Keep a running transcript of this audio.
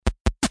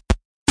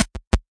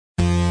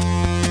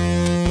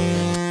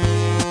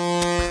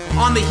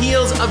on the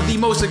heels of the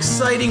most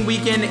exciting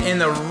weekend in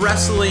the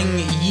wrestling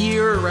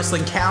year,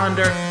 wrestling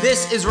calendar.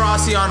 This is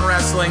Rossi on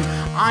Wrestling.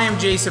 I am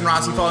Jason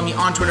Rossi. Follow me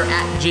on Twitter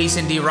at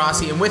Jason D.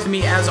 Rossi. And with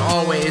me, as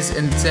always,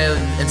 instead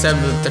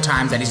of the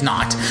times that he's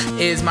not,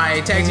 is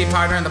my tag team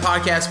partner in the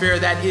podcast sphere.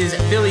 That is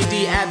Billy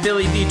D at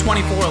Billy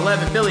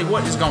D2411. Billy,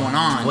 what is going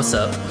on? What's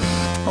up?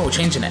 Oh, we're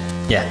changing it.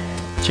 Yeah,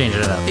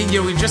 changing it up. You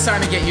know, we're just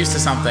starting to get used to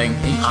something.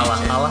 Holla,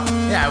 holla?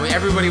 Yeah,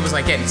 everybody was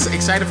like getting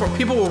excited for it.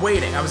 People were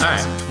waiting. I was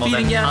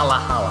feeding you. Holla,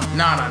 holla.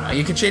 No.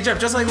 You can change up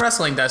just like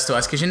wrestling does to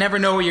us because you never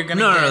know where you're going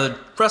to get. No. The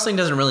wrestling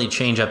doesn't really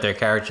change up their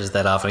characters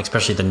that often,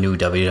 especially the new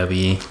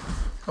WWE.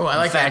 Oh, I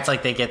like In fact, that.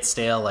 like they get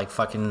stale, like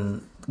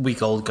fucking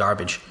week-old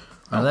garbage.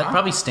 That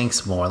probably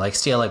stinks more. Like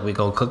stale, like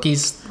week-old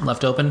cookies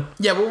left open.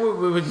 Yeah,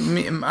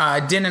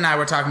 Din and I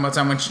were talking about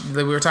something.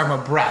 We were talking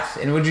about breath,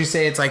 and would you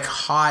say it's like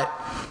hot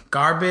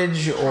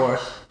garbage or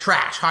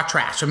trash? Hot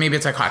trash, or maybe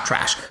it's like hot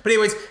trash. But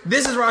anyways,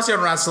 this is Rossi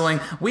on Wrestling.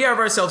 We have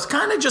ourselves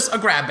kind of just a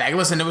grab bag.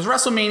 Listen, it was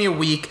WrestleMania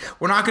week.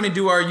 We're not going to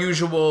do our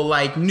usual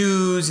like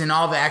news and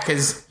all that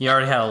because You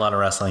already had a lot of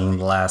wrestling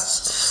the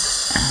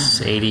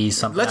last 80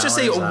 something. let's just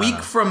say a week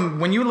from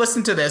when you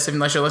listen to this,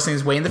 unless you're listening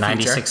this way in the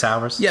 96 future.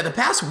 hours. Yeah, the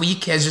past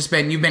week has just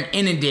been, you've been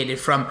inundated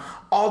from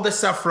all the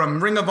stuff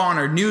from Ring of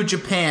Honor, New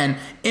Japan,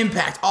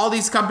 Impact, all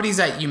these companies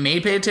that you may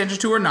pay attention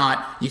to or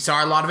not. You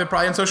saw a lot of it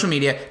probably on social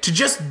media. To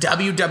just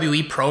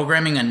WWE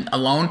programming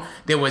alone,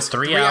 there was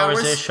 3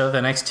 hours-ish of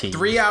NXT.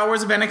 3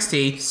 hours of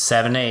NXT.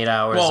 7 to 8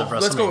 hours of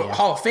WrestleMania. Let's go.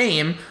 Hall of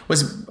Fame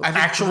was I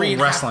think Actual 3.5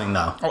 wrestling,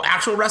 though. Oh,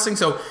 actual wrestling.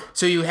 So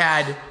you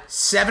had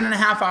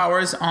 7.5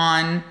 hours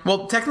on.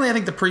 Well, technically, I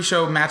think the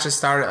pre-show matches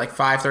started at like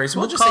 5:30. So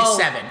we'll just say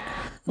 7.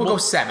 We'll go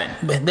 7.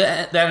 Then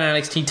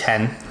NXT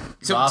 10.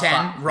 So Raw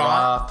 10,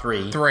 Raw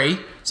 3. 3.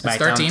 That's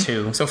SmackDown 13.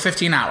 2. So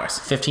 15 hours.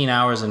 15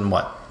 hours and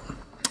what?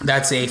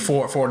 That's a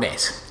 4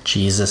 days.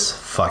 Jesus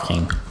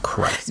fucking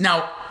Christ.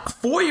 Now,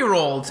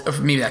 4-year-old, or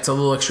maybe that's a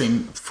little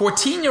extreme,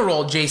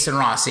 14-year-old Jason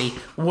Rossi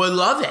would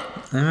love it.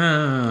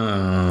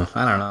 I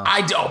don't know.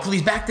 Oh,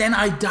 please, back then,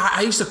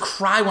 I used to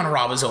cry when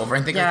Raw was over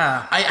and think,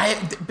 Yeah.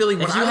 Billy,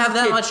 when If I you was have a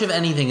that kid, much of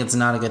anything, it's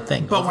not a good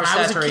thing. But when I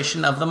was a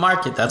Oversaturation of the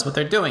market, that's what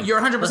they're doing. You're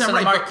 100% Listen right.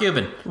 to Mark but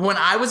Cuban. When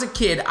I was a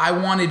kid,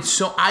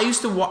 I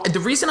used to watch. The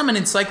reason I'm an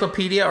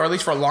encyclopedia, or at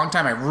least for a long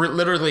time,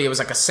 literally, it was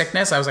like a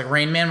sickness. I was like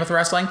Rain Man with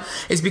wrestling,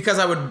 is because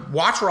I would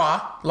watch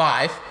Raw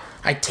live.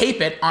 I tape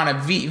it on a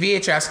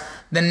VHS.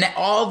 Then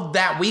all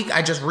that week,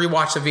 I just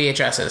rewatched the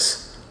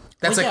VHSs.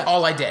 That's Well, yeah.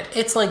 all I did.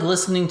 It's like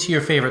listening to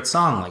your favorite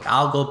song. Like,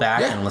 I'll go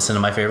back and listen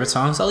to my favorite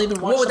songs. I'll even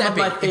watch What would some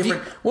that of be? my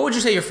favorite... What would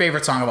you say your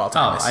favorite song of all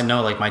time is? I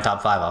know, like, my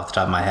top 5 off the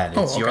top of my head.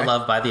 It's okay. Your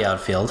Love by The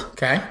Outfield.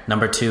 Okay.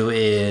 Number 2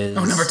 is...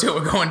 Oh, number 2,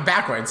 we're going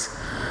backwards.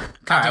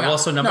 All right, well,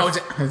 so number... No,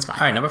 it's fine.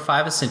 All right, number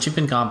 5 is Since You've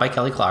Been Gone by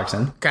Kelly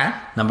Clarkson. Okay.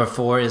 Number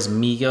 4 is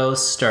Migos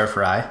Stir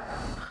Fry.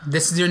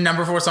 This is your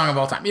number 4 song of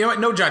all time. You know what?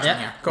 No judgment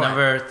here. Go ahead.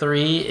 Number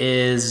 3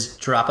 is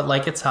Drop It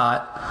Like It's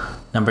Hot.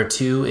 Number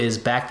 2 is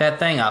Back That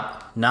Thing Up.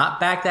 Not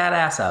Back That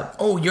Ass Up.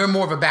 Oh, you're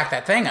more of a back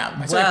that thing up.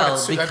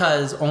 Well,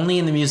 because only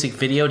in the music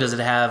video does it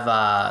have,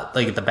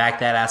 like the Back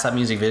That Ass Up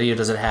music video,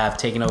 does it have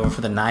Taken Over for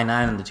the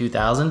 99 and the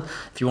 2000.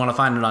 If you want to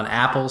find it on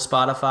Apple,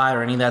 Spotify,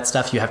 or any of that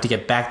stuff, you have to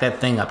get Back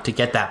That Thing Up to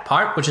get that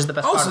part, which is the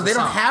best part Oh, so of they the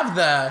don't song. have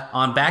the...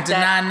 On Back the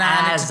That 99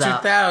 Ass to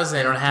Up. 2000.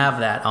 They don't have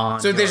that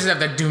on. So they just have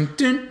the dun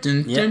dun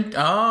dun dun.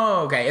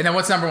 Oh, okay. And then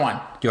what's number 1?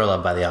 Your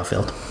Love by The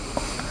Outfield.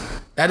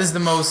 That is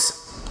the most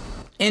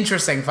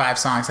interesting 5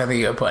 songs I think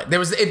you would put. There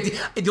was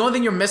the only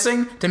thing you're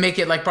missing to make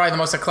it like probably the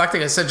most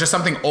eclectic is just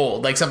something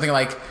old, like something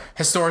like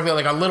historically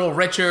like a Little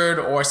Richard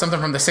or something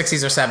from the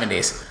 60s or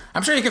 70s.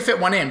 I'm sure you could fit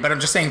one in, but I'm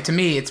just saying to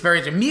me it's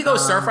very... Migos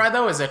Stir Fry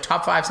though is a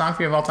top 5 song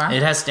for you of all time.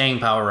 It has staying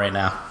power right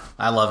now.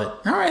 I love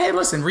it. All right, hey,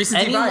 listen,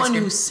 recent Anyone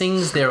who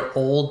sings their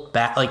old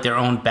like their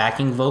own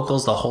backing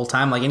vocals the whole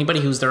time, like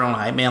anybody who's their own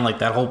hype man, like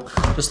that whole,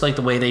 just like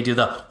the way they do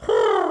the,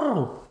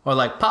 or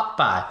like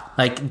Popeye,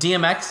 like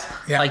DMX,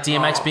 like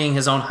DMX being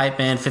his own hype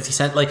man, 50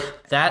 Cent, like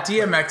that.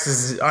 DMX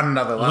is on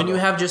another level. When you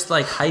have just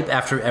like hype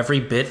after every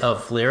bit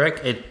of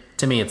lyric,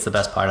 to me, it's the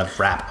best part of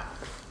rap.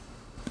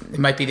 It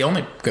might be the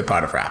only good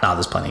part of rap. No,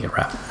 there's plenty of good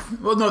rap.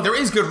 Well, no, there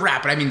is good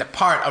rap, but I mean the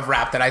part of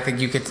rap that I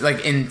think you could,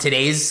 like in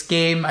today's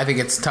game, I think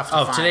it's tough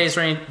to find. Today's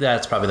range,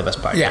 that's probably the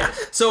best part. Yeah.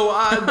 So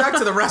back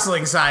to the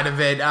wrestling side of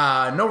it.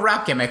 No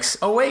rap gimmicks.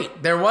 Oh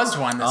wait, there was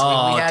one this week.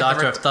 Oh, We had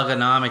Dr.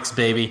 Thugonomics,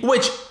 baby.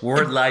 which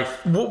Word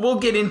life. We'll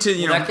get into.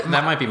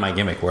 That might be my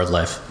gimmick, word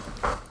life.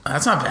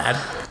 That's not bad.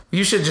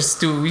 You should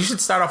You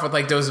should start off with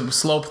like those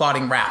slow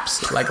plotting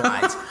raps, like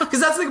lines, because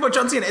that's the thing about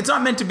John Cena. It's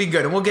not meant to be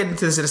good, and we'll get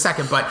into this in a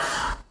second. But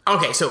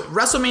okay, so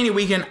WrestleMania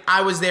weekend,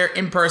 I was there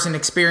in person,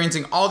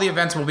 experiencing all the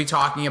events we'll be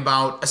talking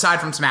about. Aside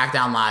from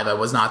SmackDown Live, I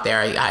was not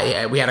there.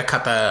 We had to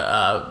cut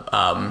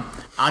the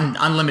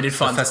unlimited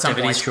funds at some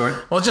point.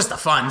 Short. Well, just the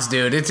funds,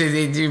 dude.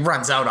 It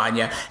runs out on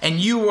you. And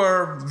you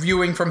were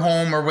viewing from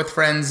home or with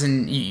friends,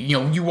 and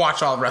you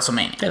watched all of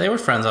WrestleMania. Yeah, they were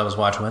friends I was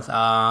watching with.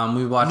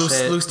 We watched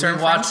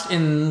we watched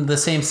in the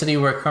same city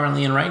we're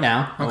currently in right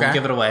now. I won't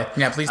give it away.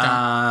 Yeah, please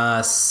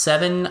don't.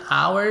 7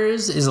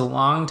 hours is a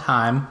long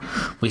time.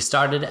 We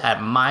started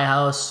at my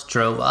house,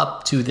 drove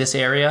up to this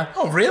area.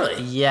 Oh,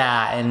 really?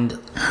 Yeah, and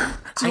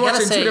so you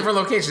watched in 2 different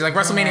locations, like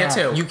WrestleMania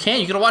 2. You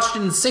could have watched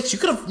it in 6. You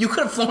could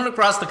have flown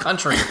across the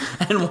country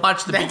and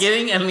watched the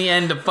beginning and the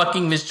end of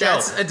fucking this show.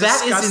 That's a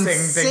disgusting thing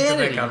to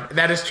think of.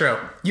 That is true.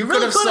 You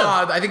could have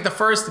saw. I think the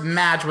first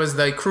match was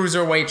the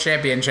Cruiserweight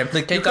Championship.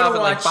 They kicked off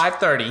at like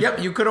 5:30. Yep,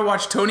 you could have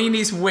watched Tony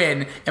Nese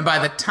win, and by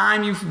the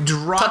time you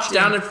dropped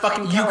touchdown in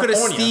fucking California, you could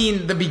have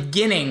seen the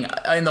beginning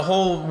in the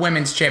whole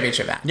women's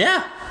championship match.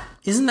 Yeah.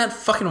 Isn't that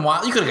fucking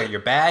wild? You could have got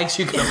your bags.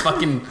 You could have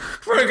fucking...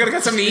 We're going to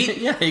get something to eat.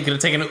 Yeah, you could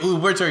have taken an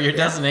Uber to your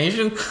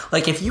destination.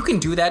 Like, if you can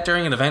do that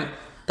during an event,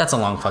 that's a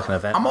long fucking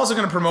event. I'm also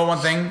going to promote one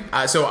thing.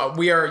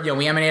 We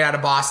emanate out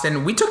of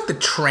Boston. We took the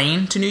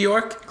train to New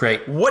York.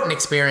 Great. What an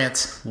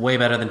experience. Way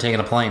better than taking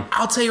a plane.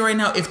 I'll tell you right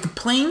now, if the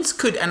planes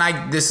could...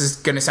 And this is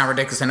going to sound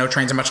ridiculous. I know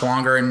trains are much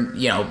longer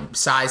and,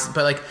 size.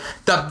 But, like,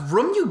 the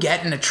room you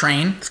get in a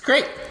train... It's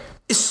great.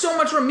 Is so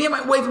much room. Me and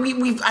my wife,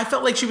 I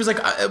felt like she was like...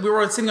 we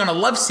were sitting on a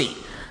love seat.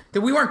 That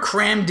we weren't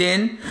crammed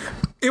in.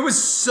 It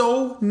was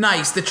so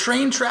nice. The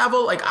train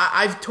travel, like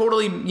I've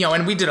totally,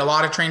 and we did a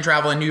lot of train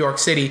travel in New York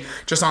City,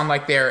 just on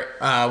like their,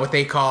 what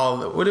they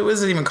call, what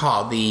is it even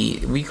called?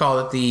 We call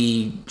it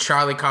the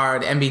Charlie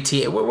Card,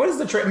 MBT. What is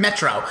the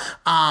Metro?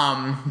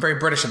 Very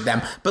British of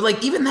them. But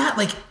like even that,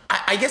 like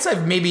I guess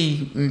I've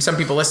maybe, some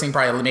people listening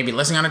probably maybe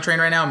listening on a train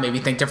right now, maybe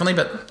think differently,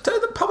 but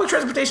the public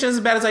transportation is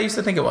as bad as I used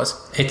to think it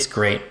was. It's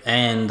great.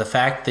 And the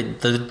fact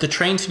that the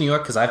train to New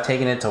York, because I've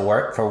taken it to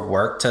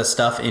work to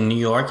stuff in New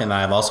York, and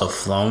I've also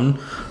flown.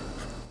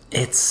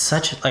 It's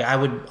such, like, I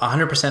would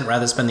 100%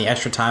 rather spend the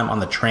extra time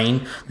on the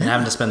train than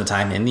having to spend the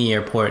time in the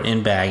airport,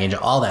 in baggage,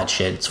 all that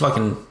shit. It's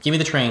fucking, give me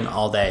the train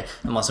all day,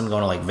 unless I'm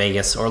going to, like,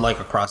 Vegas or, like,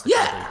 across the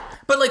country.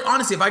 But, like,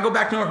 honestly, if I go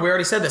back to New York, we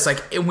already said this,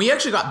 like, we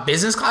actually got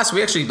business class.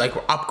 We actually, like,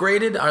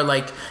 upgraded our,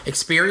 like,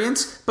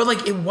 experience. But,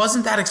 like, it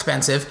wasn't that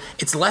expensive.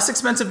 It's less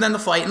expensive than the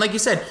flight. And like you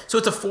said, so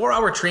it's a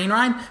 4-hour train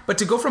ride. But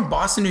to go from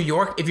Boston to New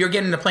York, if you're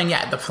getting the plane,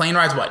 the plane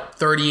ride's,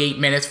 38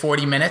 minutes,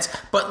 40 minutes.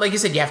 But, like you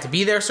said, you have to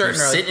be there certain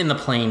early. Sit in the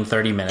plane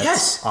 30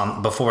 minutes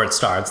before it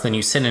starts. Then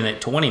you sit in it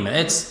 20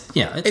 minutes.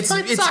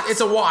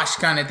 It's a wash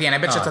kind of at the end. I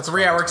bet you it's a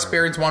 3-hour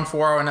experience, 1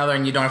 4-hour, another,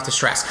 and you don't have to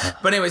stress.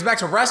 But anyways, back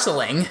to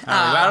wrestling.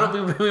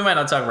 We might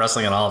not talk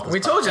wrestling at all. We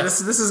told you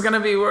this is going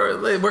to be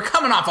we're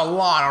coming off a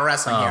lot of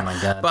wrestling here. Oh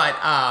my god! But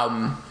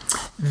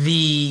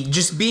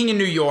just being in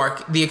New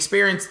York, the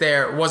experience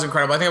there was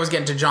incredible. I think I was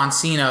getting to John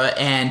Cena,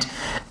 and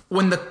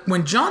when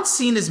John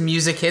Cena's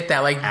music hit that,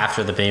 like,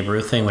 after the Babe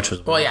Ruth thing, which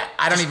was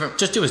I don't even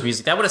just do his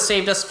music. That would have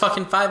saved us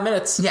fucking 5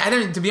 minutes. Yeah, I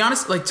don't. To be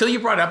honest, like, till you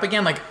brought it up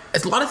again, like,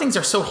 a lot of things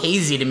are so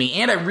hazy to me,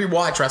 and I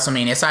rewatched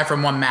WrestleMania aside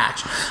from one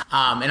match,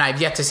 and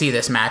I've yet to see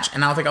this match,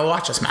 and I don't think I'll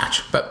watch this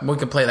match, but we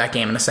can play that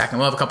game in a second.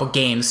 We'll have a couple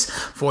games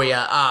for you.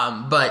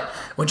 But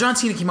when John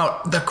Cena came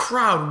out, the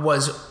crowd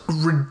was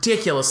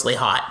ridiculously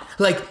hot.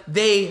 Like,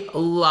 they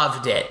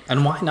loved it,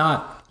 and why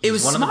not? It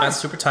was one of the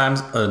best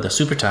superstars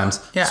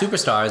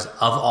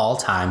of all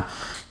time.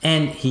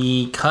 And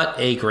he cut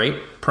a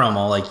great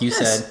promo, like you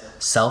said,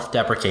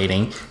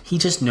 self-deprecating. He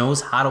just knows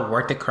how to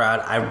work the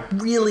crowd. I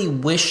really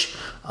wish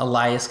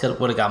Elias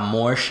would have got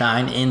more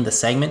shine in the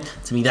segment.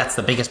 To me, that's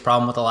the biggest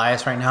problem with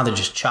Elias right now. They're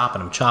just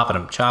chopping him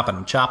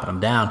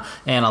down.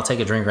 And I'll take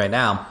a drink right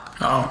now.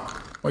 Oh.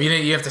 Well,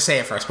 you have to say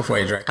it first before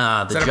you drink. Is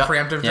that a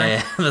preemptive drink?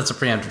 Yeah, that's a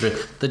preemptive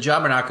drink. The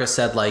Jobberknocker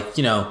said, like,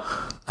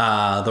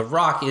 The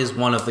Rock is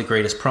one of the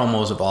greatest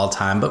promos of all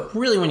time, but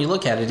really when you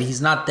look at it,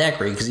 he's not that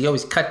great because he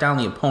always cut down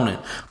the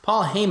opponent.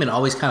 Paul Heyman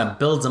always kind of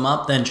builds him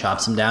up, then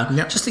chops him down,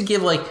 just to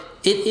give, like,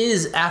 it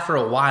is after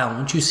a while,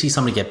 once you see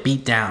somebody get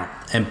beat down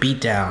and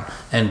beat down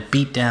and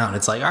beat down,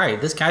 it's like, all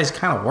right, this guy's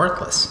kind of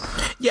worthless.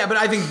 Yeah, but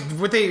I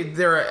think with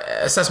their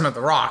assessment of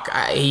The Rock,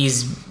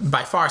 he's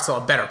by far still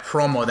a better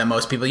promo than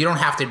most people. You don't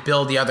have to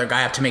build the other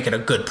guy up to make it a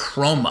good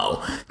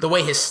promo. The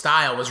way his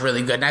style was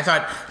really good. And I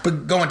thought,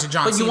 but going to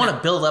John Cena... But you want to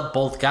build up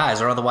both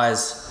guys, or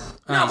otherwise...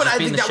 No, but I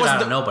think that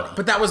wasn't nobody.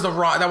 But that was The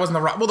Rock. That wasn't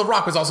The Rock. Well, The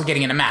Rock was also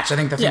getting in a match. I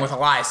think the thing with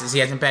Elias is he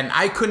hasn't been...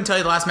 I couldn't tell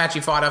you the last match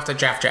he fought after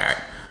Jeff Jarrett.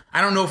 I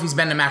don't know if he's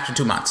been in a match in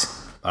 2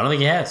 months. I don't think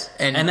he has.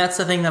 And that's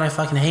the thing that I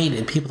fucking hate.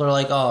 And people are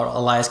like, oh,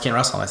 Elias can't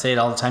wrestle. I say it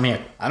all the time here.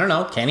 I don't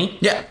know. Can he?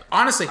 Yeah,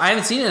 honestly. I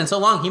haven't seen it in so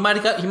long. He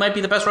might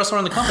be the best wrestler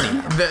in the company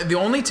now. The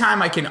only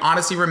time I can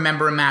honestly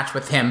remember a match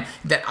with him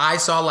that I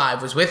saw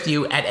live was with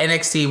you at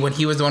NXT when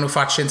he was the one who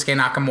fought Shinsuke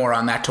Nakamura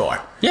on that tour.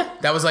 Yeah.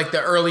 That was like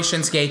the early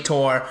Shinsuke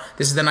tour.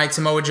 This is the night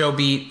Samoa Joe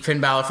beat Finn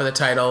Balor for the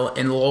title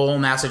in Lowell,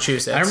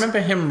 Massachusetts. I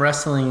remember him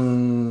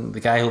wrestling the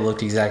guy who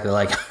looked exactly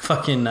like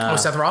fucking...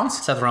 Seth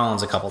Rollins? Seth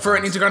Rollins a couple for times.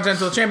 An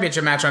Intercontinental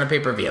Championship match on a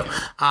pay-per-view.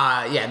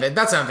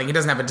 That's another thing. He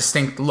doesn't have a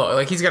distinct look.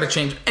 Like, he's got to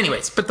change.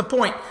 Anyways, but the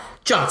point...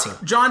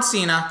 John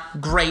Cena.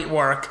 Great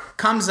work.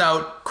 Comes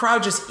out,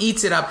 crowd just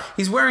eats it up.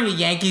 He's wearing a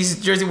Yankees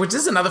jersey, which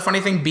is another funny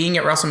thing, being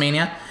at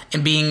WrestleMania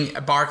and being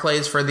at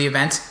Barclays for the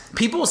event.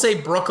 People will say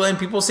Brooklyn,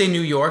 people will say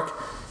New York.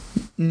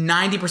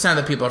 90% of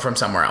the people are from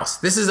somewhere else.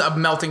 This is a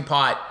melting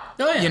pot,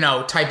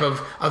 type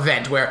of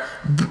event where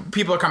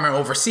people are coming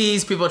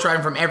overseas, people are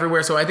trying from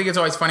everywhere. So I think it's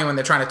always funny when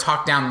they're trying to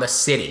talk down the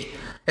city.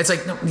 It's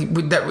like, no,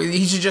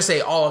 he should just say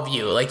all of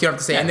you. Like, you don't have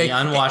to say... the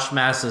unwashed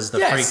masses, the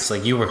freaks,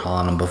 like you were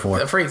calling them before.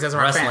 The freaks, those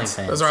are our fans.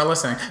 Those are our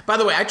listening. By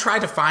the way, I tried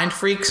to find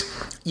freaks.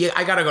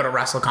 I got to go to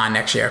WrestleCon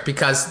next year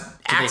because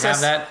Did they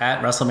have that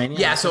at WrestleMania?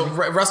 Yeah, so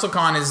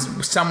WrestleCon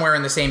is somewhere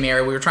in the same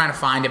area. We were trying to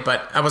find it,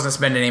 but I wasn't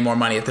spending any more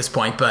money at this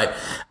point. But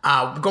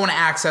going to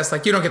Access,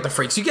 like, you don't get the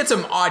freaks. You get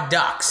some odd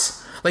ducks.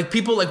 Like,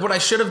 people, like, what I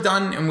should have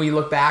done, and we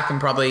look back and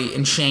probably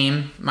in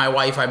shame, my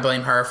wife, I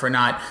blame her for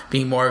not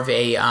being more of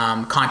a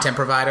content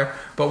provider,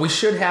 but we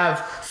should have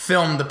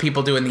filmed the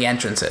people doing the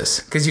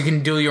entrances, because you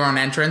can do your own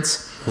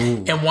entrance.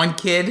 Ooh. And one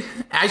kid,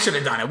 I should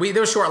have done it.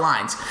 There were short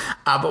lines,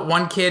 but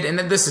one kid, and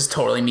this is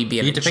totally me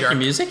being a jerk. You had to pick your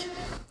music?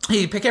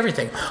 You pick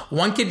everything.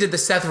 One kid did the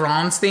Seth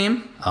Rollins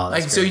theme. Oh,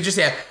 that's so you just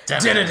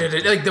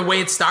like the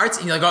way it starts,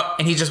 and you're like, oh,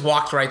 and he just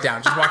walked right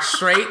down, just walked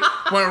straight,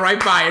 went right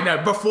by,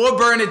 and before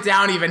Burn It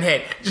Down even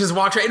hit, just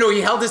walked straight. No, he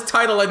held his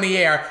title in the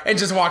air and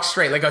just walked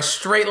straight, like a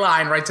straight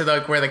line right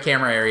to where the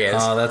camera area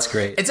is. Oh, that's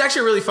great. It's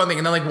actually a really fun thing.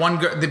 And then like one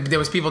girl, there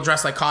was people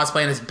dressed like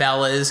cosplaying as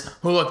Bellas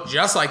who looked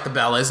just like the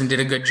Bellas and did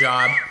a good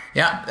job.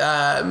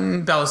 Yeah,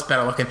 Bella's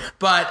better looking,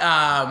 but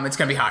it's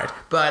gonna be hard.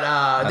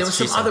 But there was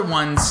some other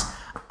ones.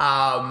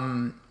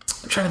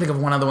 I'm trying to think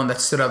of one other one that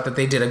stood out that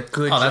they did a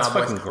good job that's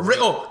with. fucking great.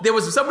 There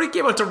was somebody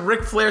came out to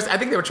Ric Flair's. I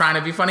think they were trying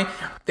to be funny.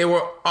 They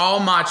were all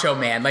Macho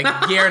Man, like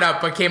geared up,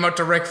 but came out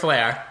to Ric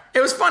Flair. It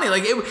was funny.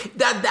 Like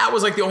that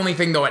was like the only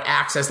thing though at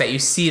Access that you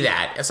see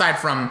that, aside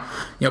from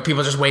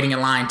people just waiting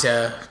in line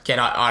to get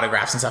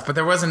autographs and stuff. But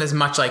there wasn't as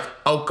much like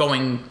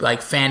outgoing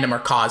like fandom or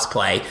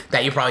cosplay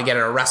that you probably get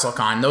at a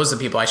WrestleCon. Those are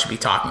the people I should be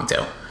talking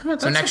to.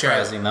 That's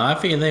surprising though. I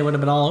figured they would have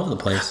been all over the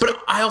place. But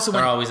I also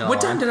went. Always in what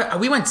time did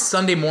we went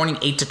Sunday morning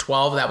 8 to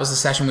 12? That was the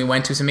session we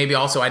went to. So maybe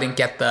also I didn't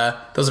get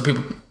those are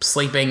people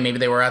sleeping. Maybe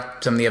they were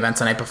at some of the events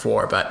the night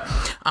before. But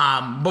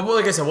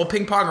like I said, we'll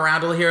ping pong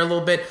around here a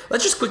little bit.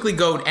 Let's just quickly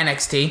go to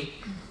NXT.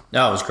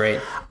 No, it was great.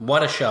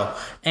 What a show.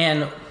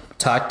 And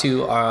talk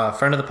to a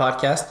friend of the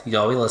podcast. He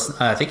always listens.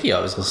 I think he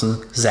always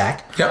listens.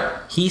 Zach.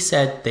 Yep. He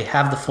said they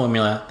have the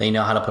formula. They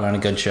know how to put on a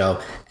good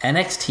show.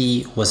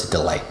 NXT was a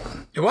delight.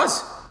 It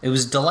was. It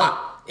was a delight.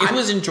 It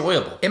was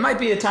enjoyable. It might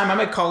be a time I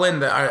might call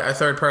in our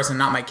third person,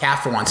 not my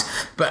cat for once.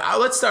 But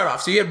let's start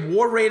off. So you had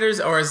War Raiders,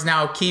 or as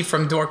now Keith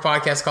from Dork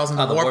Podcast calls them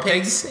the War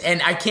Pigs.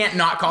 And I can't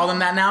not call them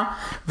that now.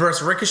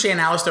 Versus Ricochet and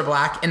Aleister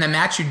Black in the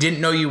match you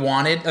didn't know you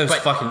wanted. It was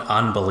fucking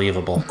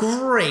unbelievable.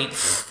 Great.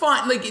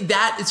 Fun. Like,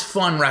 that is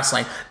fun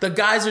wrestling. The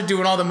guys are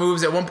doing all the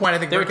moves. At one point, I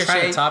think they Ricochet... were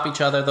trying to top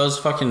each other. Those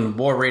fucking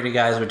War Raider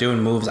guys were doing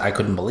moves I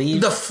couldn't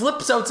believe. The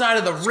flips outside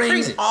of the ring,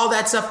 crazy. All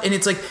that stuff. And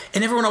it's like...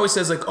 And everyone always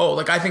says, like, oh,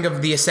 like, I think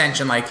of the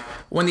Ascension. Like,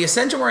 when the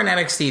Ascension were in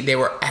NXT, they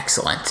were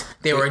excellent.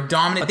 They were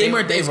dominant. They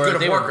weren't as good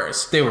of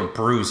workers. They were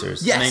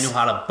bruisers. Yes. And they knew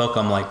how to book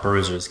them like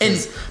bruisers.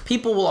 And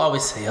people will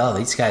always say, oh,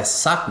 these guys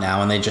suck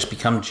now, and they just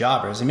become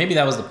jobbers. And maybe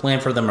that was the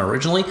plan for them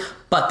originally,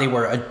 but they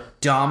were a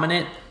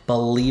dominant,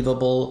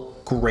 believable,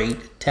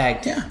 great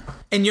tag team. Yeah.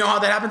 And you know how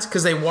that happens?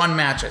 Because they won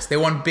matches. They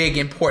won big,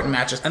 important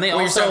matches. And they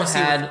also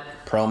had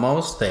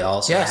promos. They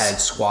also had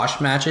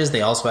squash matches.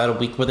 They also had a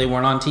week where they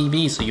weren't on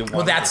TV, so you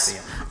wanted to see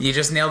them. You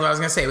just nailed what I was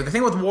going to say. But the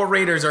thing with War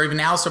Raiders or even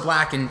Aleister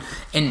Black and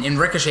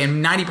Ricochet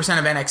and 90%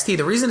 of NXT,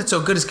 the reason it's so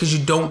good is because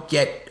you don't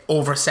get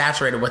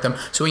oversaturated with them.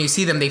 So when you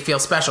see them, they feel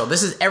special.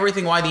 This is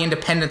everything why the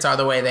independents are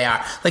the way they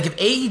are. Like, if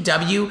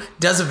AEW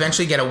does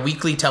eventually get a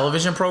weekly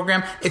television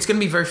program, it's going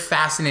to be very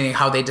fascinating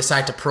how they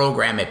decide to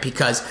program it,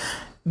 because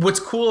what's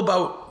cool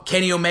about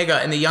Kenny Omega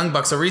and the Young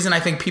Bucks, the reason I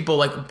think people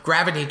like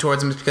gravitate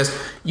towards them is because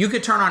you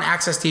could turn on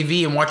Access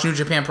TV and watch New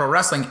Japan Pro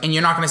Wrestling, and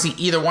you're not going to see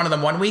either one of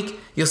them one week.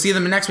 You'll see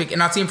them the next week and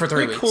not see them for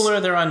 3 weeks. They're cooler.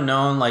 They're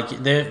unknown. Like, you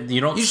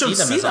don't see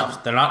them as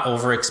often. They're not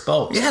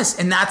overexposed. Yes,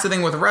 and that's the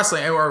thing with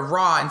wrestling or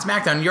Raw and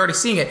SmackDown. You're already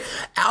seeing it.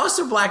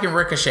 Aleister Black and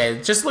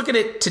Ricochet. Just look at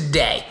it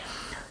today.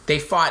 They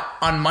fought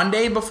on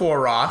Monday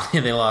before Raw.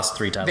 Yeah, they lost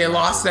 3 title matches. They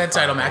lost that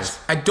title match.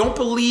 I don't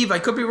believe, I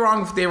could be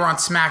wrong if they were on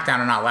SmackDown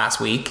or not last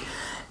week.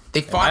 They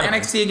fought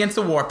NXT against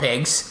the War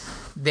Pigs.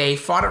 They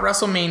fought at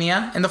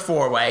WrestleMania in the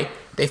 4-way.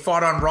 They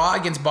fought on Raw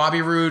against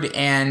Bobby Roode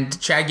and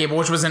Chad Gable,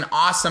 which was an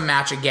awesome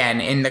match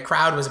again. And the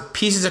crowd was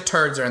pieces of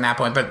turds during that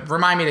point. But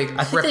remind me to...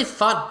 I think they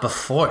fought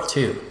before,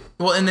 too.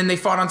 Well, and then they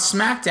fought on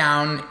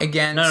SmackDown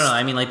against... No.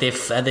 I mean, like,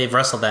 they've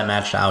wrestled that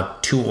match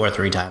out 2 or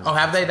 3 times. Oh,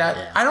 have they?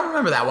 Yeah. I don't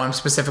remember that one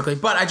specifically,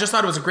 but I just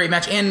thought it was a great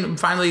match. And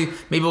finally,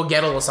 maybe we'll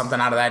get a little something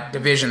out of that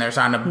division they're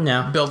trying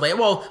to build later.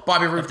 Well,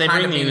 Bobby Roode... If they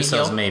bring the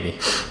Usos, maybe.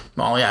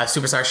 Well, yeah,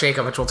 Superstar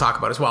Shakeup, which we'll talk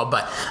about as well.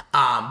 But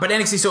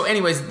NXT, so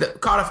anyways,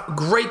 caught a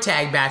great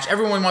tag match.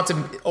 Everyone wants to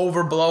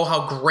overblow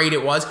how great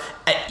it was.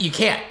 You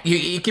can't.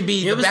 It could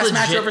be the best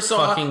match you ever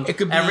saw. It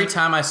could be... Every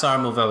time I saw a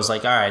move, I was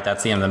like, all right,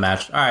 that's the end of the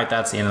match. All right,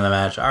 that's the end of the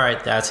match. All right,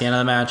 right, that's the end of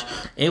the match.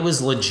 It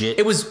was legit.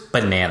 It was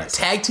bananas.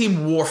 Tag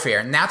team warfare,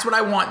 and that's what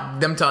I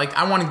want them to like.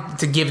 I want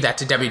to give that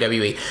to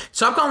WWE.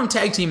 So I'm calling them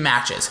tag team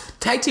matches,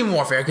 tag team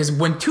warfare, because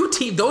when two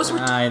teams, those were.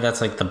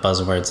 That's like the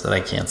buzzwords that I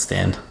can't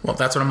stand. Well,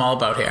 that's what I'm all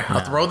about here.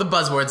 I'll throw the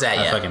buzzwords at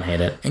you. I fucking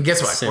hate it. And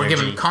guess what? Synergy, we're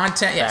giving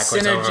content,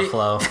 backwards synergy,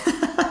 overflow,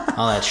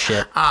 all that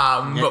shit.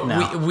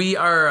 We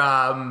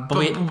are.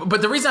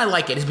 But the reason I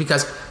like it is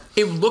because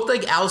it looked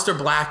like Aleister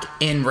Black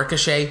and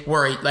Ricochet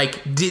were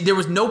like there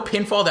was no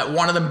pinfall that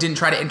one of them didn't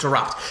try to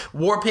interrupt.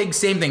 Warpig,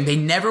 same thing. They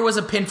never was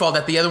a pinfall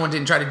that the other one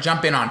didn't try to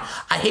jump in on.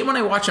 I hate when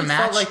I watch a match.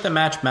 Felt like the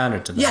match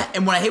mattered to them. Yeah,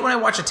 and I hate when I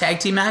watch a tag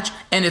team match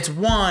and it's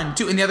 1,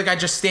 2, and the other guy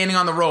just standing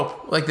on the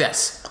rope like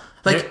this.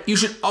 Like, you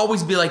should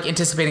always be, like,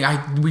 anticipating,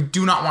 we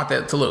do not want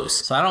that to lose.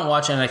 So I don't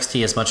watch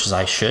NXT as much as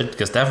I should,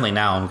 because definitely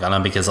now I'm gonna,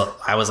 because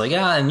I was like,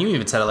 and you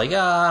even said it, like,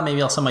 maybe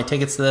I'll sell my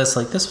tickets to this.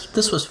 Like, this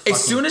was fucking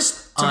as soon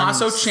as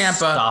Tommaso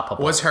Ciampa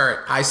was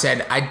hurt, I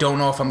said, I don't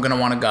know if I'm gonna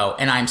want to go.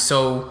 And I'm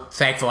so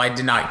thankful I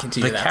did not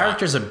continue that. The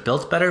characters are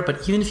built better,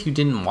 but even if you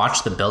didn't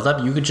watch the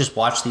build-up, you could just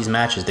watch these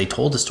matches. They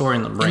told the story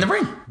in the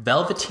ring.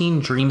 Velveteen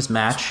Dream's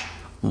match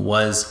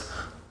was...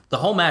 The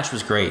whole match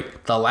was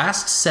great. The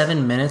last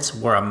 7 minutes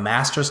were a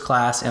master's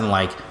class in,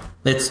 like,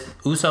 it's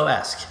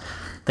Uso-esque.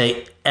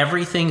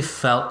 Everything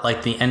felt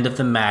like the end of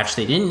the match.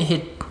 They didn't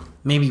hit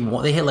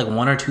they hit like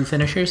 1 or 2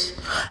 finishers,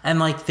 and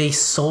like they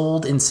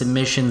sold in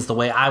submissions the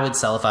way I would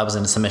sell if I was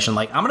in a submission.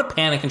 Like, I'm gonna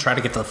panic and try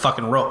to get to the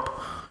fucking rope.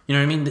 You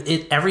know what I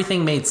mean?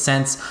 Everything made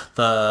sense.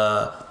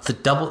 The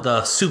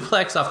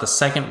suplex off the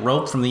second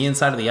rope from the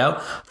inside of the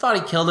out, thought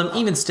he killed him.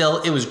 Even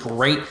still, it was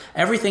great.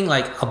 Everything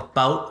like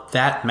about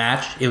that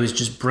match, it was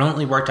just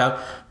brilliantly worked out.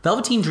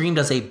 Velveteen Dream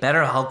does a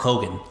better Hulk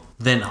Hogan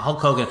than Hulk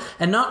Hogan,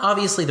 and not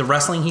obviously the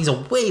wrestling. He's a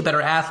way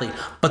better athlete,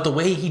 but the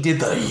way he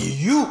did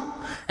the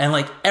and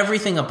like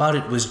everything about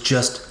it was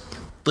just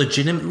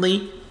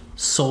legitimately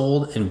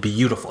sold and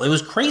beautiful. It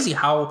was crazy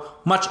how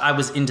much I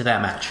was into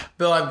that match.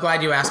 Bill, I'm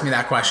glad you asked me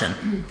that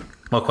question.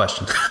 What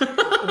question?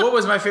 What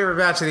was my favorite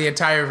match of the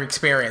entire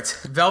experience?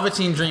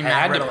 Velveteen Dream,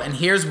 Matt Riddle, and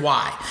here's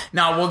why.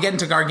 Now, we'll get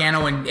into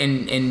Gargano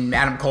and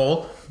Adam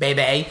Cole,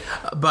 baby,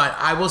 but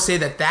I will say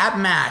that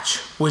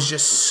match was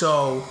just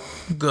so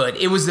good.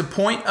 It was the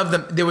point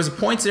of there was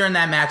points there in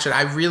that match that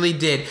I really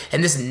did,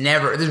 and this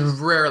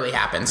rarely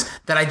happens,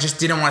 that I just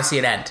didn't want to see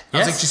it end. I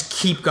was like, just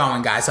keep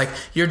going, guys. Like,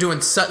 you're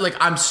doing like,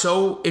 I'm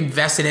so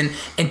invested in,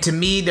 and to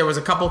me, there was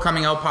a couple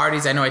coming out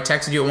parties. I know I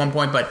texted you at one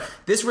point, but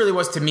this really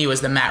was, to me,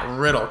 was the Matt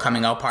Riddle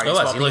coming out party.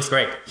 He looks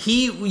great.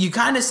 You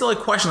kind of still like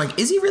question, like,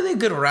 is he really a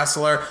good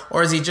wrestler,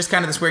 or is he just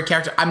kind of this weird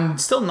character? I'm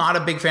still not a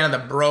big fan of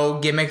the bro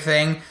gimmick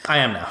thing. I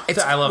am now.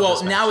 I love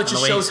this match. Now it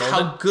just shows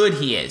how good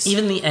he is.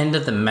 Even the end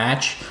of the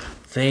match,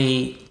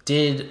 they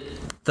did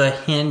the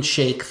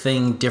handshake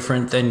thing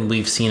different than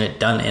we've seen it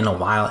done in a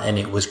while, and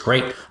it was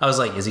great. I was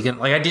like, is he gonna,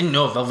 like, I didn't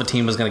know if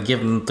Velveteen was gonna give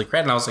him the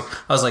credit, and I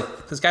was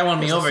like, this guy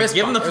wanted me over. It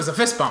was a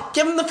fist bump.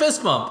 Give him the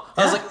fist bump.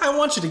 Yeah. I was like, I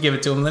want you to give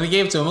it to him. And then he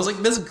gave it to him. I was like,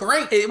 this is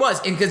great. It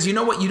was, and because you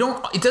know what,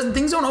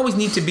 things don't always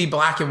need to be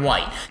black and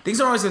white. Things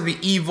don't always have to be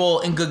evil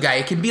and good guy.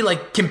 It can be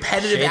like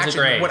competitive Shades action.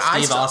 Of gray.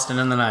 Steve Austin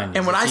in the 90s.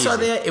 And what I saw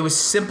there, it was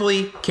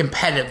simply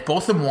competitive.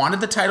 Both of them wanted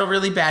the title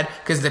really bad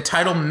because the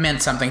title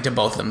meant something to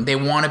both of them. They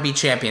want to be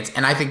champions,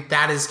 and I think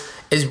that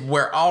is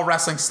where all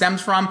wrestling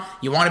stems from.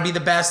 You want to be the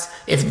best.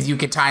 If you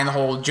could tie in the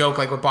whole joke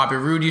like what Bobby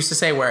Roode used to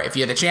say, where if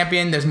you're the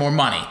champion, there's more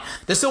money.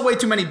 There's still way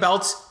too many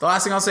belts. The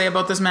last thing I'll say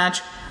about this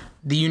match,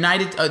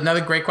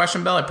 another great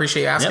question, Bill. I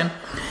appreciate you asking. Yep.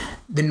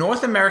 The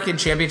North American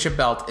Championship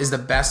belt is the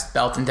best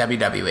belt in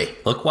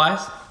WWE.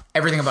 Look-wise?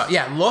 Everything about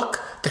look,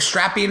 the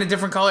strap being a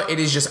different color, it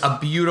is just a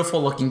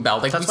beautiful looking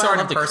belt. Like, that's we saw why it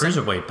I love in person. The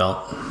cruiserweight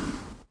belt.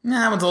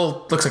 Nah, that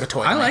one looks like a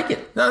toy. I like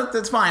it. No,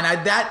 that's fine.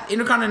 That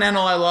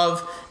Intercontinental I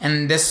love,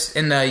 and this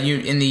in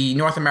the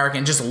North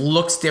American just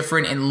looks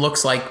different and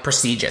looks like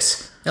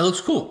prestigious. It looks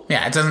cool.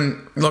 Yeah, it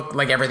doesn't look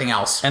like everything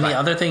else. And the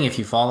other thing, if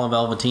you follow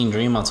Velveteen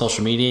Dream on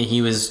social media,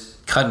 he was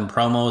cutting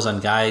promos on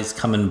guys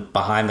coming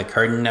behind the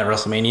curtain at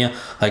WrestleMania.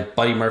 Like,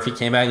 Buddy Murphy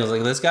came back and was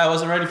like, this guy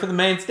wasn't ready for the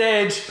main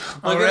stage.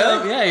 Oh,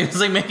 really? Yeah, he was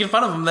like making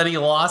fun of him that he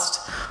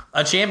lost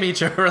a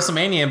championship at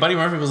WrestleMania, and Buddy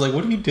Murphy was like,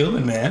 what are you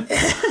doing, man?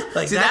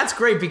 Like, see, that's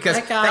great, because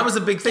that was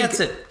a big thing.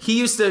 He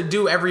used to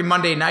do every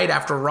Monday night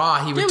after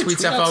Raw, he would tweet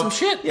stuff out. Some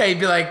shit. Yeah, he'd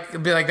be like,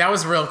 that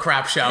was a real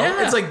crap show.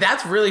 Yeah. It's like,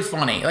 that's really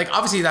funny. Like,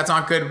 obviously that's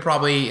not good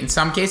probably in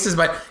some cases,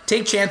 but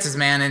take chances,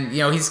 man. And,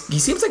 he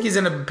seems like he's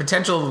in a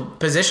potential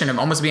position of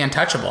almost being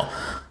untouchable.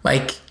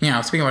 Like,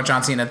 speaking about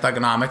John Cena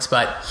Thugonomics,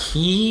 but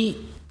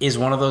he is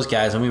one of those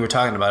guys, and we were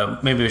talking about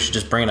it, maybe we should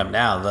just bring it up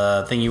now,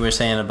 the thing you were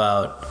saying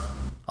about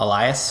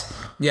Elias.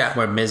 Yeah.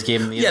 Where Miz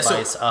gave him the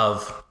advice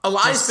of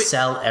Elias just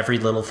sell every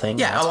little thing.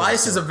 Yeah,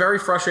 Elias is a very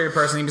frustrated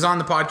person. He was on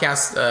the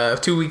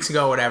podcast 2 weeks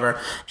ago, whatever,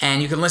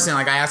 and you can listen.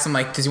 Like, I asked him,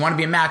 like, does he want to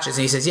be in matches?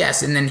 And he says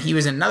yes. And then he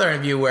was in another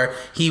interview where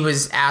he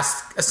was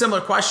asked a similar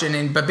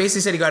question, but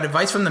basically said he got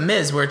advice from The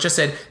Miz, where it just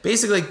said,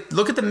 basically,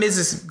 look at The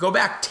Miz's, go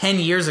back 10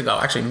 years ago,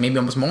 actually, maybe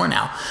almost more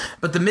now.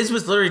 But The Miz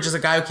was literally just a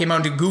guy who came out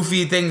and did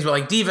goofy things with,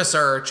 like, Diva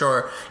Search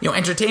or,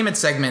 entertainment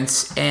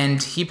segments,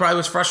 and he probably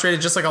was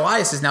frustrated just like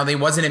Elias is now. They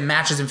wasn't in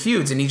matches and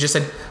feuds, and he just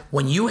said,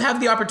 when you have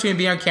the opportunity to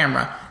be on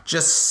camera,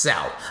 just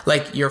sell.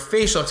 Like, your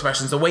facial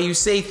expressions, the way you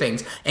say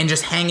things, and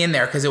just hang in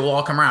there because it will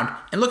all come around.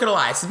 And look at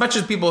Elias. As much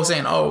as people are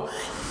saying,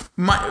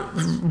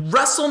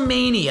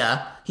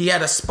 WrestleMania, he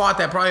had a spot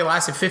that probably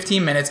lasted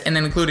 15 minutes and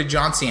then included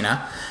John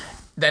Cena.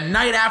 The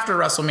night after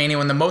WrestleMania,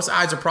 when the most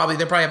eyes are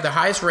they probably have the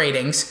highest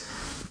ratings,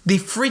 the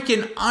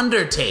freaking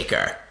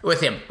Undertaker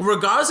with him.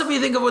 Regardless of what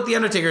you think of what the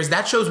Undertaker is,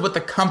 that shows what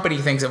the company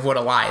thinks of what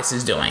Elias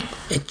is doing.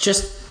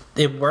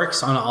 It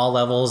works on all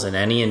levels in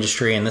any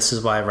industry, and this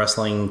is why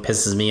wrestling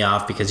pisses me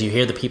off, because you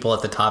hear the people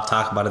at the top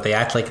talk about it. They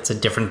act like it's a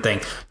different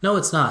thing. No,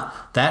 it's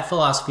not. That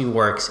philosophy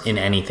works in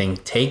anything.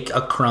 Take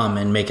a crumb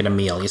and make it a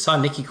meal. You saw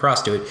Nikki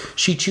Cross do it.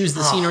 She chews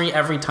the scenery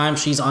every time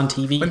she's on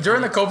TV. But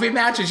during the Kofi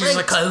match, and she's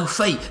like,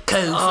 Kofi.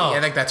 I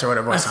think that's what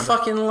it was. I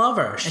fucking love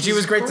her. And she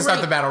was great to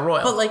start the Battle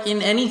Royal. But, like,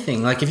 in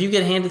anything, like, if you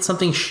get handed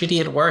something shitty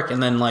at work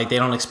and then, like, they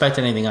don't expect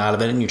anything out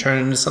of it and you turn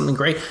it into something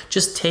great,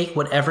 just take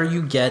whatever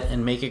you get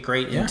and make it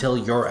great until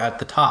you're at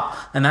the top.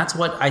 And that's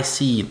what I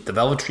see the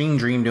Velveteen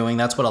Dream doing.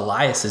 That's what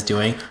Elias is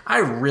doing. I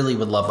really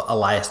would love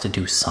Elias to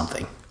do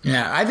something.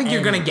 Yeah, I think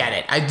you're going to get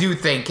it. I do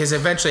think, because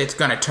eventually it's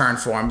going to turn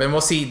for him. But we'll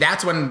see.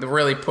 That's when the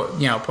really put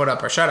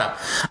up or shut up.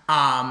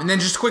 And then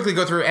just quickly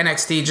go through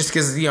NXT, just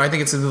because I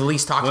think it's the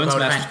least talked about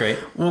event. Match is great.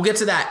 We'll get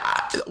to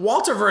that.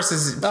 Walter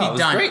versus Pete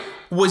Dunne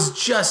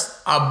was just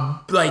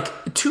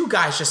two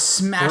guys just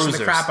smashing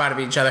the crap out of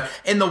each other.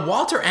 And the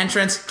Walter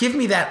entrance, give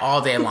me that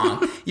all day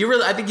long.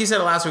 I think you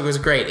said it last week, it was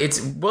great. It's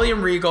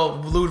William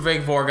Regal,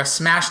 Ludwig Vorga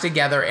smashed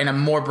together in a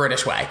more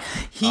British way.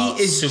 He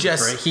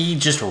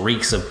just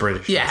reeks of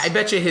British. Yeah, I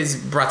bet you his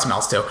breath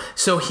smells too.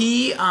 So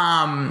he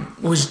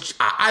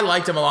I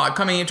liked him a lot.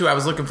 Coming into it, I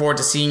was looking forward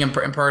to seeing him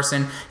in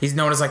person. He's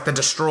known as like the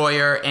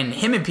Destroyer, and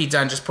him and Pete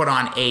Dunne just put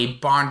on a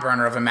barn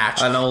burner of a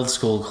match. An old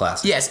school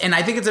classic. Yes, and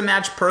I think it's a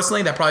match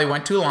personally that probably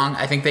went too long.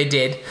 I think they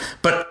did,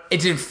 but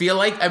it didn't feel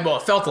like, well,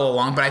 it felt a little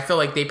long, but I feel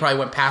like they probably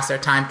went past their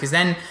time, because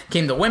then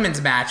came the women's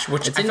match,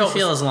 which it didn't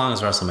feel as long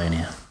as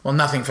WrestleMania. Well,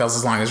 nothing feels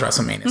as long as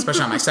WrestleMania,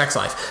 especially on my sex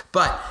life.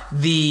 But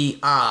the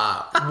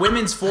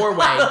women's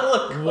four-way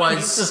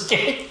was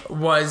she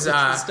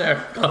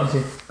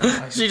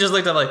just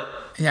looked up like,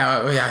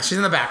 yeah, she's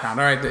in the background.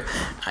 All right,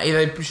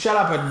 either shut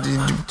up and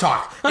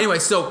talk. Anyway,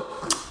 so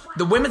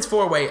the women's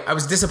four-way, I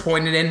was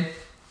disappointed in.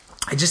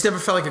 I just never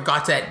felt like it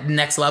got to that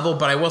next level,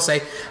 but I will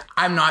say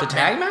I'm not... The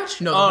tag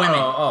match? No, the women.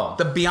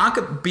 The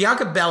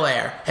Bianca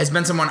Belair has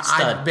been someone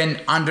I've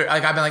been under...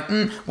 Like, I've been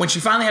like, when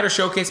she finally had her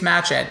showcase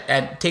match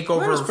at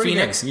TakeOver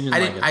Phoenix,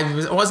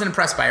 I wasn't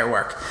impressed by her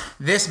work.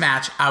 This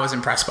match, I was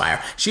impressed by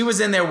her. She was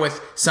in there with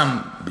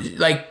some...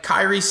 Like,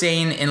 Kairi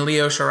Sane and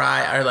Leo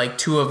Shirai are like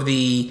two of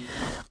the...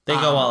 They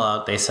go all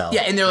out. They sell.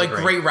 Yeah, and they're like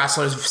great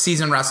wrestlers,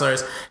 seasoned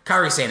wrestlers.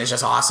 Kairi Sane is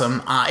just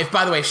awesome.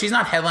 By the way, if she's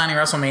not headlining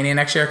WrestleMania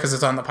next year because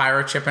it's on the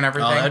Pyro chip and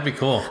everything. Oh, that'd be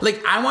cool.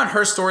 Like, I want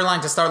her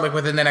storyline to start like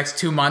within the next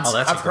 2 months. Oh,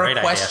 that's a great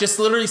idea. Just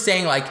literally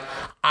saying like,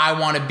 I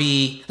want to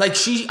be like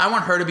I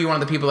want her to be one of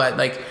the people that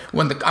like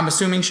I'm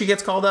assuming she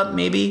gets called up.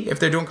 Maybe if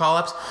they're doing call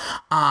ups.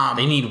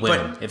 They need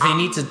women. If they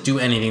need to do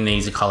anything, they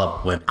need to call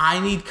up women. I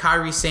need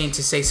Kairi Sane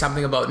to say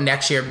something about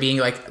next year being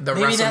like the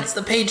maybe that's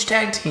the Page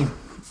tag team.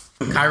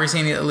 Kairi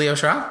Sane and Leo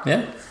Shirai?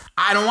 Yeah.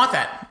 I don't want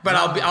that, but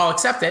I'll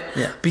accept it.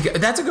 Yeah. Because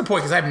that's a good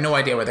point, because I have no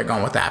idea where they're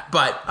going with that.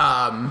 But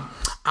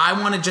I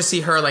want to just see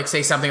her like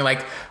say something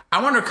like,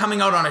 I want her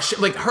coming out on a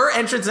like her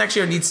entrance next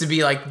year needs to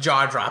be like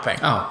jaw dropping.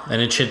 Oh,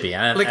 and it should be.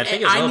 I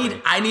think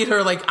I need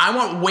her like, I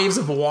want waves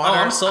of water.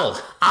 Oh, I'm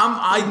sold.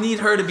 I need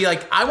her to be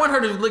like, I want her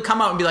to come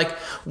out and be like,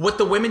 what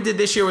the women did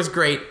this year was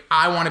great.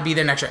 I want to be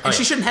there next year. And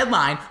she shouldn't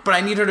headline, but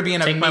I need her to be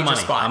in a major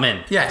spot. I'm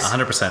in. Yes.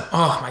 100%.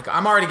 Oh my God.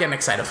 I'm already getting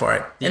excited for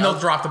it. And they'll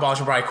drop the ball.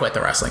 She'll probably quit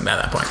the wrestling by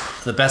that point.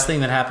 The best thing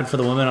that happened for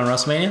the women on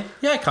WrestleMania?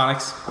 Yeah,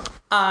 Iconics.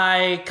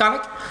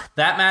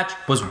 That match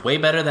was way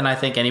better than I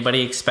think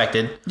anybody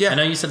expected. Yeah. I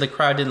know you said the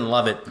crowd didn't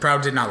love it.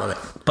 Crowd did not love it.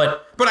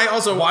 But I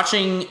also...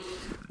 Watching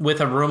with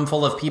a room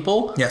full of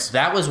people, yes,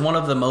 that was one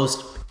of the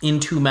most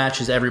into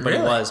matches everybody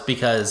was,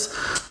 because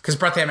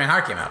Bret the Hitman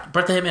Hart came out.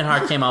 Bret the Hitman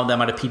Hart came out. That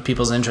might have piqued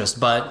people's interest,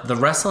 but the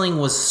wrestling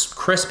was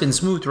crisp and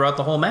smooth throughout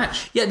the whole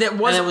match. Yeah, and it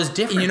was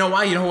different. You know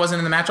why? You know who wasn't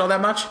in the match all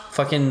that much?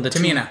 Fucking the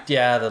Tamina.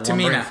 The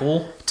lumbering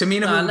fool.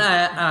 Tamina.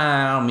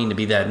 I don't mean to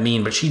be that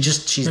mean, but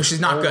she's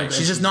not good.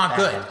 She's just not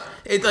good.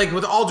 It, like,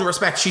 with all due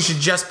respect, she should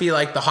just be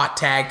like the hot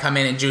tag, come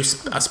in and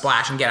juice a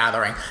splash and get out of the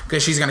ring,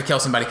 because she's going to kill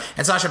somebody.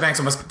 And Sasha Banks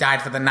almost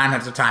died for the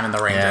 900th time in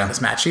the ring during this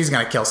match. She's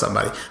going to kill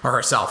somebody or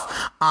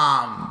herself.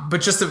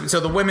 But so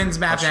the women's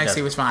match in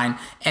NXT was fine.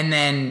 And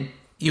then,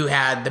 you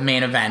had the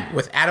main event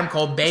with Adam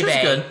Cole,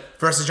 Bebe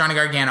versus Johnny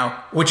Gargano,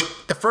 which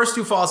the first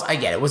 2 falls, I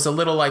get. It was a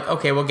little like,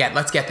 okay,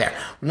 let's get there.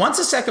 Once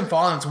the second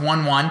fall and it's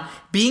 1-1,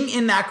 being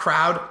in that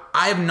crowd,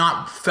 I have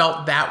not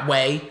felt that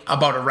way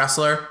about a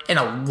wrestler in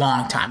a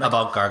long time.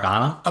 About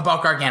Gargano?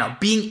 About Gargano.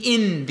 Being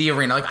in the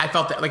arena. Like, I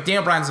felt that, like,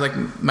 Daniel Bryan's like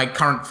my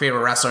current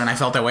favorite wrestler, and I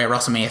felt that way at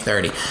WrestleMania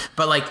 30.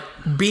 But, like,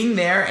 being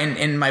there,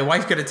 and my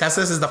wife could attest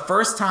this, is the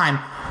first time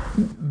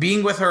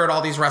being with her at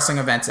all these wrestling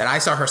events, and I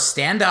saw her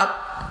stand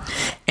up,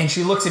 and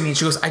she looks at me and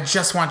she goes, I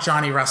just want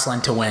Johnny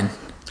Wrestling to win.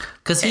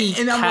 Because he's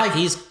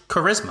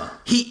charisma.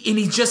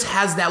 He just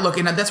has that look.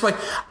 And that's why,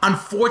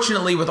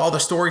 unfortunately, with all the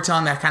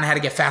storytelling that kind of had to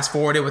get fast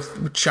forwarded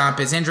with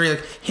Ciampa's injury,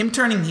 like him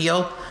turning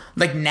heel,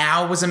 like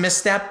now was a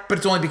misstep, but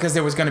it's only because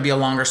there was going to be a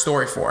longer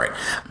story for it.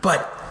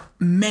 But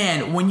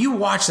man, when you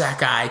watch that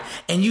guy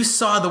and you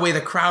saw the way the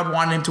crowd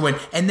wanted him to win,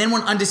 and then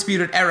when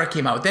Undisputed Era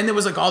came out, then there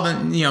was like all the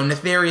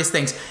nefarious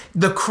things.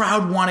 The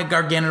crowd wanted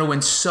Gargano to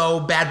win so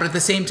bad, but at the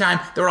same time,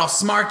 they were all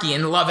smarky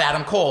and love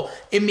Adam Cole.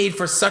 It made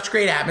for such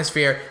great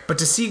atmosphere, but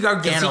to see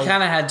Gargano... Because he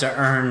kind of had to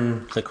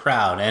earn the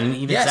crowd, and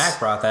even Zach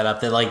brought that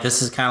up, that like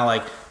this is kind of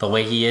like the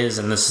way he is,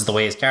 and this is the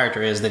way his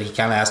character is, that he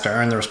kind of has to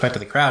earn the respect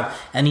of the crowd,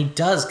 and he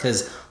does,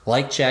 because...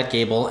 like Chad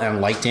Gable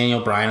and like Daniel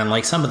Bryan and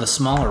like some of the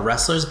smaller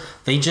wrestlers,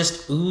 they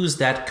just ooze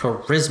that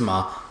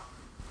charisma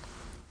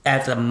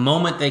at the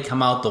moment they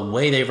come out, the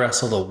way they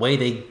wrestle, the way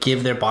they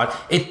give their body.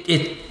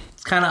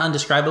 It's kind of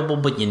undescribable,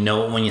 but you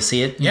know it when you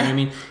see it. You know what I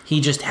mean?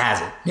 He just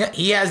has it. Yeah,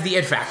 he has the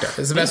it factor.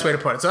 Is the best way to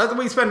put it. So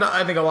we spend,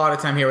 I think, a lot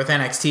of time here with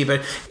NXT,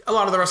 but a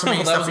lot of the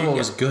WrestleMania stuff... That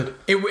was good.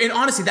 And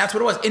honestly, that's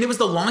what it was. And it was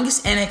the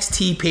longest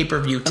NXT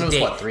pay-per-view to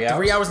date. What, 3 hours?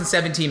 3 hours and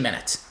 17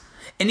 minutes.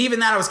 And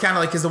even that, I was kind of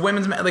like, because the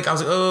women's, like, I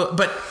was like,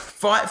 but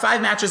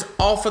 5 matches,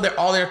 all for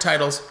all their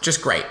titles,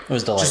 just great. It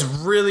was delightful.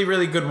 Just really,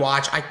 really good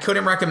watch. I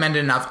couldn't recommend it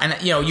enough. And,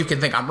 you can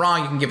think I'm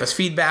wrong. You can give us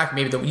feedback.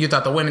 Maybe you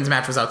thought the women's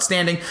match was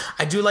outstanding.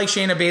 I do like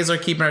Shayna Baszler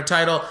keeping her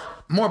title.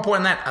 More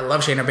important than that, I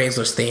love Shayna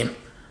Baszler's theme.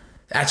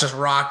 That's just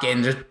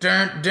rocking. Just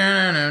I don't think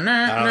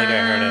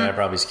I heard it. I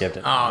probably skipped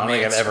it. I don't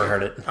think I've ever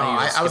heard it.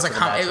 I was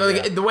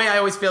like, the way I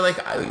always feel like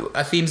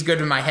a theme's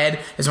good in my head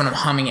is when I'm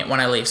humming it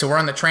when I leave. So we're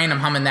on the train, I'm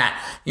humming that.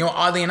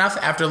 Oddly enough,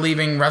 after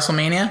leaving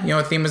WrestleMania,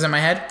 what theme was in my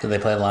head? Did they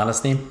play Lana's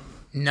theme?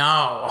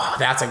 No,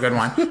 that's a good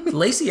one.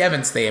 Lacey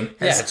Evans' theme.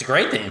 It's a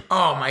great theme.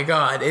 Oh my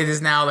God. It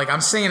is now like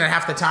I'm singing it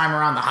half the time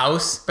around the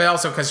house, but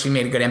also because she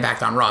made a good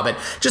impact on Raw. But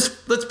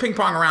just let's ping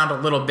pong around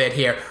a little bit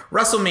here.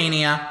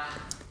 WrestleMania,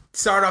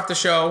 start off the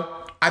show.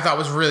 I thought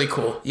was really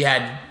cool. You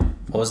had...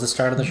 What was the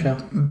start of the show?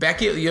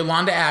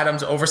 Yolanda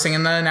Adams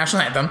over-singing the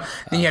national anthem.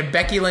 Then you had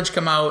Becky Lynch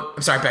come out.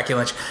 I'm sorry, Becky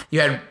Lynch.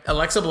 You had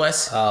Alexa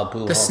Bliss.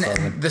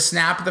 The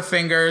snap of the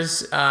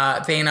fingers.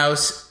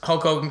 Thanos.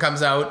 Hulk Hogan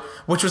comes out,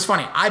 which was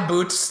funny. I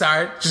booed to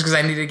start just because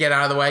I needed to get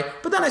out of the way.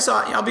 But then I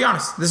saw, I'll be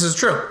honest, this is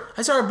true.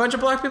 I saw a bunch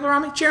of black people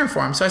around me cheering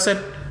for him. So I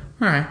said...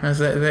 All right.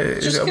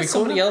 Just because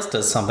somebody else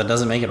does something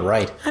doesn't make it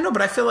right. I know,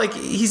 but I feel like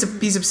he's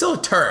still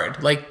a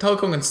turd. Like, Hulk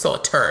Hogan's still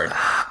a turd.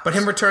 But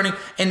him returning...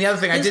 And the other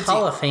thing I did see... His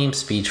Hall of Fame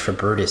speech for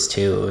Brutus,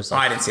 too. It was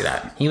like, I didn't see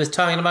that. He was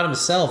talking about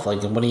himself,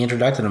 like, when he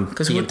introduced him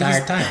the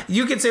entire time.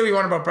 You could say what you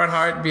want about Bret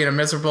Hart being a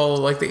miserable...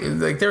 Like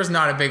there's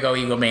not a big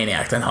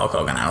egomaniac than Hulk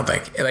Hogan, I don't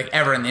think. Like,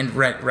 ever in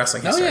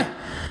wrestling history. Oh, yeah.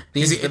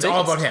 It's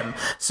all about him.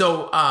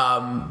 So,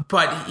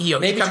 but he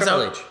comes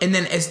out... And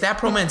then as that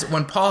promo ends,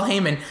 when Paul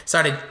Heyman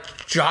started...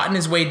 jotting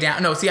his way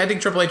down. No, see, I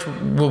think Triple H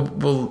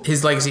will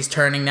his legacy's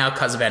turning now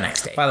because of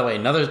NXT. By the way,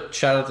 another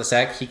shout out to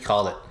Zach. He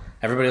called it.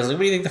 Everybody was like,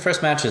 "What do you think the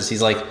first match is?"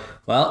 He's like,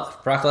 "Well,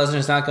 if Brock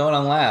Lesnar's not going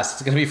on last,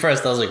 it's going to be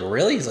first." I was like,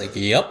 "Really?" He's like,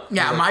 "Yep."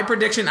 Yeah, my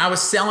prediction. I was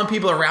selling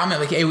people around me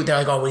like, "Hey," they're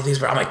like, "Oh, what do you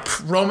think?" I'm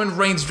like, Roman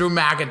Reigns, Drew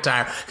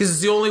McIntyre, because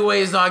it's the only way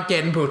he's not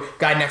getting booed.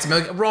 Guy next to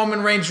me like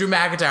Roman Reigns, Drew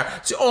McIntyre.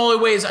 It's the only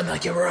way. I'm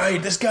like, "You're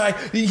right." This guy,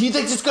 he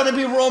thinks it's going to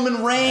be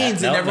Roman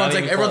Reigns, and everyone's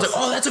like,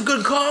 "Oh, that's a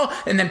good call."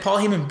 And then Paul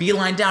Heyman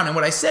beeline down. And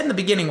what I said in the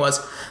beginning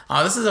was,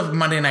 "Oh, this is a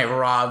Monday Night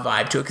Raw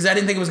vibe to it," because I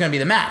didn't think it was going to be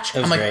the match.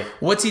 I'm like, great.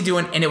 What's he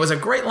doing? And it was a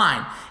great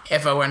line.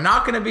 If we're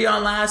not going to be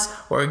on last,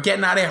 we're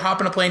getting out of here,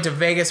 hopping a plane to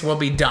Vegas, we'll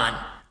be done.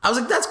 I was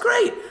like, that's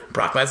great.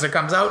 Brock Lesnar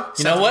comes out.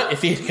 You know what?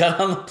 If he got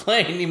on the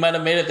plane, he might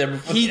have made it there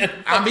before.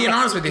 I'm being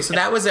honest with you. So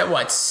that was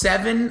at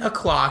 7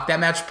 o'clock. That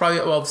match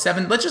probably,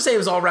 7. Let's just say it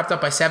was all wrapped up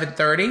by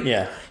 7:30.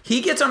 Yeah. He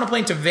gets on a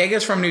plane to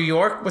Vegas from New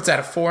York. What's that,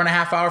 a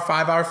 4.5 hour,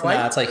 5 hour flight?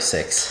 Nah, it's like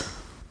 6.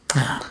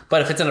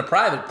 But if it's in a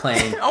private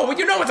plane...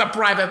 it's a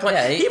private plane.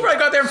 Yeah, he probably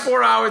got there in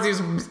 4 hours. He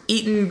was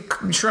eating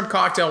shrimp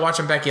cocktail,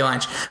 watching Becky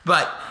Lynch.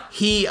 But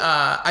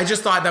I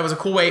just thought that was a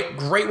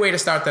great way to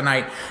start the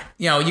night.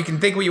 You can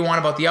think what you want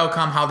about the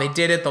outcome, how they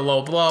did it, the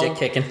low blow.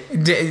 Dick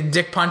kicking.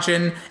 Dick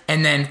punching,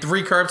 and then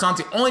 3 curb stomps.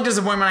 The only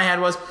disappointment I had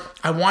was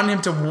I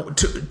wanted him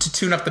to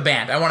tune up the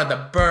band. I wanted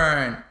to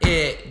burn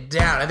it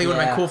down. I think it would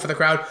have been cool for the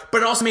crowd.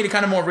 But it also made it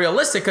kind of more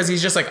realistic because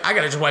he's just like, I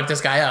got to just wipe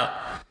this guy out.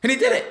 And he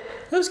did it.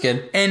 That was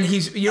good. And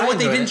what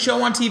they didn't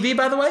show on TV,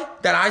 by the way,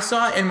 that I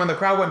saw, and when the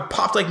crowd went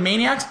popped like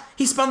maniacs,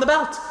 he spun the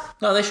belt.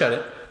 No, they showed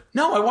it.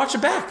 No, I watched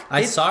it back.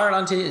 I saw it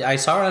on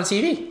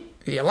TV.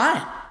 You're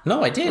lying.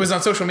 No, I did. It was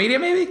on social media,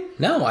 maybe?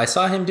 No, I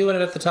saw him doing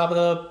it at the top of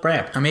the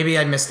ramp. Or maybe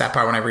I missed that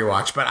part when I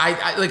rewatched. But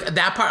I like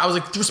that part. I was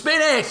like,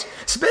 spin it!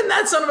 Spin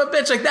that son of a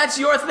bitch! Like, that's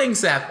your thing,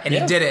 Seth. And he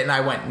did it, and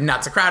I went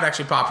nuts. The crowd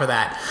actually popped for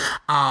that.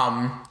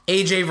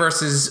 AJ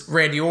versus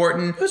Randy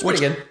Orton. It was pretty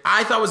good.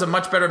 I thought was a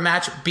much better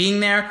match. Being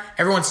there,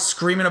 everyone's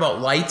screaming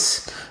about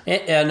lights.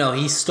 No,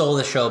 he stole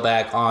the show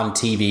back on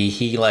TV.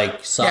 He,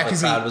 like, saw the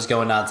crowd was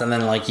going nuts, and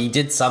then, like, he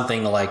did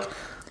something to, like...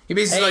 He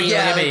basically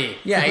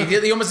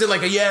he almost did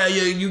like a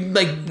you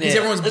like because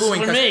everyone's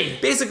booing. Me.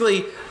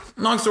 Basically,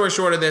 long story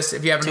short of this,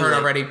 if you haven't heard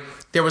already,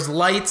 there was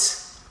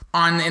lights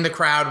on in the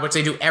crowd, which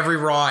they do every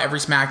Raw, every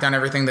SmackDown,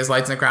 everything. There's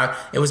lights in the crowd.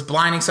 It was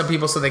blinding some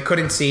people so they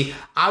couldn't see.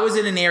 I was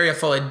in an area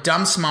full of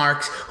dumb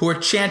smarks who were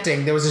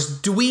chanting. There was this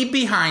dweeb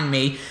behind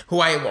me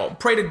who I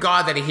pray to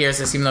God that he hears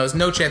this, even though there's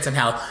no chance in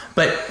hell.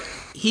 But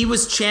he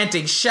was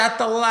chanting, "Shut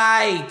the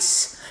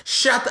lights!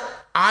 Shut the..."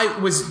 I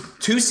was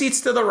 2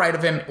 seats to the right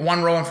of him,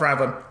 1 row in front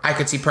of him. I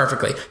could see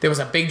perfectly. There was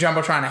a big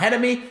jumbotron ahead of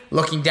me.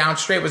 Looking down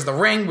straight was the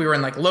ring. We were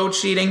in like load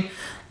sheeting.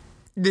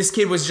 This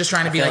kid was just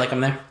trying to be like I'm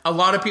there. A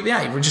lot of people.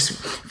 Yeah, we're just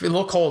a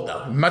little cold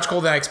though. Much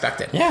colder than I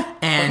expected. Yeah,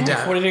 and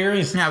 40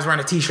 degrees. Yeah, I was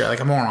wearing a t-shirt like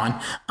a moron.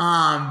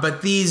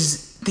 But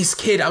this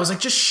kid, I was like,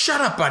 just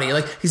shut up, buddy.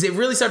 Like, because it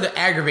really started to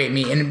aggravate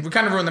me and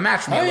kind of ruined the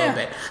match for me a little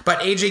bit. But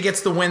AJ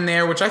gets the win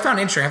there, which I found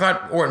interesting. I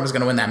thought Orton was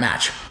going to win that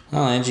match.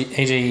 Well,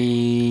 AJ,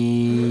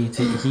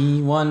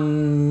 he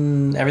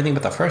won everything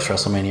but the first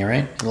WrestleMania,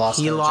 right?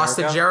 He lost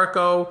to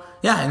Jericho.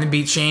 Yeah, and then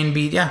beat Shane.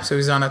 So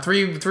he's on a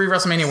three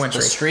WrestleMania win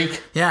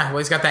streak. Yeah, well,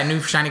 he's got that new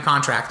shiny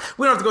contract.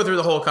 We don't have to go through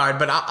the whole card,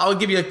 but I'll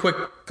give you a quick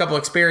couple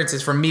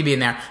experiences from me being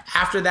there.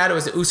 After that, it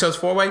was the Usos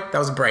 4-way. That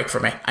was a break for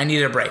me. I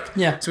needed a break.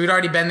 Yeah. So we'd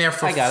already been there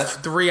for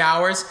 3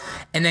 hours,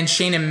 and then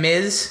Shane and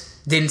Miz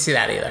didn't see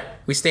that either.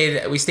 We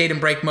stayed in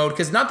break mode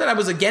because not that I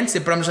was against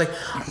it, but I'm just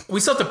like, we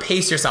still have to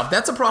pace yourself.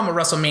 That's a problem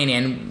with WrestleMania,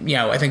 and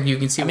I think you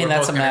can see. I mean,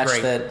 that's a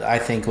match that I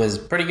think was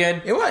pretty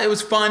good. It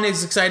was fun. It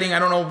was exciting. I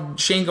don't know.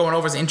 Shane going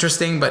over is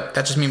interesting, but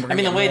that just means we're. I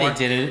mean, the way they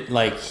did it,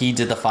 like he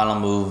did the final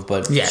move,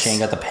 but Shane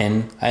got the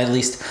pin. At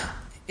least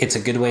it's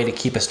a good way to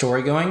keep a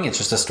story going. It's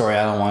just a story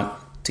I don't want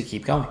to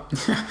keep going.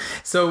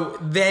 So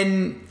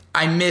then.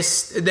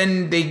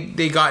 Then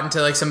they got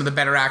into like some of the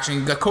better action.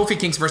 You got Kofi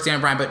Kingston versus Daniel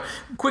Bryan, but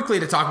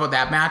quickly to talk about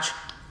that match,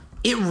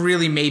 it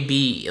really may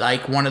be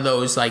like one of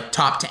those like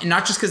top 10,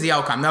 not just because the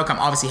outcome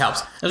obviously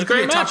helps. It was a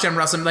great match. Top 10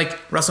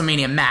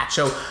 WrestleMania match.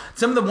 So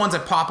some of the ones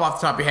that pop off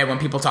the top of your head when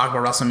people talk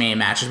about WrestleMania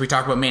matches, we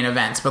talk about main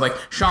events, but like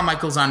Shawn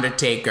Michaels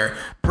Undertaker,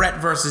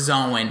 Brett versus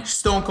Owen,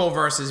 Stone Cold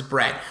versus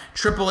Brett,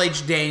 Triple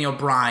H Daniel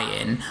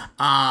Bryan.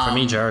 For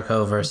me,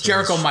 Jericho versus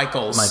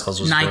Michaels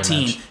was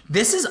 19.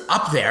 This is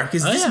up there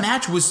because this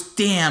match was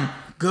damn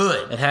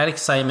good. It had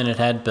excitement. It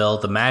had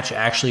build. The match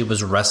actually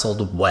was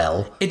wrestled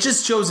well. It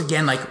just shows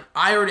again, like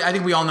I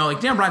think we all know,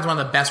 like Daniel Bryan's one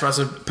of the best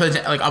wrestlers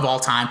like of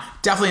all time.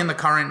 Definitely in the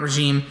current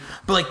regime.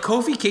 But like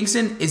Kofi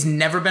Kingston has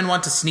never been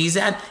one to sneeze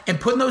at, and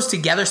putting those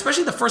together,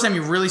 especially the first time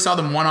you really saw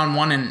them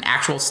one-on-one in an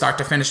actual start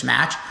to finish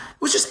match,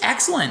 it was just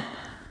excellent.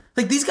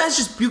 Like these guys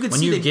you could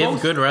see when you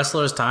give good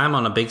wrestlers time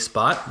on a big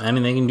spot, I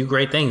mean, they can do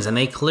great things, and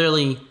they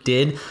clearly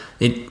did.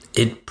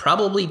 It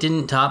probably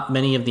didn't top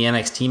many of the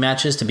NXT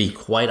matches, to be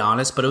quite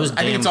honest, but it was.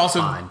 I think it's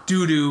also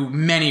due to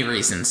many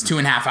reasons.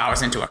 2.5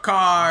 hours into a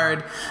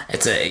card,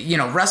 it's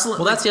wrestling.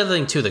 Well, that's the other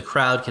thing too. The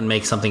crowd can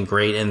make something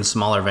great in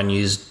smaller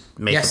venues.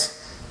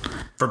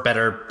 For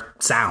better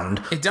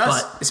sound. It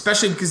does,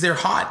 especially because they're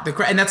hot.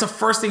 And that's the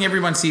first thing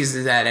everyone sees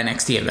is that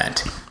NXT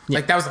event. Yeah.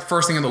 Like that was the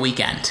first thing of the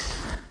weekend.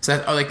 So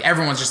that, like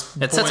everyone's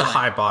just it sets a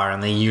high bar,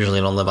 and they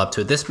usually don't live up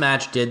to it. This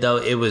match did, though.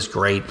 It was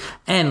great,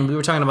 and we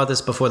were talking about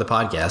this before the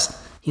podcast.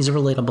 He's a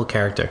relatable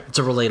character. It's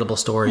a relatable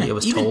story. It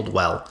was told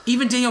well.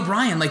 Even Daniel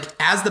Bryan, like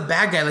as the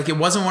bad guy, like it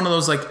wasn't one of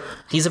those like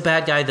he's a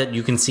bad guy that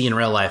you can see in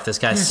real life. This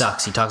guy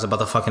sucks. He talks about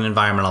the fucking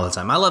environment all the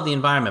time. I love the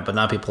environment, but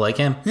not people like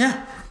him.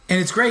 Yeah. And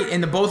it's great.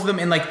 And the both of them,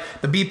 and like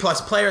the B+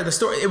 player, the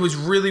story, it was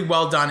really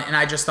well done. And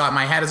I just thought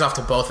my hat is off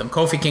to both of them.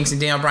 Kofi Kingston,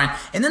 Daniel Bryan.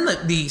 And then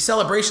the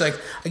celebration, like,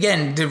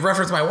 again, to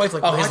reference my wife,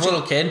 like, his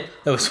little kid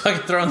that was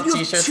fucking throwing the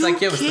t-shirts.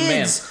 Like, it was the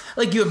man.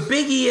 Like, you have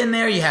Big E in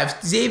there, you have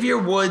Xavier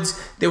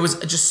Woods. There was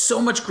just so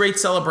much great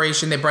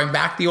celebration. They bring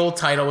back the old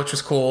title, which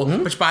was cool.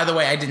 Mm-hmm. Which, by the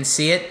way, I didn't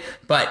see it.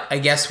 But I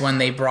guess when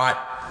they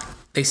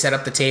set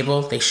up the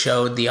table, they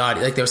showed the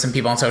audio. Like, there were some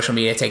people on social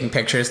media taking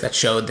pictures that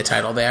showed the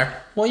title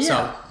there. Well,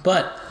 yeah,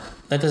 but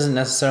that doesn't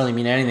necessarily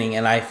mean anything.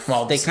 And they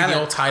kind of the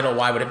old title.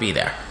 Why would it be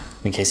there?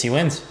 In case he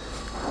wins.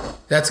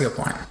 That's a good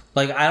point.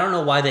 Like, I don't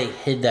know why they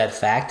hid that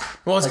fact.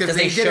 Well, it's because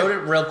they showed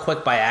it real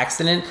quick by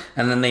accident,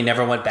 and then they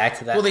never went back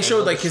to that. Well, they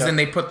showed because then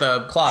they put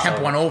the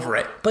hemp one over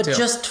it. But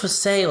just to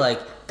say,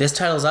 like, this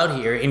title's out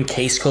here in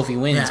case Kofi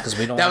wins, because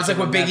we don't. That was like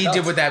what Big E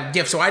did with that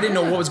gift. So I didn't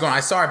know what was going on.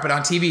 I saw it, but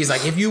on TV, he's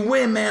like, "If you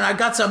win, man, I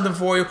got something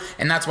for you."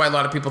 And that's why a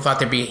lot of people thought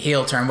there'd be a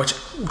heel turn. Which,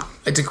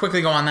 to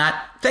quickly go on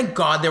that, Thank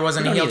God there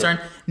wasn't a heel turn.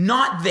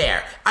 Not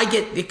there. I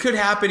get it could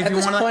happen if you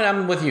want to. At this point,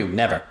 I'm with you.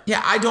 Never.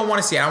 Yeah, I don't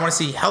want to see it. I want to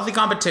see healthy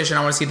competition.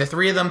 I want to see the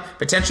three of them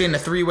potentially in a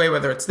three-way,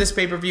 whether it's this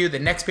pay-per-view, the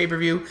next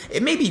pay-per-view.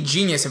 It may be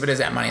genius if it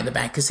is at Money in the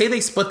Bank. Because say they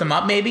split them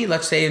up maybe,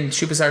 let's say in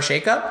Superstar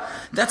Shakeup,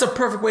 that's a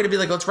perfect way to be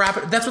like, let's wrap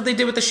it. That's what they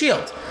did with the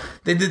Shield.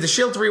 They did the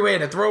Shield three-way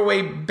and a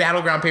throwaway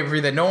Battleground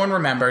pay-per-view that no one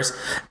remembers,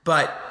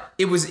 but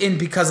it was in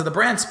because of the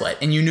brand split,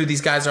 and you knew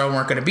these guys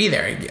weren't going to be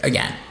there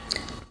again.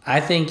 I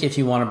think if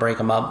you want to break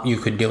them up, you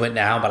could do it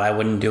now, but I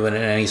wouldn't do it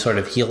in any sort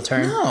of heel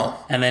turn. No.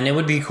 And then it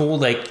would be cool,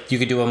 like, you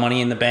could do a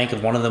Money in the Bank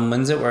if one of them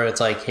wins it, where it's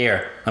like,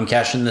 here, I'm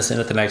cashing this in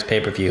at the next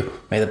pay-per-view.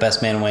 May the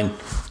best man win.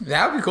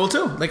 That would be cool,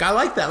 too. Like, I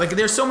like that. Like,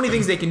 there's so many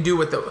things they can do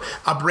with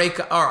a break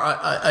or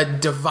a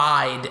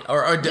divide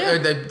or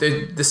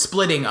the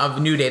splitting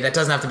of New Day that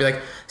doesn't have to be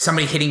like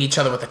somebody hitting each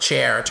other with a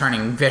chair or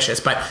turning vicious.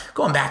 But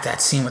going back to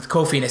that scene with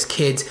Kofi and his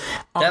kids.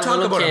 That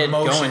little kid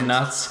going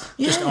nuts,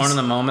 just owning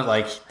the moment,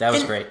 like, that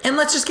was great. And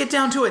let's just get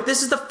down to it.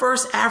 This is the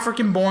first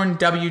African-born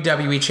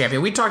WWE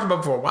champion. We talked about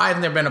before. Why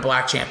hasn't there been a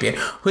black champion?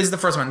 Who is the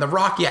first one? The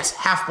Rock, yes,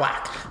 half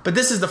black. But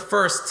this is the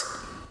first,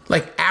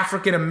 like,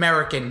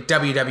 African-American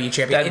WWE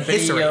champion in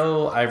history. That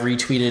video I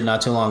retweeted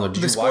not too long ago.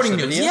 Did you watch the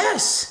video?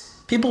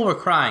 Yes. People were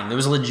crying. There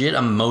was legit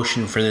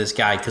emotion for this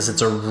guy because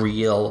it's a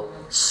real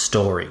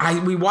story.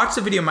 We watched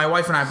the video, my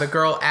wife and I, the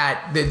girl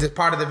at the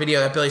part of the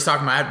video that Billy's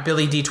talking about,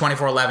 Billy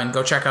D2411.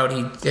 Go check out.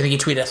 I think he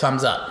tweeted a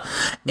thumbs up.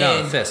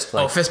 No, fist.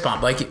 Like, fist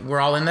bump. Like,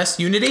 we're all in this.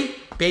 Unity,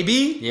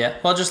 baby. Yeah.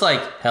 Well, just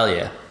like, hell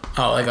yeah.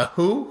 Oh, like a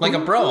who? Like a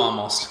bro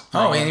almost.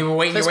 Oh, and you're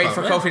waiting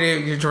for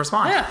Kofi to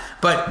respond. Yeah.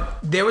 But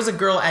there was a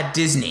girl at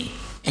Disney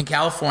in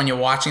California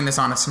watching this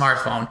on a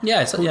smartphone.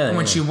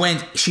 When she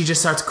went, she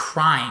just starts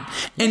crying.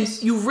 And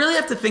you really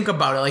have to think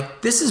about it.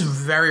 Like, this is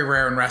very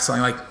rare in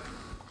wrestling. Like,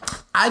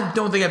 I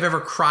don't think I've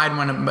ever cried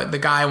when the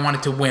guy I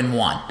wanted to win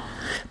won.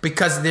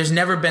 Because there's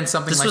never been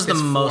something like this for me.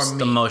 This was the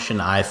most emotion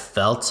I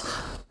felt.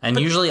 And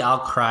usually I'll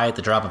cry at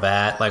the drop of a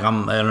hat. Like, I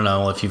don't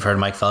know if you've heard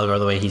Mike Felger,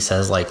 the way he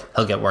says, like,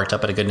 he'll get worked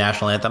up at a good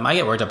national anthem. I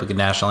get worked up at a good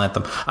national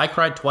anthem. I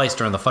cried twice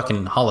during the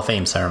fucking Hall of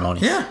Fame ceremony.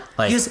 Yeah.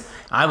 Like,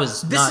 I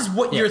was This is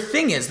what your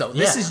thing is, though.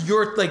 This is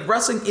your, like,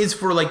 wrestling is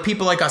for, like,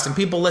 people like us and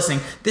people listening.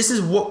 This is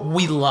what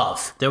we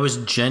love. There was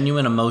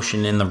genuine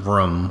emotion in the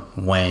room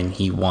when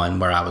he won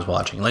where I was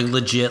watching. Like,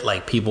 legit,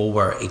 like, people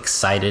were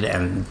excited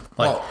and,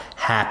 like,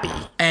 happy.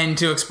 And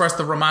to express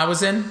the room I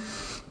was in,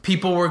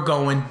 people were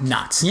going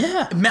nuts.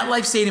 Yeah.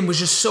 MetLife Stadium was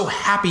just so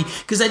happy.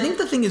 Because I think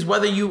the thing is,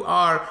 whether you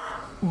are,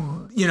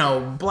 you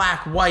know,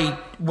 black, white,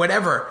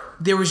 whatever,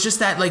 there was just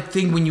that, like,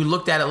 thing when you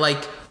looked at it,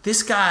 like,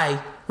 this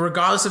guy,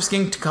 regardless of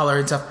skin color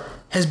and stuff,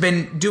 has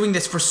been doing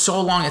this for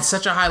so long at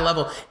such a high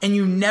level, and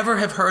you never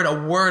have heard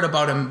a word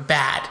about him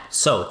bad.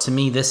 So, to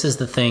me, this is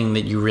the thing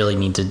that you really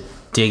need to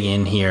dig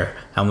in here.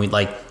 And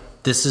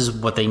this is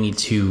what they need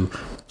to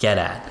get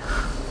at.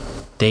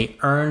 They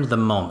earned the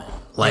moment.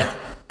 Like,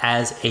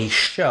 as a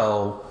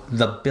show,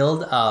 the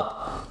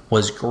build-up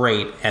was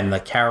great, and the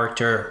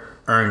character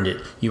earned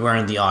it. You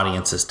earned the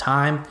audience's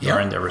time. You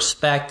earned their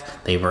respect.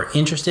 They were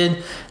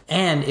interested.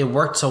 And it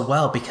worked so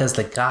well because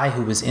the guy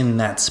who was in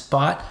that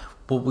spot,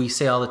 what we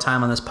say all the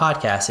time on this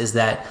podcast is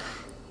that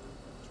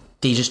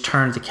they just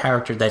turned the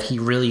character that he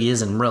really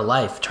is in real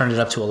life, turned it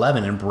up to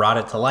 11 and brought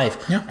it to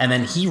life. Yeah. And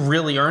then he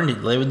really earned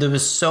it. There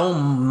was so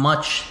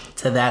much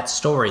to that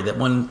story that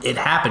when it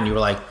happened, you were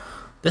like,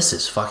 this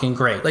is fucking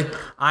great. Like,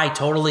 I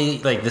totally,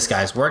 like, this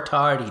guy's worked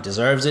hard. He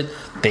deserves it.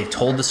 They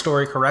told the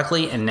story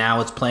correctly, and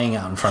now it's playing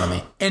out in front of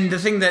me. And the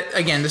thing that,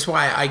 again, this is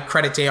why I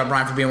credit Daniel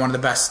Bryan for being one of the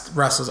best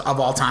wrestlers of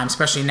all time,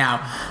 especially now.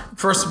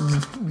 First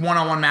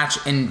one-on-one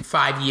match in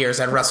 5 years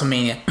at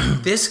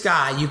WrestleMania. This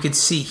guy, you could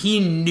see, he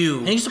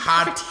knew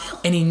how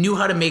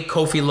to make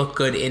Kofi look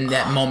good in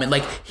that moment.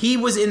 Like, he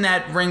was in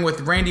that ring with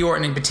Randy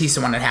Orton and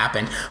Batista when it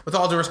happened. With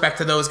all due respect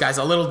to those guys,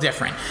 a little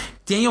different.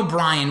 Daniel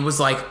Bryan was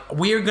like,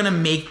 we're going to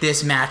make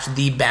this match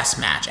the best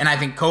match. And I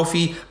think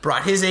Kofi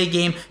brought his A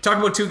game. Talk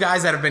about two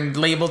guys that have been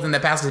labeled in the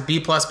past as B+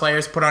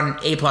 players, put on an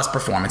A+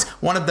 performance.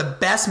 One of the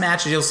best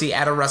matches you'll see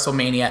at a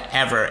WrestleMania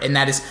ever. And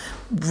that is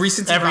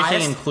recency bias.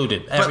 Everything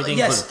included. Everything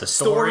included. The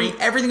story.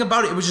 Everything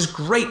about it. It was just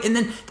great. And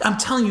then I'm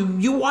telling you,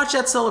 you watch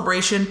that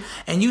celebration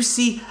and you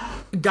see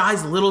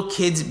guys, little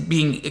kids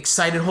being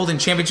excited, holding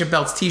championship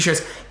belts,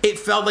 t-shirts. It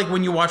felt like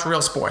when you watch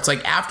real sports.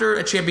 Like after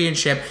a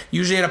championship,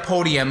 usually at a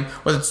podium,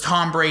 whether it's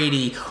Tom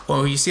Brady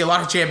or you see a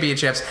lot of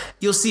championships,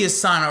 you'll see his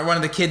son or one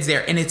of the kids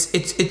there, and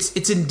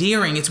it's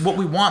endearing. It's what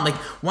we want. Like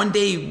one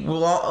day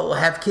we'll all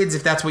have kids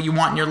if that's what you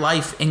want in your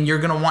life, and you're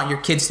gonna want your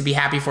kids to be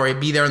happy for you,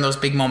 be there in those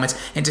big moments,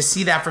 and to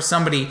see that for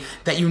somebody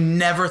that you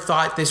never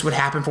thought this would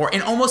happen for,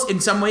 and almost in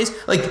some ways,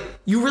 like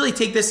you really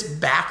take this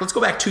back. Let's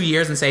go back 2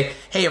 years and say,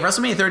 hey, at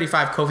WrestleMania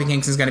 35, Kofi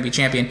Kingston's going to be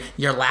champion.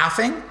 You're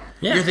laughing.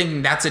 Yeah. You're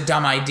thinking that's a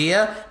dumb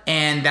idea,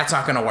 and that's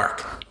not going to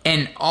work.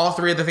 And all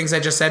three of the things I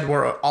just said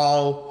were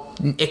all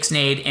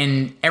ixnayed,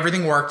 and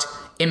everything worked.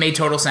 it made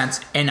total sense,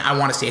 and I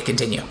want to see it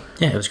continue.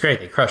 Yeah, it was great.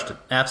 They crushed it.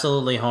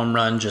 Absolutely home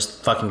run,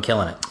 just fucking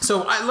killing it.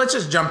 So let's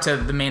just jump to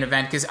the main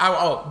event, because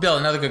Bill,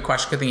 another good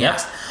question. Good thing you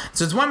asked.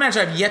 So it's one match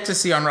I've yet to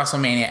see on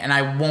WrestleMania, and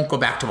I won't go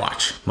back to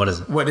watch. What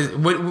is it?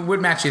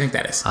 What match do you think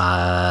that is?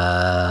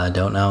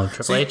 Don't know.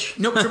 Triple H?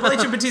 No, Triple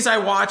H and Batista I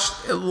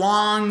watched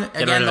long.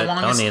 Get again, rid of the it.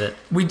 longest.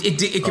 Don't need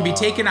it. It could be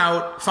taken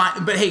out.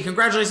 Fine, but hey,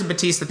 congratulations,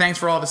 Batista. Thanks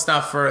for all the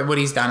stuff for what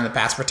he's done in the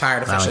past.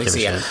 Retired officially.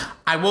 See ya.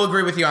 I will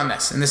agree with you on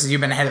this, and this is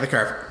you've been ahead of the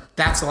curve.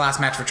 That's the last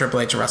match for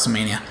Triple H at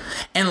WrestleMania.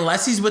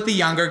 Unless he's with the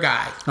younger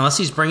guy. Unless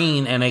he's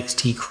bringing an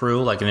NXT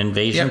crew, like an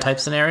invasion type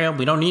scenario,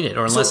 we don't need it.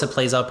 Or unless it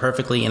plays out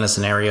perfectly in a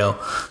scenario,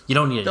 you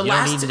don't need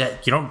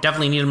it. You don't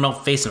definitely need him to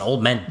face an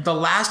old man. The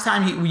last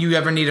time you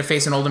ever need to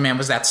face an older man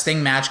was that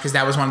Sting match, because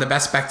that was one of the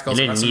best spectacles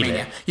of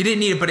WrestleMania. You didn't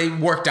need it, but it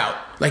worked out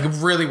like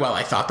really well,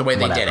 I thought, the way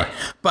they did it.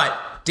 But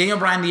Daniel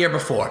Bryan the year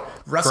before,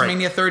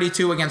 WrestleMania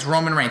 32 against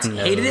Roman Reigns.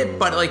 Hated it,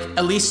 but like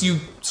at least you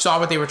saw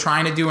what they were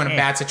trying to do in a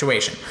bad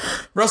situation.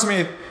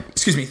 WrestleMania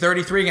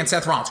 33 against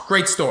Seth Rollins.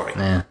 Great story.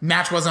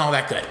 Match wasn't all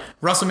that good.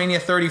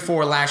 WrestleMania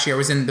 34 last year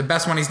was in the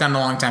best one he's done in a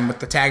long time, with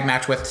the tag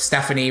match with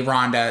Stephanie,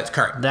 Ronda,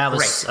 Kurt. That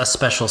was a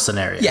special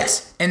scenario.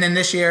 Yes. And then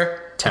this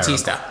year,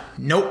 Batista.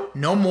 Nope,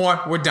 no more.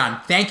 We're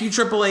done. Thank you,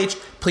 Triple H.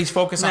 Please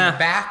focus on the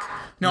back.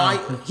 No,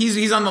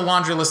 he's on the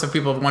laundry list of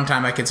people. One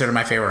time I considered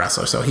my favorite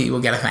wrestler, so he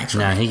will get a thanks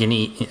from me. He can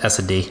eat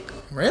S&D.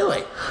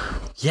 Really?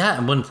 Yeah,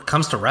 and when it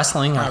comes to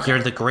wrestling, like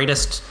you're the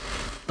greatest.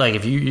 Like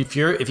if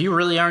you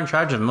really are in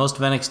charge of most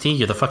of NXT,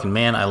 you're the fucking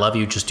man. I love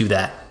you. Just do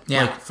that.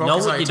 Yeah. Like, know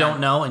what you don't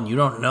know, and you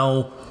don't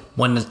know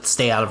when to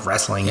stay out of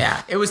wrestling.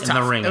 Yeah, it was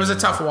tough. The ring it was a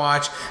tough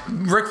watch.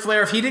 Ric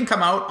Flair, if he didn't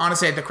come out,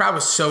 honestly, the crowd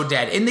was so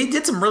dead, and they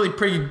did some really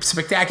pretty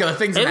spectacular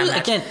things in that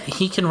match. Again,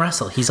 he can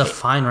wrestle. He's a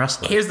fine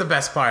wrestler. Here's the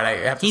best part. I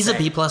have to He's say. a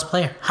B+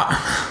 player.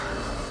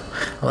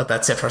 I'll let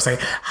that sit for a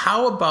second.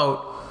 How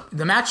about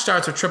the match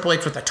starts with Triple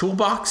H with a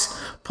toolbox,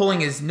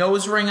 pulling his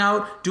nose ring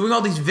out, doing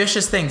all these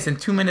vicious things, and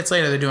 2 minutes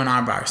later they're doing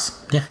arm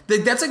bars. Yeah,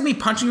 that's like me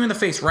punching you in the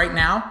face right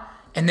now,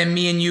 and then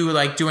me and you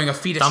like doing a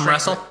feet of thumb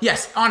wrestle.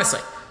 Yes, honestly.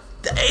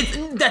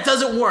 That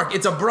doesn't work.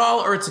 It's a brawl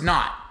or it's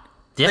not.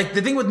 Yeah. Like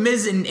the thing with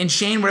Miz and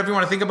Shane, whatever you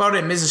want to think about it,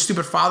 and Miz's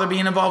stupid father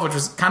being involved, which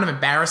was kind of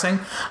embarrassing,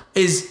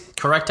 is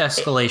correct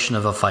escalation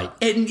of a fight.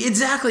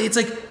 Exactly. It's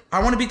like,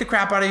 I want to beat the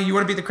crap out of you. You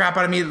want to beat the crap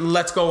out of me.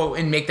 Let's go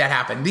and make that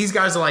happen. These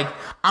guys are like,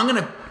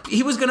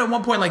 he was going to at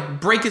one point like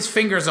break his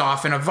fingers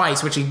off in a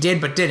vice, which he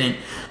did but didn't.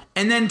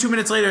 And then 2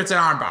 minutes later, it's an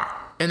armbar.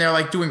 And they're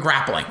like doing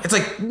grappling. It's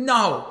like,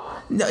 no.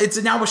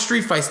 It's now a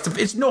street fight.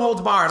 It's no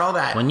holds barred, all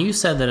that. When you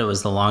said that it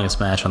was the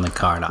longest match on the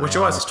card, I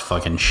almost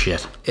fucking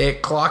shit.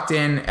 It clocked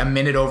in a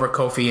minute over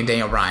Kofi and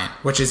Daniel Bryan,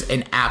 which is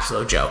an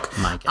absolute joke.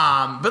 My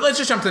God. But let's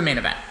just jump to the main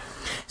event.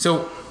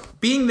 So,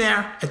 being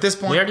there at this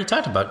point... We already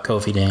talked about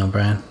Kofi, Daniel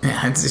Bryan.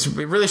 Yeah,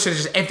 we really should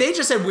have just... If they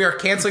just said we are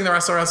canceling the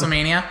rest of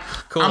WrestleMania,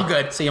 cool. I'm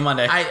good. See you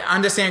Monday. I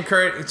understand,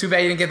 Kurt. Too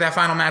bad you didn't get that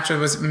final match. It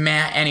was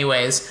meh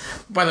anyways.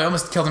 By the way,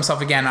 almost killed himself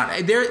again.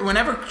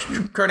 Whenever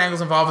Kurt Angle's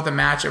involved with a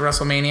match at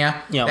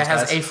WrestleMania that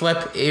has a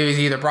flip, it was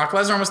either Brock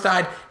Lesnar almost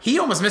died. He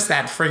almost missed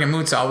that friggin'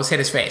 moonsault. Almost hit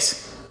his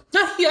face.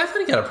 No, I thought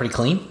he got it pretty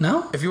clean.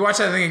 No? If you watch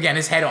that thing again,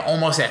 his head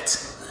almost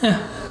hits.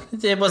 Yeah.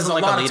 It wasn't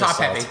like a lot of top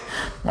heavy.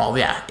 Well,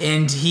 yeah,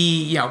 and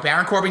he,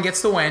 Baron Corbin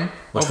gets the win,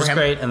 which was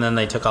great. And then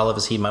they took all of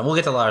his heat. We'll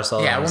get to Lars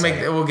Sullivan.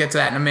 Yeah, we'll get to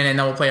that in a minute, and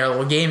then we'll play our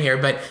little game here.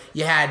 But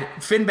you had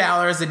Finn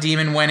Balor as the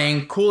Demon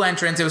winning, cool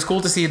entrance. It was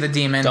cool to see the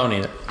Demon. Don't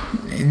need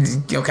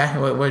it. Okay,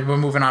 we're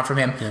moving on from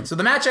him. Yeah. So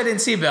the match I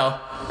didn't see, Bill.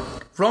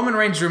 Roman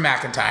Reigns, Drew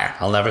McIntyre.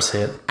 I'll never see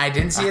it. I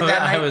didn't see it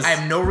that night. I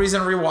have no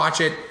reason to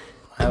rewatch it.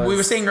 We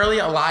were saying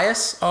earlier,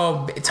 Elias.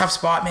 Oh, tough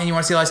spot, man. You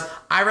want to see Elias?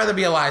 I'd rather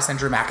be Elias than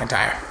Drew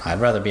McIntyre. I'd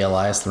rather be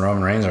Elias than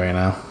Roman Reigns right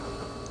now.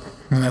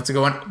 And that's a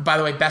good one. By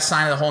the way, best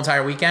sign of the whole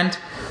entire weekend.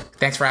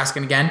 Thanks for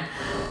asking again.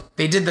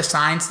 They did the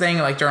signs thing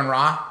like during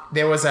Raw.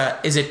 There was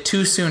 "Is it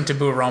too soon to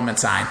boo Roman"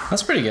 sign.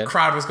 That's pretty good.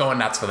 Crowd was going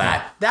nuts for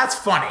that. Yeah. That's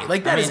funny.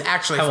 Like that is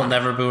actually funny. I will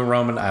never boo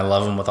Roman. I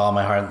love him with all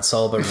my heart and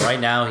soul, but right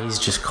now he's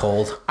just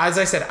cold. As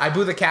I said, I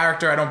boo the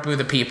character. I don't boo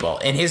the people.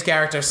 And his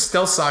character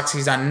still sucks.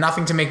 He's done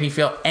nothing to make me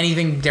feel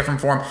anything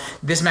different for him.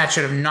 This match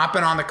should have not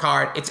been on the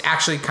card. It's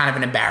actually kind of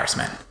an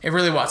embarrassment. It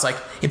really was. Like,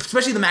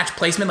 especially the match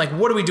placement. Like,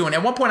 what are we doing?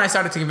 At one point, I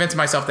started to convince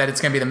myself that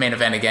it's going to be the main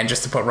event again,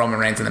 just to put Roman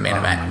Reigns in the main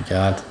event. Oh my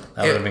God.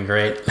 That would have been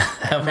great.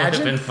 That would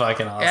have been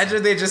fucking awesome.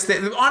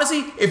 Imagine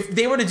honestly, if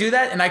they were to do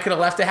that and I could have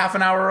left a half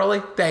an hour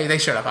early, they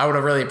should have. I would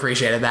have really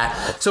appreciated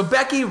that. So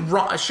Becky,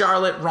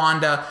 Charlotte,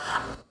 Ronda,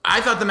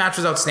 I thought the match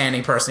was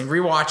outstanding personally.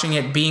 Rewatching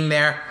it, being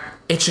there,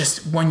 it's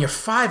just when you're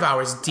 5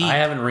 hours deep. I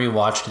haven't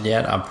rewatched it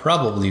yet. I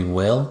probably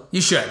will.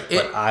 You should.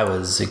 But I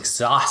was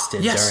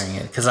exhausted during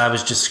it because I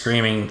was just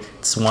screaming,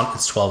 it's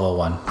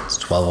 12:01. It's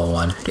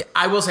 12:01.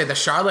 I will say the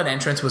Charlotte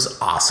entrance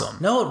was awesome.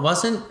 No, it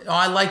wasn't. Oh,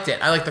 I liked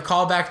it. I liked the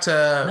callback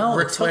to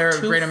Ric Flair,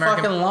 Great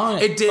American. Fucking long.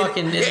 It did.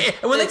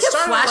 When they kept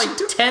flashing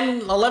like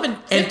 10, 11,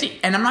 50.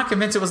 And I'm not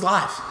convinced it was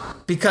live.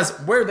 Because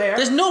we're there.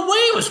 There's no way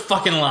it was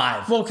fucking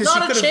live. Well, because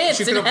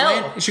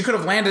she could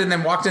have landed and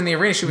then walked in the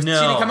arena. She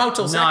didn't come out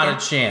till second.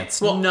 Not a chance.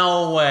 Well,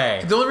 no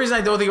way. The only reason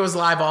I don't think it was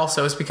live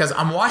also is because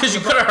I'm watching. Because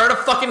you could have heard a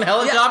fucking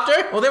helicopter?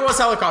 Yeah. Well, there was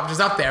helicopters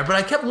up there, but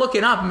I kept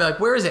looking up and be like,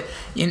 where is it?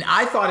 And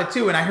I thought it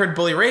too, and I heard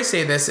Bully Ray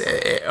say this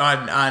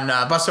on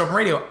Busted Open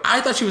Radio.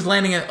 I thought she was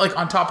landing like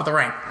on top of the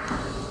ring.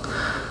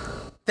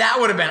 That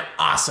would have been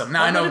awesome.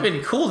 Now, I know would have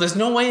been cool. There's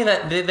no way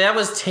that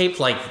was taped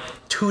like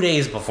 2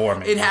 days before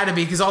me. It had to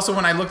be, because also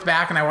when I looked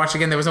back and I watched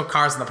again, there was no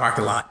cars in the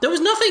parking lot. There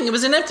was nothing. It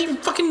was an empty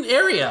fucking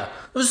area.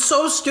 It was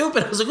so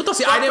stupid. I was like, what the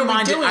fuck I didn't are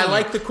mind we doing? it. I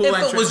like the cool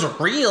entrance. If it was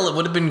real, it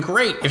would have been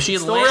great. If she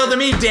had Still real to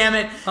me, damn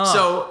it.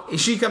 So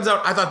she comes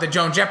out. I thought the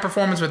Joan Jett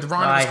performance with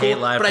Ronda was cool. Hate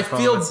live but I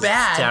feel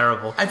bad. It's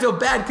terrible. I feel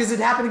bad because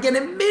it happened again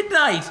at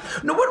midnight.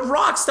 No, what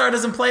rock star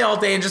doesn't play all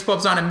day and just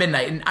pops on at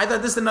midnight? And I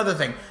thought this is another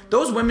thing.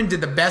 Those women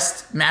did the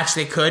best match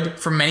they could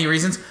for many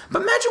reasons.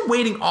 But imagine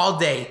waiting all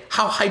day.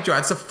 How hyped you are.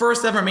 It's the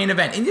first ever main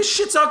event. And this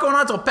shit's not going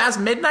on until past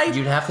midnight.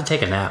 You'd have to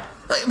take a nap.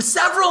 Like,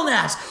 several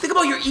naps. Think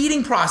about your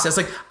eating process.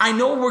 Like, I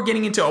know we're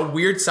getting into a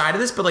weird side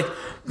of this, but like,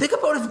 think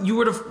about if you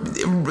were to,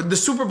 the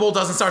Super Bowl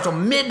doesn't start till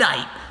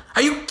midnight.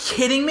 Are you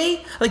kidding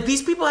me? Like,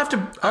 these people have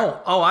to.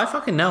 Oh, I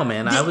fucking know,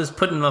 man. I was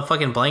putting a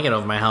fucking blanket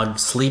over my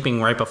house,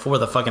 sleeping right before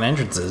the fucking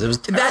entrances. It was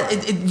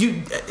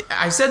terrible.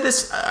 I said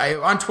this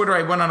on Twitter.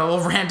 I went on a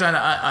little rant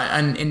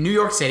in New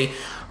York City,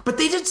 but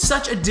they did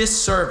such a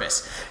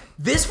disservice.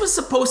 This was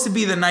supposed to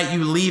be the night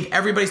you leave.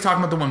 Everybody's talking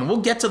about the women.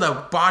 We'll get to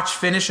the botch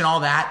finish and all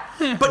that.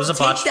 But it was a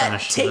botch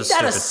finish. Take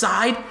that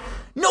aside.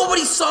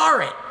 Nobody saw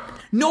it.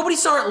 Nobody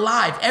saw it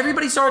live.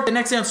 Everybody saw it the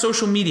next day on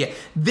social media.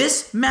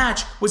 This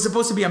match was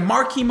supposed to be a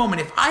marquee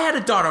moment. If I had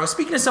a daughter, I was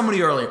speaking to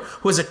somebody earlier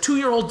who has a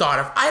 2-year-old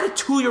daughter. If I had a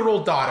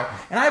 2-year-old daughter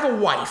and I have a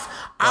wife,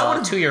 I would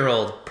have...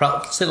 2-year-old,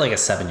 probably say like a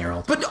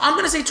 7-year-old. But I'm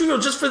going to say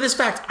 2-year-old just for this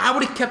fact. I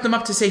would have kept them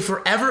up to say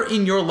forever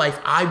in your life,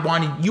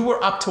 you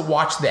were up to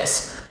watch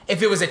this.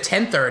 If it was at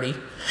 10:30.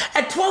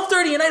 At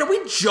 12:30 at night, are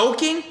we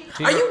joking?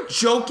 Are you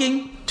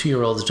joking?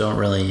 2-year-olds don't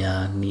really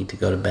need to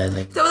go to bed.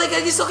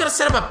 You still gotta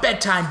set up a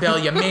bedtime bell,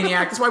 you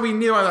maniac. That's why we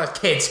need all those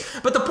kids.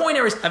 But the point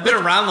is... I've been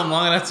around them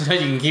long enough to know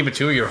you can keep a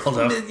 2-year-old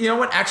up. You know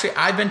what? Actually,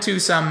 I've been to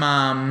some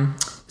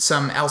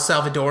El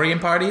Salvadorian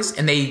parties,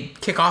 and they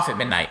kick off at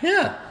midnight.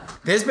 Yeah.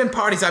 There's been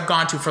parties I've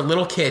gone to for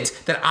little kids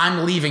that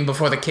I'm leaving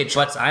before the kids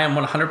show. But I am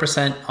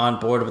 100% on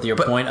board with your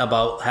point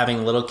about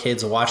having little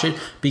kids watch it,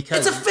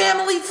 because it's a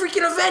family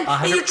freaking event,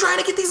 and you're trying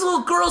to get these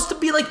little girls to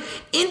be like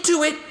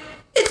into it.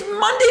 It's Monday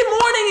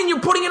morning and you're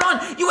putting it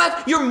on. You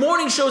have your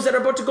morning shows that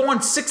are about to go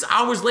on 6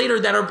 hours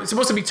later that are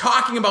supposed to be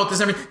talking about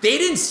this and everything. They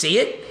didn't see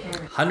it.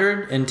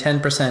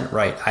 110%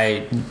 right.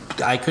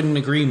 I couldn't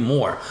agree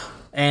more.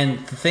 And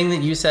the thing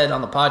that you said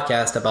on the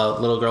podcast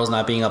about little girls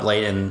not being up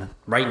late and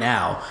right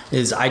now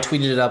is I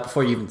tweeted it out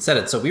before you even said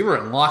it. So we were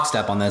in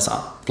lockstep on this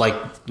like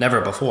never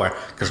before,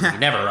 because we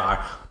never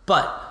are.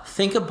 But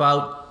think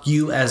about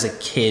you as a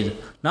kid,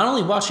 not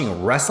only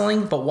watching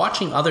wrestling, but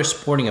watching other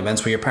sporting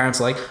events where your parents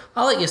are like,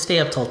 I'll let you stay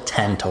up till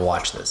 10 to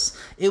watch this.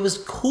 It was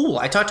cool.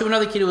 I talked to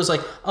another kid who was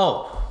like,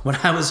 oh, when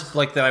I was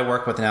like that I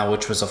work with now,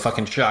 which was a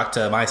fucking shock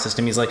to my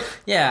system. He's like,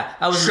 yeah,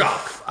 I was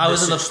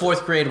in the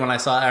 4th grade when I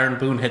saw Aaron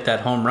Boone hit that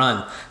home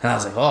run. And I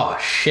was like, oh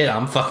shit,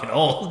 I'm fucking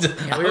old.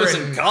 Yeah, I was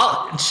in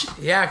college.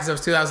 Yeah, because it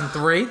was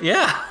 2003.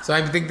 Yeah. So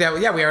I think that,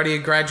 we already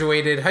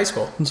graduated high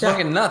school. It's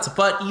fucking nuts.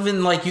 But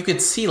even like you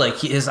could see like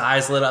his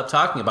eyes lit up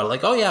talking about it.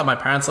 Like, oh yeah, my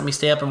parents let me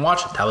stay up and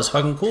watch it. That was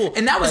fucking cool.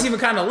 And that was even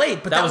kind of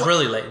late. But that was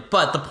really late.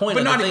 But the point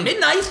of the thing... But not at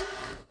midnight.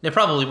 It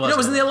probably was. No, it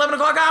was in the 11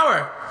 o'clock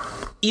hour.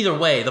 Either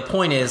way, the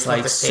point is,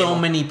 like, so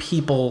many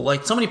people,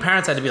 like, so many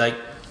parents had to be like,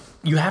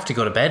 you have to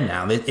go to bed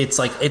now. It's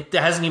like, it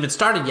hasn't even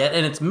started yet,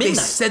 and it's midnight.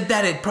 They said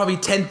that at probably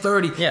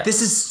 10:30. Yeah.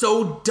 This is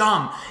so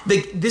dumb.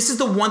 Like, this is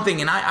the one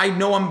thing, and I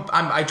know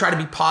I try to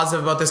be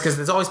positive about this, because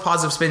there's always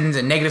positive spins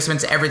and negative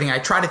spins to everything. I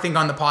try to think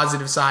on the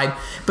positive side,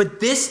 but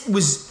this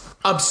was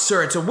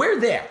absurd. So we're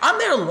there. I'm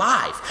there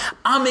live.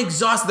 I'm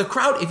exhausted. The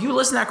crowd, if you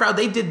listen to that crowd,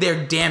 they did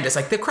their damnedest.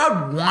 Like, the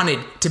crowd wanted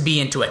to be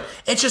into it.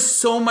 It's just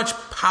so much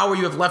power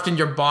you have left in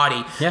your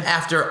body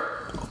after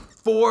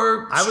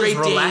 4 straight days. I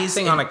was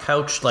relaxing on a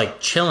couch, like,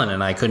 chilling,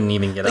 and I couldn't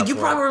even get up. Like, you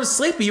probably were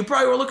sleepy. You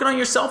probably were looking on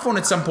your cell phone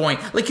at some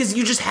point. Like, because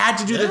you just had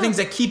to do the things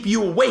that keep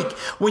you awake.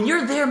 When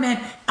you're there,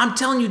 man, I'm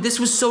telling you, this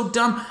was so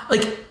dumb.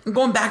 Like,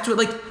 going back to it,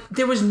 like,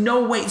 there was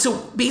no way. So,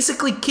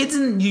 basically, kids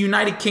in the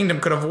United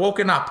Kingdom could have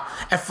woken up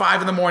at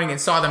 5 in the morning and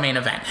saw the main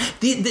event.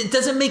 It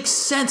doesn't make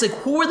sense. Like,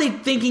 who are they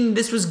thinking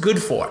this was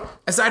good for?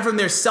 Aside from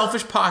their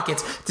selfish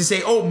pockets to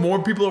say, oh,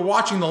 more people are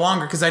watching the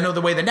longer, because I know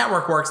the way the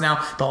network works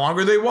now. The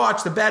longer they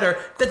watch, the better.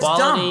 That's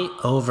quality dumb.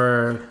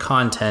 Over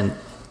content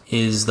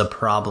is the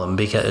problem,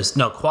 because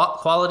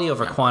quality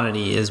over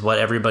quantity is what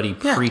everybody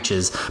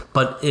preaches,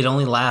 but it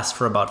only lasts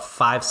for about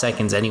 5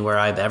 seconds anywhere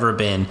I've ever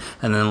been,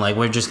 and then like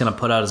we're just going to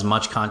put out as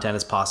much content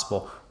as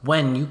possible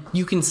when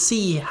you can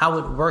see how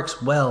it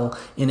works well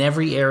in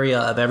every area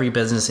of every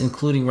business,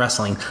 including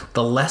wrestling.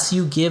 The less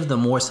you give, the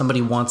more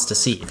somebody wants to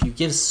see. If you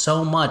give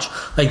so much,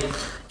 like,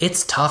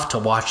 it's tough to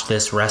watch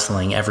this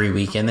wrestling every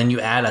week, and then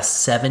you add a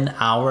 7.5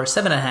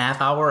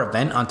 hour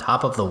event on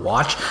top of the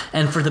watch,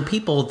 and for the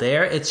people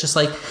there, it's just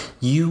like,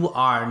 you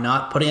are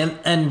not putting in,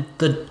 and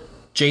the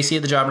JC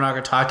at the Jobber Knocker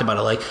talked about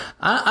it. Like,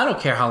 I don't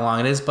care how long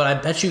it is, but I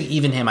bet you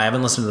even him, I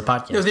haven't listened to the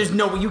podcast. No, there's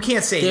no, you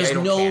can't say there's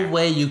no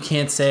way you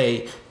can't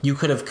say you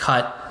could have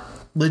cut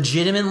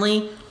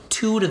legitimately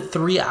 2 to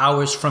 3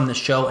 hours from the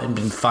show and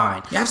been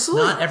fine.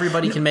 Absolutely. Not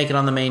everybody can make it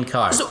on the main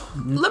card. So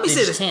let me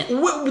say this.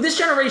 This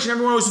generation,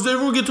 everyone always says,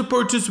 everyone gets a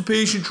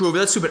participation trophy.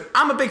 That's stupid.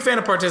 I'm a big fan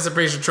of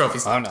participation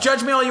trophies. Oh, no.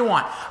 Judge me all you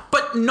want.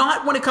 But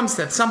not when it comes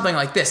to something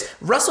like this.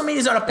 WrestleMania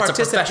is not a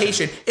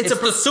participation. It's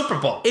the Super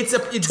Bowl.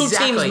 Exactly. Two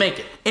teams make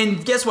it.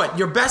 And guess what?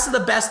 Your best of the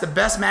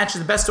best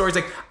matches, the best stories.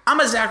 Like, I'm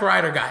a Zack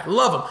Ryder guy.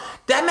 Love him.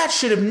 That match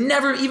should have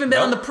never even been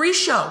on the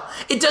pre-show.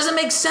 It doesn't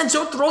make sense.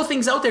 Don't throw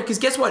things out there, because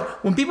guess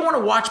what? When people want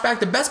to watch back,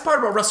 the best part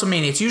about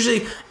WrestleMania, it's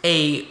usually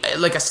a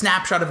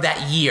snapshot of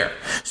that year.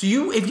 So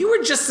if you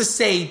were just to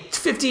say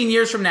 15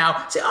 years from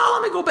now, say, oh,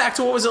 let me go back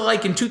to what was it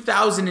like in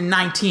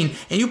 2019,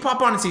 and you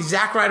pop on and see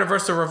Zack Ryder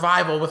versus the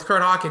Revival with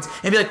Kurt Hawkins,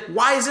 and be like,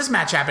 why is this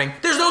match happening?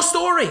 There's no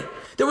story.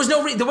 There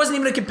wasn't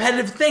even a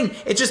competitive thing.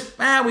 It's just,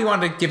 we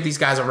wanted to give these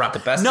guys a rub. The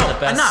best of the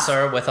best, enough.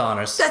 Sir, with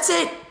honors. That's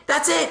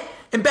it.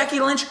 And Becky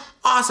Lynch,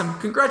 awesome.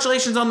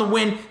 Congratulations on the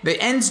win.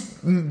 The ends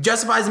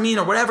justifies the mean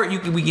or whatever.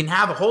 We can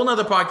have a whole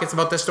nother podcast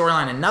about this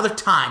storyline another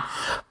time.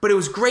 But it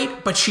was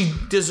great, but she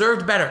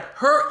deserved better.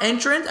 Her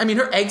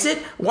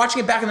exit,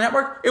 watching it back on the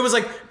network, it was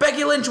like,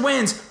 Becky Lynch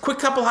wins. Quick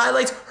couple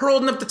highlights, her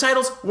holding up the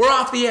titles, we're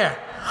off the air.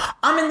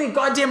 I'm in the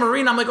goddamn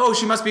arena. I'm like, oh,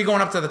 she must be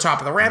going up to the top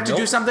of the ramp to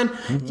do something.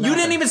 Nothing. You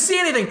didn't even see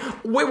anything.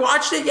 We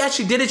watched it. Yeah,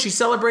 she did it. She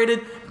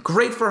celebrated.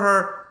 Great for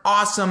her.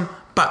 Awesome.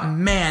 But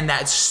man,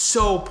 that's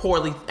so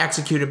poorly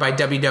executed by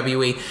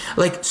WWE.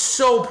 Like,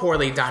 so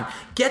poorly done.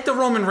 Get the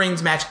Roman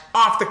Reigns match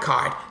off the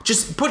card.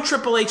 Just put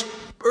Triple H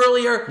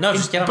earlier. No,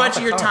 just get him budget off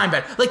the your card. Time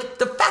better. Like,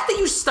 the fact that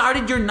you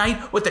started your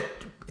night with a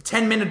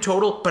 10-minute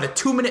total, but a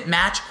 2-minute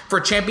match for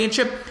a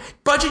championship,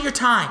 budget your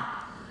time.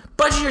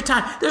 Budget your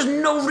time. There's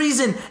no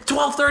reason.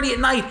 12:30 at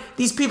night,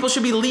 these people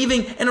should be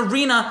leaving an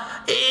arena.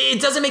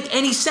 It doesn't make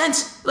any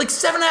sense. Like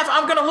 7.5,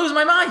 I'm going to lose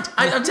my mind.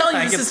 I'm telling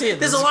you,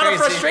 there's a lot of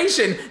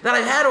frustration that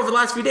I've had over the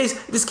last few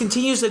days. This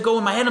continues to go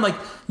in my head. I'm like,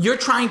 you're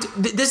trying to...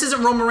 This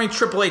isn't Roman Reigns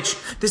Triple H.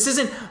 This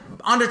isn't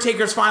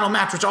Undertaker's final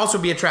match, which also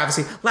would be a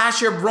travesty.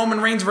 Last year,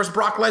 Roman Reigns versus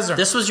Brock Lesnar.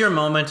 This was your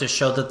moment to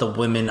show that the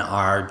women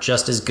are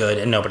just as good,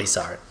 and nobody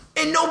saw it.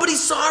 And nobody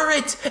saw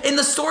it. And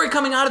the story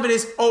coming out of it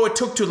is, oh, it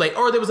took too late.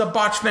 Or there was a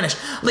botched finish.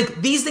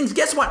 Like, these things,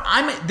 guess what?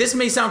 This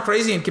may sound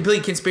crazy and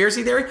complete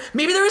conspiracy theory.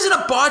 Maybe there isn't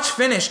a botched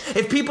finish.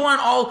 If people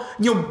aren't all,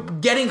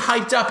 getting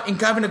hyped up and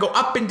having to go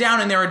up and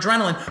down in their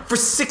adrenaline for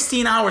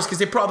 16 hours because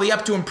they're probably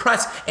up to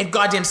impress at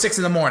goddamn 6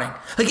 in the morning.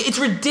 Like, it's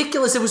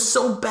ridiculous. It was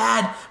so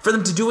bad for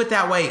them to do it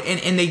that way.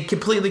 And they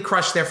completely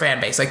crushed their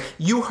fan base. Like,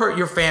 you hurt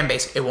your fan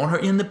base. It won't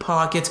hurt you in the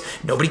pockets.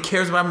 Nobody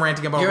cares what I'm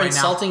ranting about right now. You're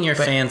insulting your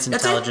fans'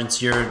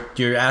 intelligence. You're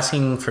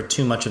asking for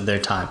too much of their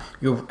time.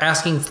 You're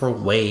asking for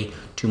way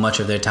too much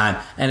of their time.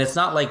 And it's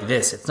not like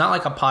this. It's not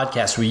like a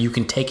podcast where you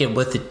can take it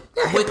with it.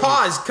 Yeah,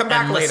 pause, come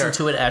back and later.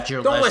 Listen to it at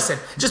your Don't leisure. listen.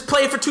 Just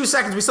play it for 2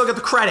 seconds. We still get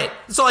the credit.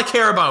 That's all I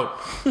care about.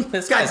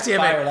 This God guy's damn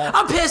fired it. up.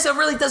 I'm pissed. It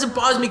really doesn't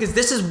bother me because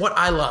this is what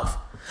I love.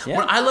 Yeah.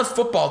 I love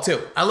football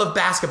too. I love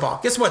basketball.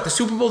 Guess what? The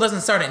Super Bowl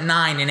doesn't start at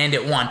 9 and end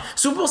at 1.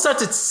 Super Bowl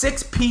starts at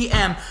 6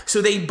 p.m. So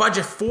they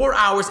budget 4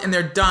 hours and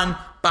they're done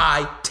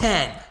by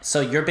 10. So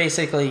you're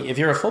basically, if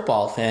you're a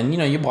football fan,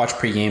 you watch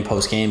pregame,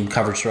 postgame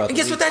coverage throughout the And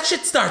guess week. what? That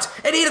shit starts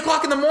at 8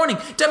 o'clock in the morning.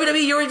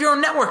 WWE, you're your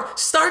own network.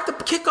 Start the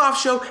kickoff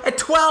show at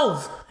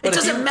 12. It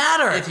doesn't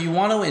matter. If you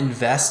want to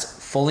invest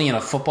fully in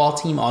a football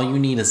team, all you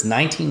need is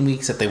 19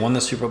 weeks if they won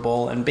the Super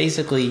Bowl and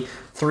basically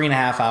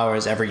 3.5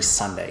 hours every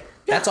Sunday.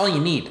 Yeah. That's all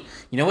you need.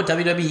 You know what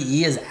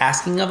WWE is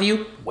asking of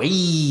you?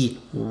 Way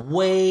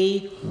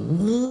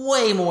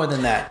more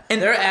than that.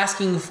 And they're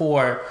asking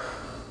for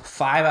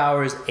 5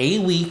 hours a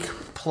week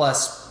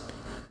plus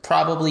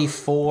probably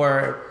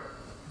 4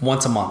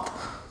 once a month.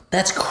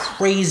 That's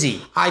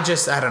crazy. I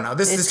don't know.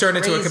 This has turned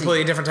into a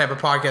completely different type of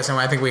podcast than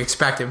what I think we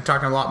expected. We're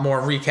talking a lot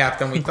more recap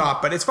than we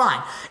thought, but it's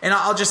fine. And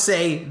I'll just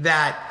say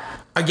that,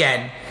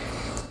 again,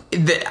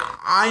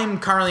 I am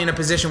currently in a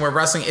position where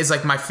wrestling is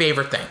like my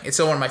favorite thing. It's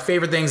still one of my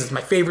favorite things. It's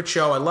my favorite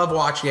show. I love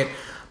watching it.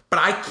 But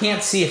I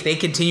can't see if they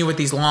continue with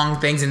these long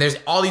things, and there's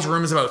all these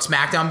rumors about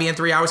SmackDown being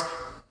 3 hours.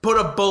 Put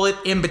a bullet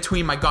in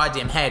between my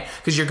goddamn head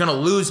because you're going to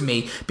lose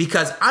me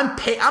because I'm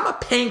a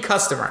paying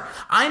customer.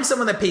 I'm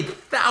someone that paid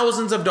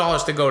thousands of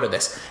dollars to go to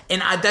this.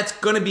 And that's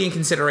going to be in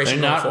consideration.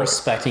 They're not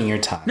respecting your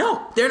time.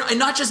 No, they're not. And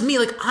not just me.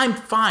 Like, I'm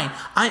fine.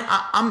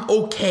 I'm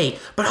okay.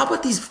 But how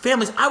about these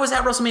families? I was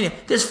at WrestleMania.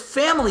 There's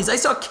families. I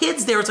saw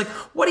kids there. It's like,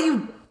 what are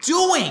you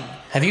doing?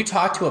 Have you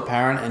talked to a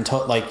parent and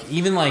told,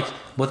 even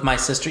with my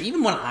sister,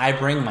 even when I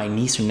bring my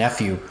niece or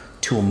nephew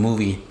to a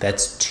movie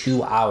that's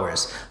 2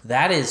 hours.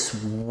 That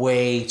is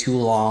way too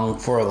long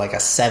for like a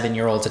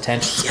 7-year-old's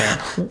attention span.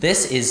 Yeah.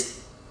 This is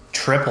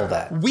triple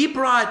that. We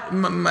brought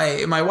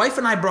my wife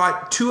and I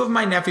brought 2 of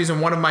my nephews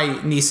and 1 of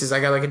my nieces.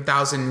 I got like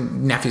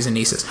 1,000 nephews and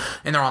nieces,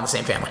 and they're all in the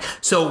same family.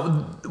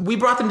 So we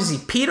brought them to see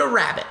Peter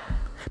Rabbit.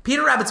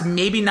 Peter Rabbit's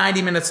maybe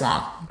 90 minutes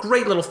long.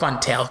 Great little fun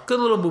tale. Good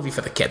little movie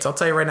for the kids. I'll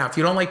tell you right now, if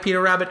you don't like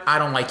Peter Rabbit, I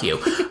don't like you.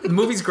 The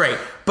movie's great.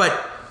 But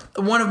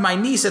one of my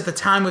nieces at the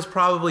time was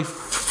probably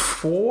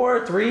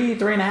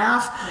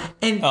 3.5.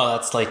 And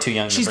that's like too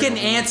young. She's getting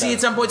antsy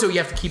at some point, so you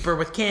have to keep her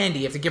with candy.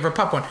 You have to give her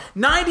popcorn.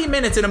 90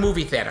 minutes in a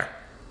movie theater.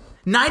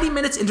 90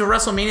 minutes into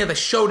WrestleMania, the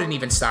show didn't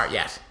even start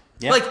yet.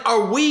 Yeah. Like,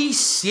 are we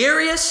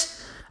serious?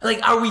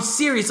 Like, are we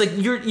serious? Like,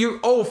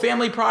 you're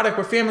family product,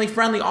 we're family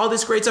friendly, all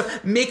this great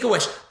stuff. Make a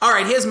wish. All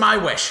right, here's my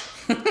wish.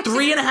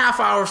 3.5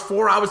 hours,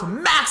 4 hours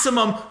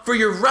maximum for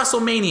your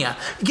WrestleMania.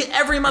 You get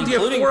every month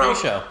including you have 4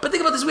 pre-show. hours. But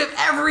think about this, we have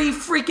every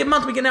freaking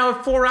month we can now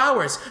have 4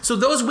 hours. So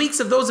those weeks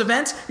of those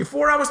events, you're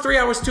 4 hours, 3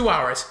 hours, 2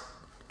 hours.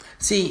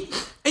 See,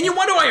 and you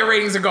wonder why your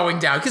ratings are going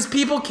down, because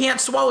people can't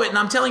swallow it. And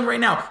I'm telling you right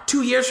now,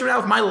 2 years from now,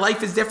 if my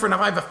life is different,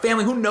 if I have a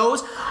family, who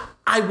knows,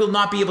 I will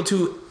not be able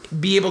to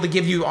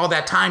give you all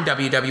that time,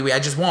 WWE. I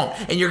just won't.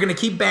 And you're going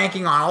to keep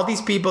banking on all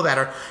these people that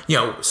are,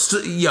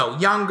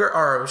 younger,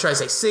 or should I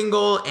say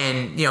single,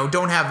 and,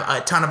 don't have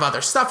a ton of other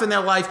stuff in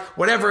their life,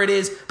 whatever it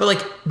is. But,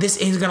 like, this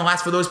isn't going to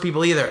last for those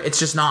people either. It's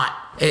just not.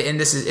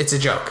 And it's a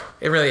joke.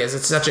 It really is.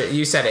 It's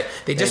you said it.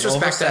 They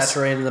disrespect us. They've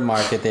oversaturated the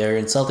market. They're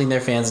insulting their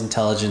fans'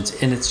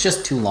 intelligence, and it's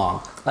just too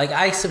long. Like,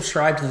 I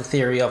subscribe to the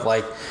theory of,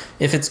 like,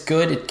 if it's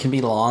good, it can be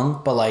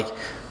long, but, like,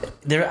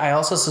 I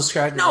also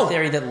subscribe to the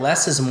theory that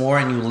less is more,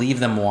 and you leave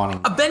them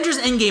wanting. Avengers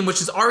Endgame, which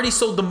has already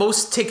sold the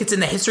most tickets in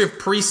the history of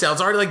pre-sale,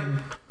 it's already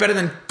like better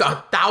than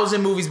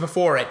 1,000 movies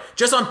before it.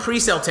 Just on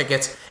pre-sale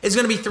tickets, it's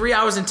going to be 3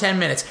 hours and 10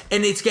 minutes,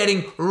 and it's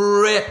getting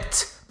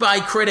ripped by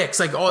critics.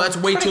 Like, that's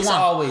way too long.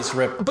 Always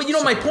rip. But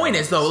my point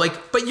is, though,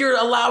 like, but you're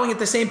allowing at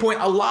the same point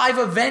a live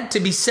event to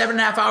be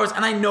 7.5 hours.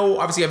 And I know,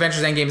 obviously,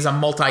 Avengers Endgame is a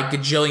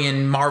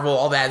multi-gajillion Marvel,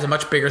 all that is a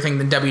much bigger thing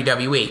than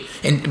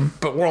WWE.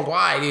 But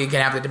worldwide, you can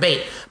have the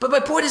debate. But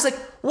my point is, like,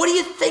 what are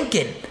you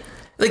thinking?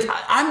 Like,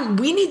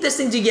 we need this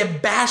thing to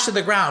get bashed to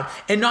the ground,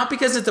 and not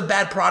because it's a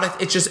bad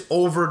product. It's just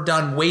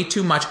overdone way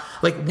too much.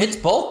 Like, it's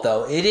both,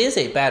 though. It is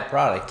a bad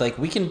product. Like,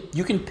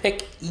 you can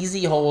pick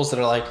easy holes that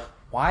are like,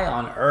 why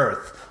on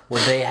earth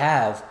would they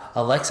have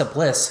Alexa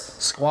Bliss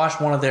squash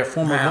one of their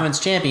former women's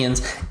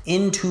champions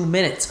in 2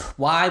 minutes?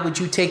 Why would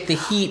you take the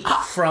heat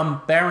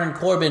from Baron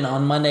Corbin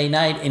on Monday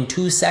night in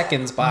 2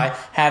 seconds by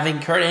having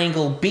Kurt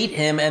Angle beat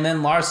him and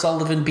then Lars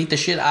Sullivan beat the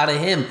shit out of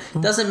him?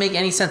 It doesn't make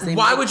any sense.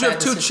 Why would you have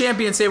 2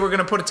 champions say we're going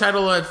to put a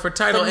title for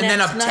title, and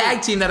then a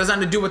tag team that has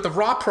nothing to do with the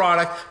Raw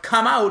product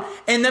come out,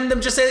 and then them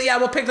just say, yeah,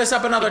 we'll pick this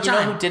up another time?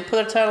 You know who did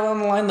put a title on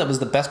the line that was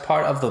the best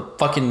part of the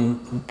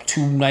fucking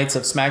 2 nights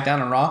of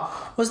SmackDown and Raw?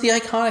 Was the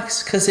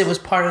Iconics, because it was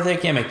part of their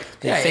gimmick.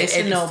 They faced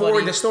nobody.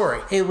 Forward the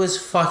story. It was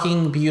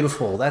fucking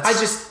beautiful. That's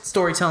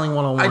storytelling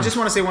 101. I just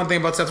want to say one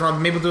thing about Seth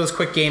Rollins. Maybe we'll do this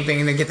quick game thing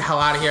and then get the hell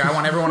out of here. I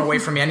want everyone away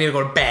from me. I need to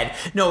go to bed.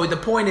 No, the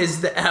point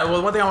is that,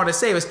 one thing I want to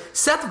say was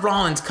Seth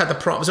Rollins cut the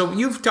promo. So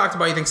you've talked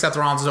about you think Seth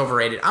Rollins is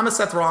overrated. I'm a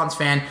Seth Rollins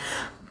fan,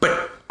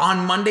 but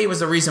on Monday was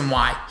the reason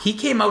why. He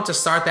came out to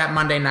start that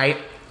Monday night.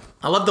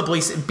 I love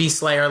the Beast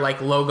Slayer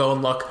logo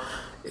and look.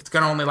 It's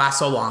going to only last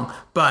so long.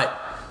 But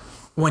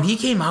when he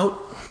came out,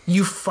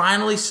 you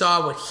finally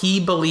saw what he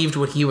believed,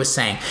 what he was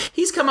saying.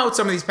 He's come out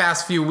some of these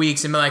past few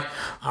weeks and been like,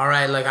 all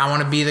right, like, I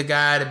want to be the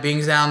guy that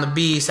brings down the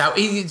beast.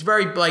 He's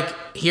very, like,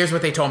 here's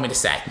what they told me to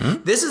say.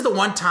 Mm-hmm. This is the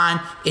one time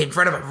in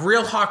front of a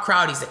real hot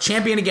crowd, he's the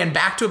champion again,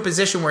 back to a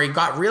position where he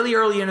got really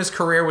early in his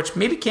career, which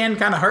maybe can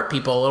kind of hurt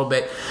people a little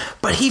bit.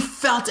 But he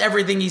felt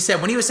everything he said.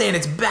 When he was saying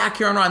it's back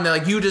here and on, they're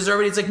like, you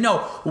deserve it. He's like,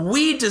 no,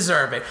 we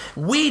deserve it.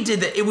 We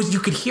did that. You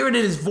could hear it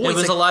in his voice. It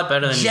was like, a lot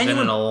better than he's been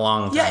in a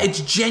long time. Yeah, it's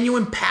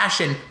genuine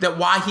passion that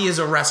why he is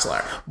a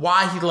wrestler,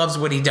 why he loves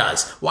what he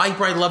does, why he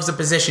probably loves the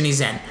position he's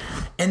in.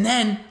 And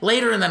then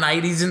later in the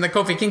night, he's in the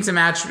Kofi Kingston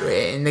match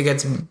and it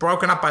gets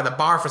broken up by the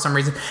bar for some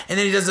reason. And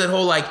then he does that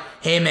whole like,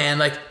 hey man,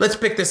 like, let's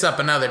pick this up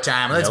another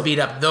time. Let's beat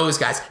up those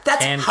guys.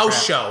 That's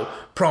house show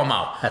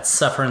promo. That's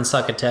Suffer and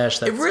Succotash.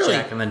 That's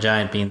Jack and the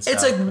Giant Beans.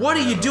 It's like, what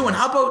are you doing?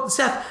 How about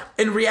Seth?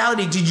 In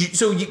reality,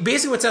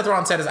 basically what Seth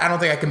Rollins said is, I don't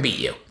think I can beat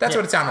you. That's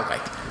what it sounded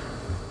like.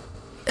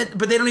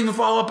 But they don't even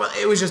follow up.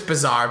 It was just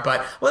bizarre.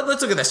 But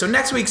let's look at this. So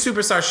next week,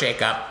 Superstar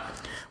Shakeup.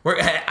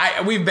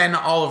 We've been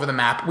all over the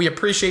map. We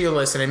appreciate you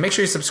listening. Make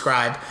sure you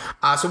subscribe.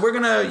 So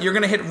you're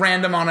gonna hit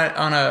random on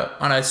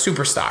a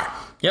superstar.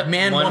 Yep.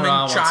 Man, woman,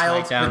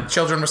 child. The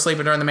children were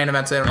sleeping during the main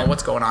event, so they don't know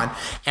what's going on.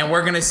 And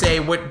we're gonna say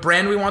what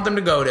brand we want them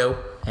to go to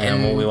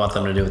and what we want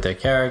them to do with their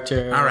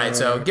character. All right.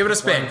 So give it a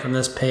spin from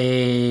this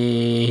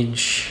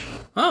page.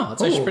 Oh,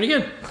 that's actually pretty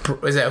good.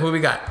 Is that who we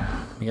got?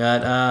 We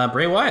got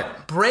Bray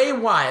Wyatt. Bray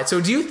Wyatt. So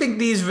do you think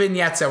these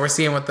vignettes that we're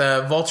seeing with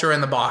the vulture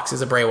in the box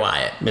is a Bray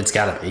Wyatt? It's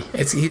gotta be.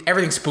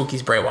 Everything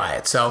spooky's Bray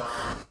Wyatt. So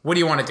what do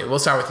you want to do? We'll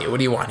start with you. What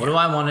do you want? What do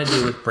I want to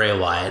do with Bray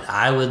Wyatt?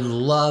 I would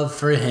love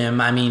for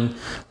him. I mean,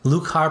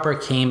 Luke Harper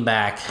came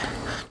back.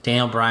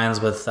 Daniel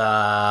Bryan's with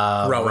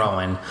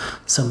Rowan.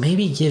 So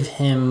maybe give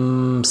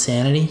him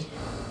sanity.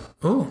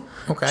 Ooh.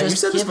 Okay, you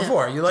said this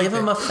before. You like give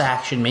him a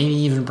faction. Maybe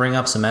even bring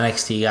up some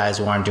NXT guys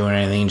who aren't doing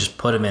anything and just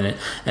put him in it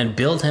and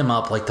build him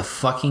up like the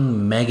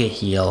fucking mega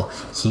heel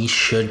he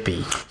should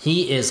be.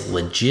 He is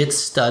legit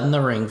stud in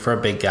the ring for a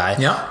big guy.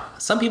 Yeah.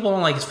 Some people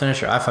don't like his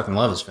finisher. I fucking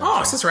love his finisher.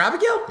 Oh, Sister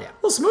Abigail? Yeah.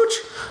 Little smooch.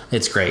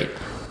 It's great.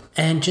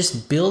 And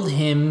just build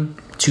him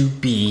to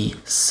be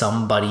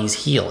somebody's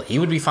heel. He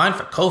would be fine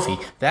for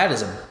Kofi. That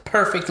is a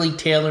perfectly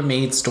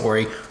tailor-made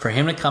story for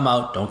him to come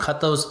out. Don't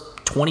cut those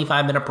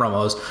 25-minute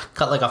promos.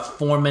 Cut like a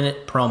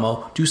 4-minute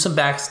promo. Do some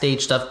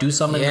backstage stuff. Do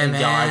something in the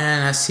yard.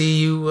 Man, I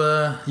see you.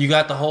 You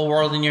got the whole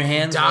world in your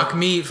hands. Doc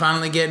Meat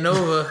finally getting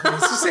over.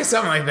 Let's just say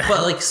something like that.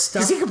 But like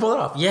stuff. Because he can pull it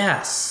off.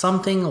 Yeah,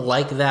 something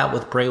like that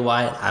with Bray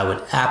Wyatt, I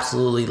would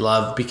absolutely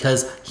love,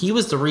 because he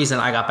was the reason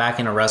I got back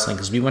into wrestling.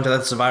 Because we went to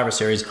that Survivor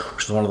Series,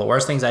 which was one of the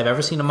worst things I've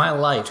ever seen in my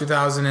life.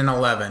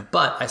 2011.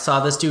 But I saw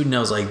this dude and I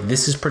was like,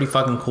 this is pretty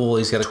fucking cool.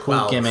 He's got a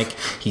cool gimmick.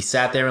 He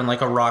sat there in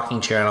like a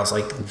rocking chair and I was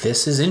like,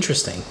 this is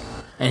interesting.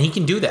 And he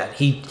can do that.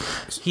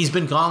 He's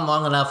been gone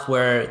long enough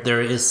where there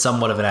is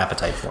somewhat of an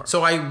appetite for him.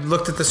 So I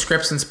looked at the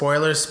scripts and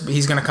spoilers.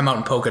 He's going to come out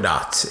in polka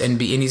dots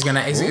and he's going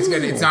to.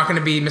 It's not going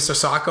to be Mr.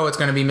 Socko. It's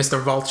going to be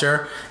Mr.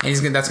 Vulture, and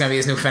that's going to be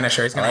his new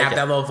finisher. He's going to have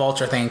that little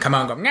vulture thing come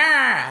out and go.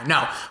 Nah.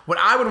 No, what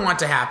I would want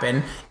to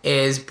happen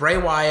is Bray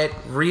Wyatt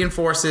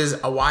reinforces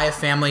a Wyatt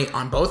family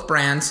on both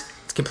brands.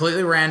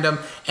 Completely random,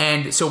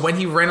 and so when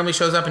he randomly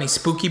shows up and he's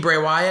spooky Bray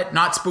Wyatt,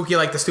 not spooky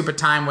like the stupid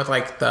time with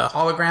like the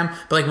hologram,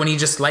 but like when he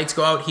just lights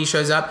go out, he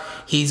shows up,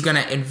 he's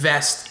gonna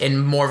invest in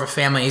more of a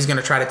family. He's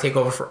gonna try to take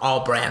over for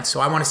all brands. So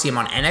I want to see him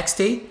on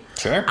NXT.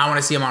 Sure. I want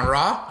to see him on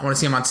Raw. I want to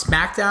see him on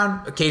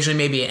SmackDown. Occasionally,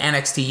 maybe in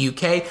NXT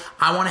UK.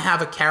 I want to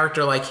have a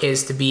character like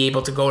his to be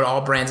able to go to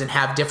all brands and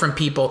have different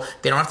people.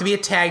 They don't have to be a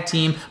tag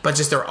team, but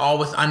just they're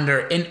all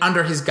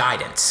under his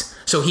guidance.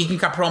 So he can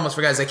cut promos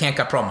for guys that can't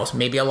cut promos.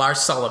 Maybe a Lars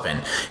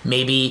Sullivan.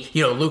 Maybe,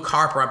 Luke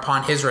Harper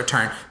upon his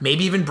return.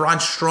 Maybe even Braun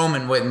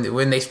Strowman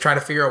when they try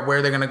to figure out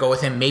where they're going to go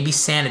with him. Maybe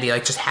Sanity.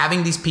 Like just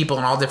having these people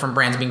in all different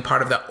brands being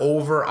part of the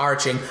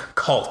overarching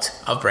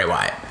cult of Bray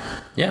Wyatt.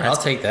 Yeah, I'll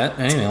take that.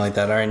 Anything like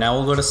that. All right, now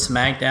we'll go to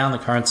SmackDown. The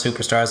current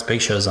superstars.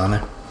 Big Show's on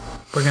there.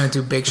 We're going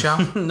to do Big Show?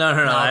 No.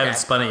 Okay. I haven't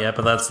spun it yet,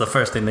 but that's the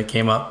first thing that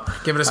came up.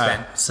 Give it a spin.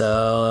 Right,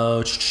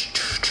 so...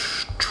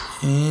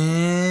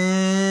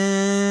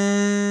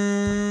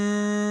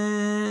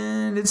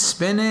 And it's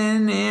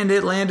spinning, and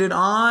it landed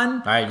on.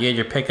 All right, you had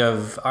your pick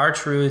of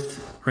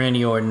R-Truth,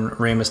 Randy Orton,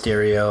 Rey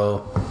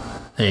Mysterio.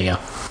 There you go.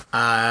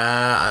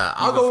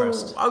 I'll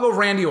go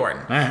Randy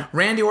Orton. All right.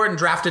 Randy Orton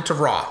drafted to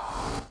Raw.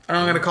 And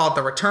I'm going to call it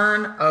the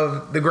return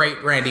of the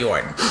great Randy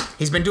Orton.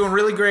 He's been doing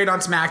really great on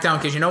SmackDown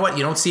because you know what?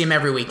 You don't see him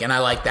every week, and I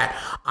like that.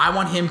 I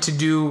want him to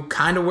do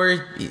kind of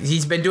where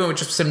he's been doing with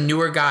just some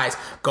newer guys,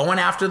 going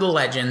after the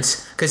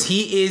legends, because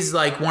he is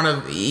like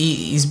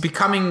he's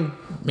becoming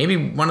maybe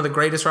one of the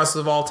greatest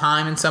wrestlers of all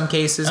time in some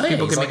cases. Oh, yeah,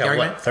 People he's can like make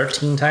the argument.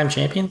 13-time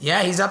champion?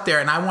 Yeah, he's up there,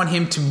 and I want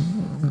him to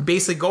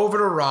basically go over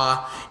to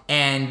Raw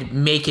and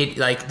make it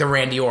like the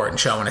Randy Orton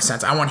show in a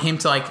sense. I want him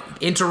to like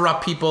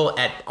interrupt people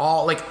at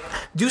all, like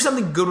do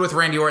something good with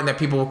Randy Orton that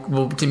people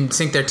will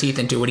sink their teeth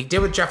into. What he did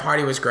with Jeff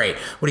Hardy was great.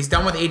 What he's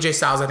done with AJ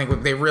Styles, I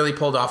think they really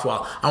pulled off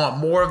well. I want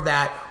more of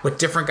that with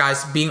different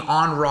guys being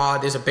on Raw.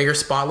 There's a bigger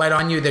spotlight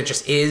on you. There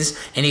just is,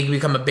 and he can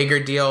become a bigger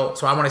deal.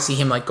 So I want to see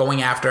him like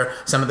going after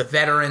some of the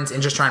veterans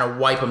and just trying to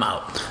wipe them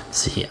out.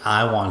 See,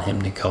 I want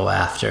him to go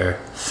after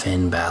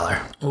Finn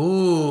Balor.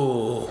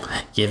 Ooh.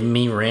 Give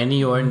me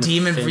Randy Orton.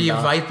 Demon Finn via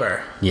Balor.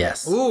 Viper.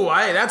 Yes. Ooh,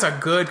 that's a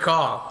good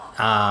call.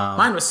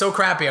 Mine was so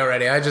crappy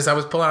already. I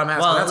was pulling out a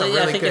mask. Well, That's a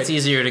really I think good. it's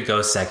easier to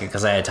go second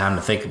because I had time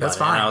to think about That's it.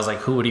 fine. And I was like,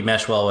 who would he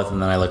mesh well with? And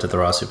then I looked at the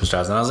Raw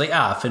Superstars and I was like,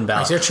 Finn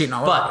Balor. You're cheating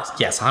all over But this.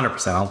 yes,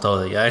 100%. I'll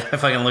totally. I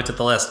fucking looked at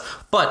the list.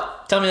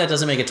 But tell me that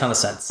doesn't make a ton of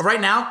sense. Right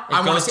now,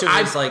 I want to see.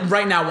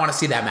 Right now, want to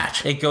see that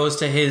match. It goes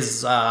to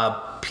his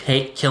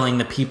killing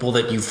the people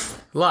that you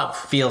Love.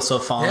 feel so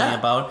fondly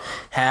about.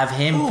 Have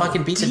him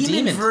fucking beat the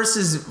demon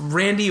versus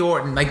Randy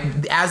Orton, like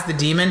as the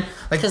demon,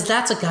 like because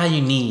that's a guy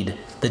you need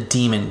the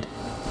demon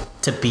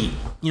to beat.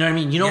 You know what I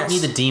mean? You don't need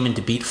the demon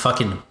to beat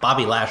fucking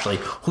Bobby Lashley,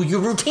 who you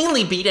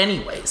routinely beat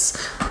anyways.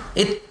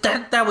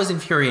 That was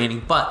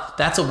infuriating, but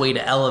that's a way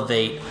to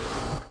elevate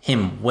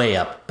him way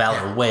up,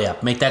 Balor way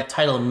up, make that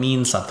title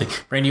mean something.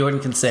 Randy Orton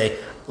can say,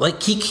 like,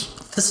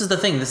 this is the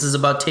thing. This is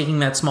about taking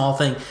that small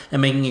thing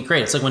and making it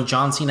great. It's like when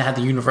John Cena had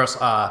the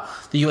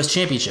U.S.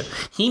 Championship.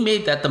 He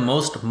made that the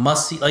most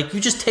must-see. Like, you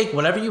just take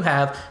whatever you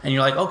have, and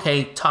you're like,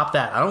 okay, top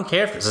that. I don't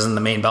care if this isn't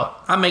the main belt.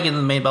 I'm making it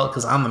the main belt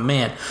because I'm the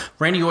man.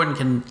 Randy Orton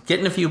can get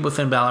in a feud with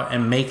Finn Balor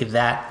and make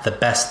that the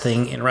best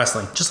thing in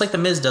wrestling, just like The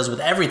Miz does with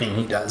everything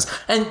he does.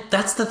 And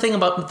that's the thing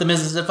about The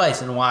Miz's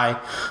advice, and why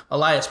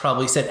Elias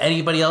probably said,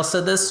 anybody else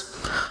said this,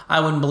 I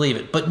wouldn't believe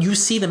it. But you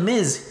see The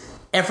Miz,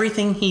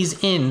 everything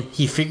he's in,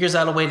 he figures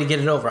out a way to get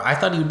it over. I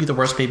thought he would be the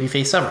worst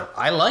babyface ever.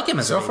 I like him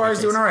as a babyface. So far, he's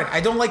doing all right.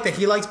 I don't like that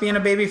he likes being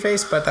a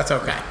babyface, but that's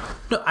okay.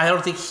 No, I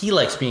don't think he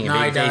likes being a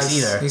babyface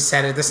either. He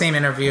said it. The same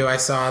interview I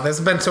saw.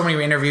 There's been so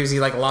many interviews. He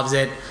loves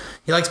it.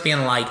 He likes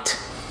being liked.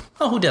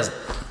 Oh, who doesn't?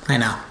 I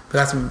know, but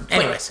that's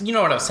anyways. But you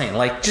know what I was saying?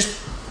 Like, just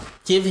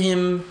give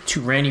him to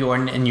Randy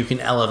Orton, and you can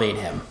elevate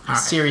him. Right.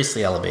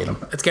 Seriously, elevate him.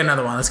 Let's get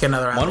another one. Let's get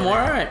another one more.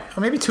 All right,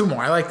 or maybe two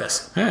more. I like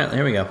this. All right,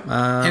 there we go.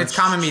 And it's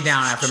calming me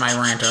down after my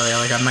rant earlier.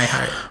 Like, I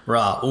might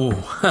Raw. Ooh,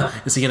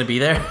 is he gonna be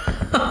there?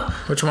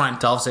 Which one?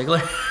 Dolph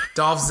Ziggler.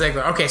 Dolph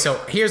Ziggler. Okay, so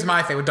here's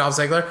my thing with Dolph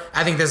Ziggler.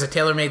 I think there's a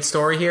tailor-made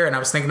story here, and I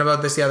was thinking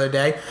about this the other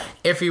day.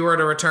 If he were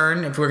to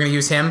return, if we're going to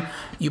use him,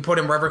 you put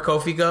him wherever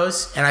Kofi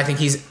goes, and I think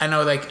I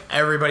know, like,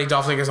 everybody,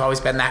 Dolph Ziggler's always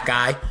been that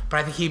guy, but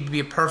I think he'd be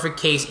a perfect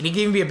case, and he could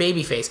even be a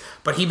baby face,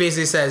 but he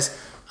basically says,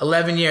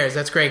 11 years,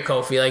 that's great,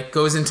 Kofi. Like,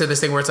 goes into this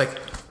thing where it's like,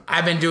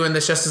 I've been doing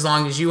this just as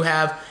long as you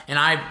have, and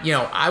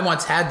I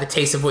once had the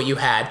taste of what you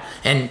had,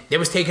 and it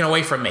was taken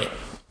away from me.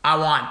 I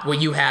want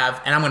what you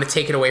have, and I'm going to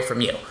take it away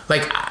from you.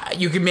 Like,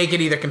 you could make it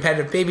either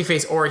competitive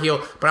babyface or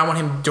heel, but I want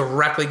him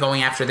directly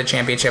going after the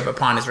championship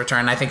upon his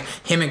return. I think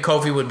him and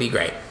Kofi would be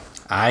great.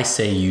 I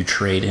say you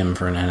trade him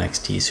for an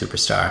NXT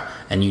superstar,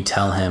 and you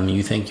tell him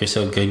you think you're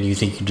so good, you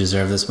think you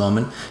deserve this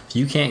moment. If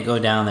you can't go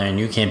down there and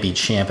you can't be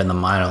champ in the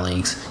minor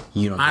leagues,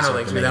 you don't. Minor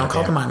leagues, they don't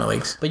call them minor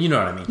leagues. But you know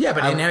what I mean. Yeah,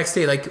 but in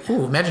NXT, like,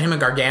 imagine him and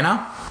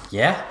Gargano.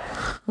 Yeah.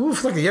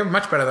 Oof, look, you're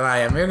much better than I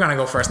am. You're going to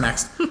go first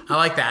next. I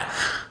like that.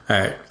 All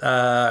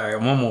right,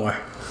 one more.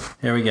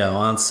 Here we go.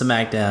 On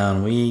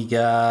SmackDown, we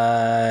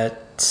got...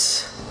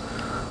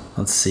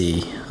 Let's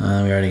see. We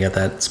already got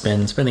that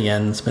spin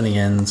again.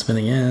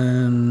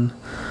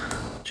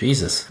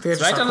 Jesus. I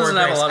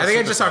think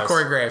I just saw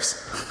Corey Graves.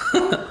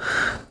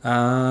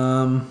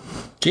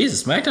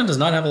 Jesus, SmackDown does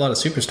not have a lot of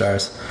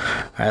superstars.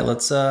 All right,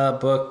 let's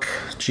book...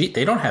 Gee,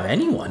 they don't have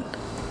anyone.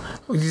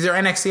 Is there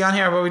NXT on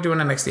here? What are we doing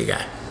NXT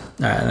guy?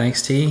 All right,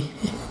 NXT,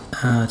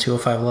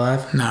 205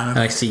 Live. No.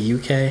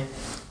 NXT UK,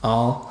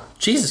 All.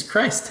 Jesus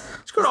Christ.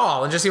 Let's go to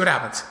All and just see what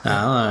happens.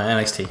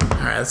 NXT.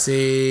 All right, let's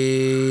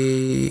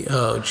see.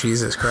 Oh,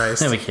 Jesus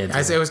Christ. We can't.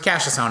 It was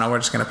Cassius Ohno. We're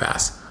just going to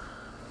pass.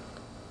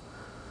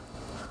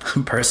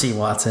 Percy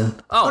Watson.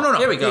 Oh, no.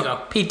 Here we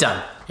go. Pete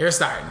Dunne. Here's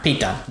starting.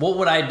 Pete Dunne. What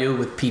would I do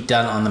with Pete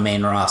Dunne on the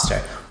main roster?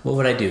 What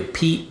would I do?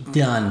 Pete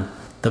Dunne,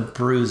 the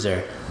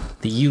Bruiser.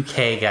 The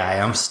UK guy.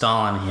 I'm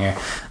stalling here.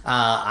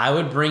 I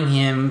would bring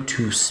him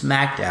to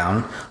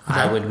SmackDown. Okay.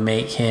 I would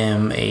make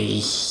him a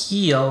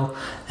heel,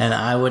 and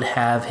I would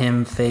have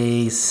him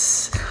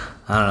face...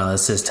 I don't know.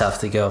 This is tough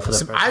to go for the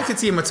person. I could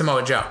see him with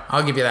Samoa Joe.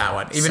 I'll give you that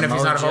one. Even if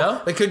he's not a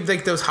whole... They could,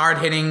 like, those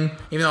hard-hitting...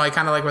 Even though I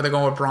kind of like where they're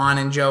going with Braun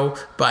and Joe,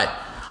 but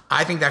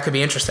I think that could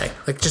be interesting.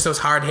 Like, just those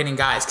hard-hitting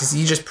guys, because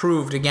he just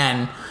proved,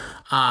 again...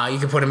 you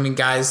could put him in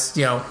guys,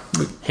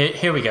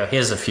 Here we go.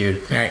 Here's a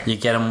feud. Right. You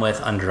get him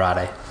with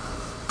Andrade.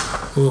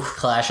 Oof.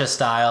 Clash of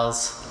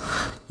Styles.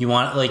 You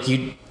want, like,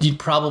 you'd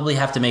probably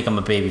have to make him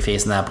a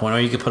babyface in that point, or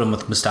you could put him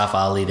with Mustafa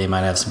Ali. They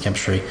might have some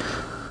chemistry.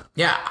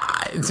 Yeah,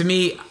 to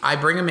me, I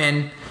bring him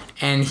in,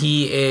 and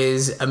he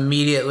is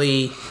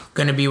immediately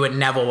going to be what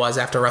Neville was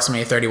after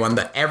WrestleMania 31.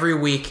 That every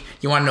week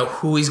you want to know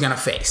who he's going to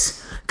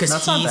face, because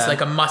he's like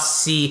a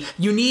must-see.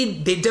 WWE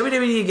need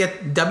to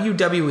get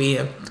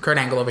WWE. Kurt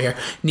Angle over here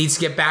needs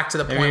to get back to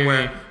the point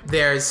where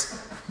there's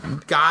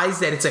guys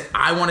that it's like,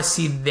 I want to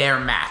see their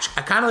match.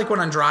 I kind of like what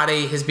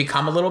Andrade has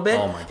become a little bit.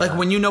 Oh my God. Like,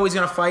 when you know he's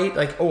going to fight,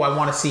 like, I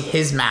want to see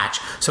his match.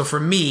 So for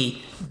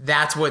me,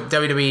 that's what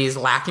WWE is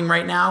lacking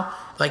right now.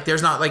 Like,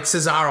 there's not, like,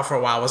 Cesaro for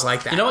a while was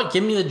like that. You know what?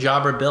 Give me the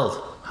jobber build.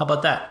 How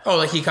about that? Oh,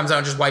 like he comes out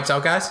and just wipes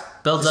out guys?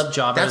 Builds up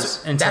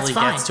jobbers until he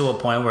gets to a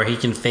point where he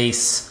can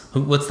face...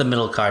 What's the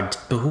middle card?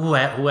 Who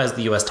has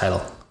the U.S.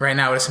 title? Right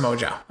now it's Samoa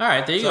Joe. All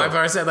right, there you go. I've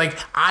already said, like,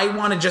 I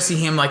want to just see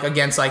him, like,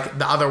 against, like,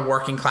 the other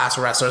working class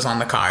wrestlers on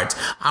the cards.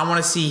 I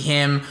want to see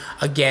him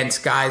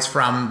against guys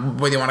from,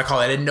 what do you want to call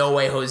it, a No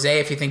Way Jose,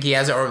 if you think he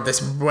has it, or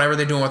this, whatever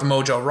they're doing with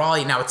Mojo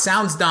Rawley. Now, it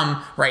sounds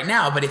dumb right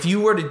now, but if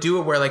you were to do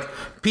it where, like,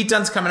 Pete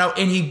Dunne's coming out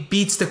and he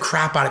beats the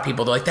crap out of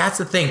people, like, that's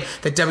the thing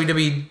that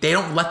WWE, they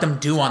don't let them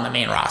do on the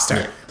main roster.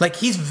 Yeah. Like,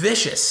 he's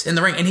vicious in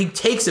the ring and he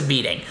takes a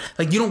beating.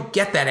 Like, you don't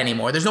get that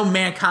anymore. There's no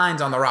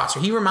Mankind's on the roster.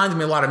 He reminds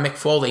me a lot of Mick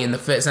Foley in the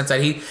sense that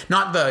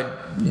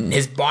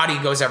his body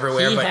goes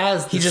everywhere,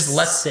 he just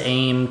lets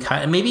same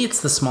kind. Maybe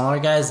it's the smaller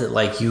guys that,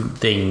 like,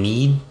 they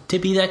need to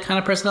be that kind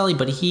of personality,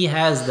 but he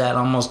has that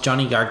almost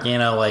Johnny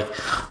Gargano, like,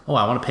 I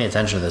want to pay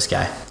attention to this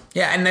guy.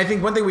 Yeah, and I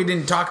think one thing we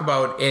didn't talk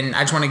about, and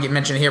I just want to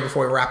mention it here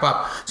before we wrap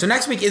up. So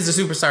next week is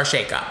the Superstar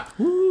Shakeup.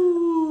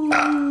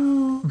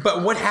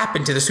 But what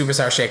happened to the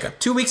Superstar Shakeup?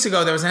 2 weeks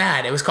ago, there was an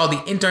ad. It was called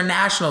the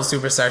International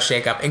Superstar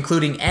Shakeup,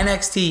 including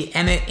NXT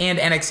and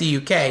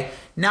NXT UK.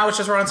 Now it's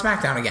just Raw and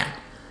SmackDown again.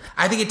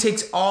 I think it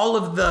takes all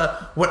of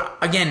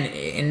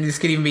and this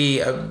could even be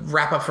a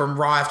wrap up from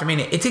Raw after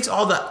Mania. It takes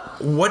all the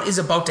what is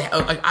about to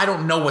happen. Like, I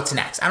don't know what's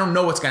next. I don't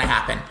know what's going to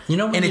happen.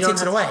 And it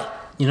takes it away.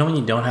 You know when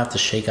you don't have to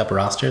shake up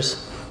rosters?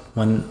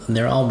 When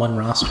they're all one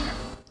roster.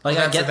 Like,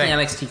 I get the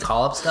NXT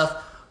call-up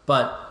stuff,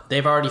 but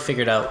they've already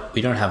figured out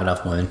we don't have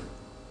enough women.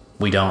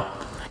 We don't.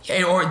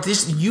 Yeah, or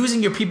just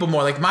using your people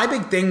more. Like, my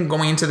big thing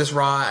going into this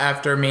Raw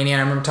after Mania,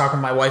 and I remember talking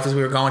to my wife as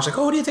we were going, she's like,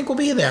 oh, who do you think will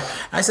be there?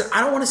 And I said,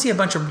 I don't want to see a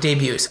bunch of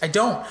debuts. I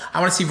don't. I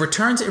want to see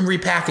returns and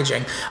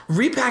repackaging.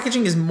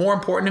 Repackaging is more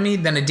important to me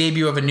than a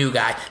debut of a new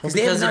guy.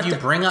 Because if you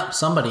bring up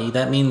somebody,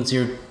 that means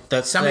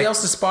somebody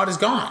else's spot is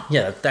gone.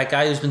 Yeah, that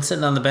guy who's been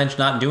sitting on the bench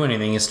not doing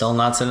anything is still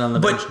not sitting on the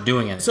bench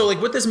doing it. So,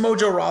 like, with this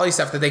Mojo Rawley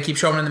stuff that they keep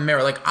showing in the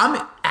mirror, like,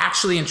 I'm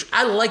actually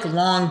I like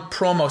long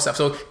promo stuff.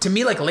 So, to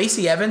me, like,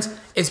 Lacey Evans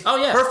is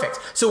perfect.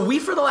 So,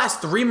 for the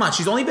last 3 months,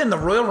 she's only been in the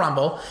Royal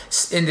Rumble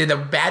and did a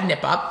bad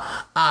nip up,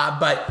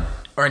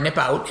 or a nip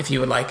out, if you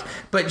would like.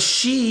 But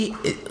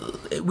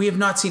we have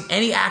not seen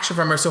any action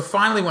from her. So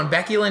finally, when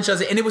Becky Lynch does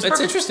it, and it was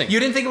perfect. Interesting. You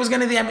didn't think it was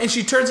going to be, and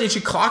she turns and she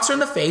clocks her in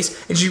the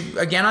face, and she,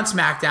 again on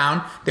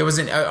SmackDown, there was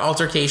an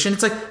altercation.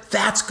 It's like,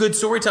 that's good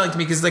storytelling to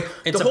me, because, like,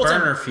 it's a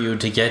burner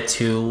feud to get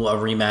to a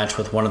rematch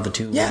with one of the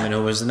two women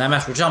who was in that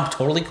match, which I'm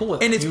totally cool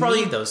with. And it's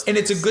and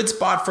it's a good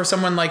spot for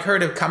someone like her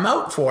to come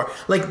out for.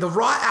 Like, the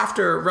Raw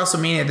after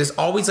WrestleMania, there's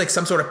always, like,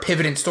 some sort of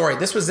pivoting story.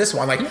 This was this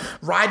one, like,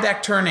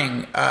 Ryback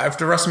turning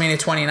after WrestleMania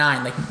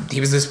 29. Like, he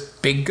was this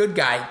big good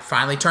guy,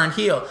 finally turned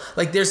heel.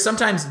 Like, there's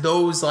sometimes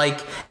those,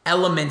 like,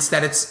 elements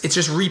that it's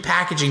just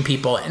repackaging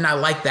people, and I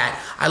like that.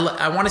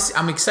 I want to see,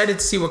 I'm excited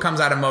to see what comes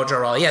out of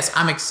Mojo Rawley. Yes,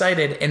 I'm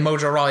excited and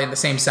Mojo Rawley in the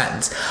same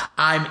sentence.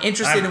 I'm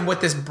interested in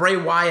what this Bray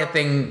Wyatt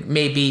thing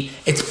may be.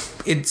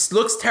 It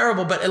looks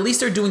terrible, but at least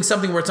they're doing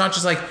something where it's not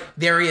just like,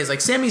 there he is.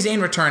 Like, Sami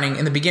Zayn returning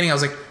in the beginning, I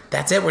was like,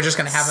 that's it, we're just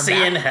going to have him See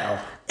back. in hell.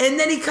 And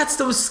then he cuts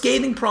those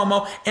scathing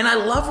promo, and I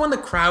love when the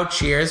crowd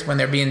cheers when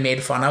they're being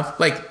made fun of.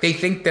 Like, they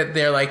think that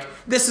they're like,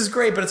 this is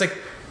great, but it's like,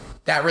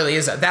 that really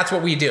is. That's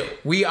what we do.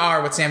 We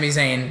are with Sami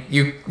Zayn.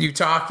 You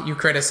talk, you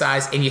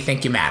criticize, and you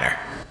think you matter,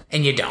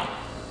 and you don't.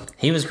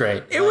 He was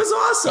great. It was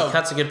awesome. He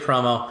cuts a good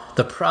promo.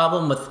 The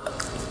problem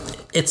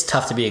with it's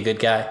tough to be a good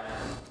guy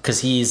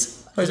because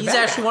he's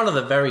actually one of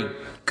the very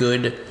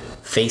good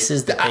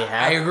faces that they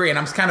have. I agree, and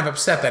I'm kind of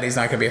upset that he's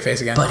not going to be a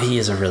face again. But he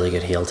is a really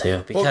good heel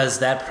too, because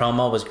that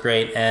promo was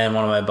great, and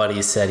one of my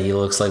buddies said he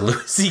looks like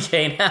Louis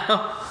C.K.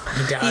 now.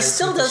 He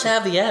still does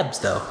have the abs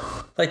though.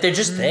 Like, they're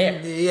just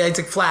there. Yeah, it's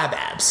like flab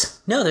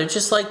abs. No, they're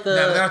just like the...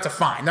 No, they're not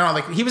defined. They're not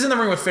like... He was in the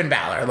ring with Finn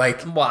Balor.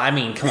 Like... Well, I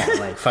mean, come on.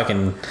 Like,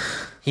 fucking...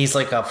 He's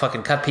like a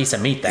fucking cut piece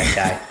of meat, that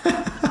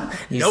guy.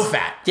 No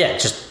fat. Yeah,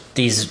 just...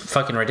 He's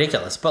fucking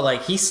ridiculous. But,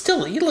 like, he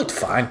looked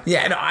fine.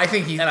 Yeah, no, I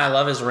think And I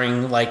love his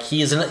ring. Like,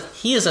 he is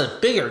a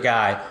bigger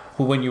guy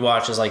who, when you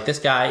watch, is like, this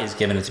guy is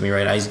giving it to me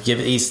right now.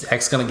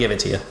 He's gonna give it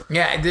to you.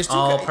 Yeah, there's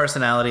all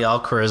personality, all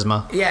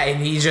charisma. Yeah, and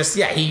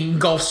he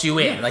engulfs you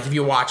in. Like, if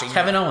you're watching.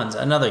 Kevin Owens,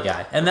 another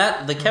guy. And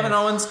the Kevin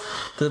Owens,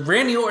 the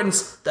Randy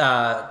Orton's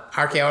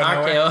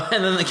RKO,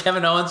 and then the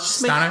Kevin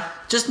Owens.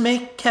 Just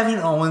make Kevin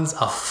Owens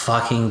a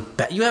fucking...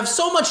 You have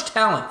so much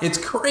talent. It's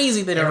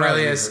crazy they don't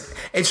really is.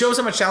 It shows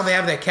how much talent they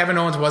have that Kevin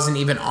Owens wasn't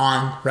even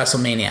on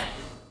WrestleMania.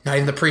 Not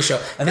even the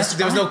pre-show. And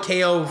there was no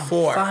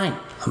KO4.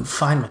 I'm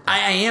fine with that.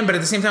 I am, but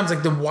at the same time,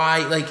 it's like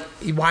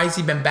why has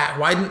he been back?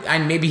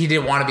 Maybe he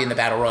didn't want to be in the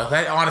Battle Royal.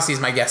 That honestly is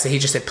my guess, that he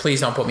just said, please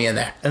don't put me in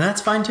there. And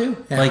that's fine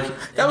too. Yeah.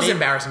 Like, that was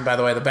embarrassing, by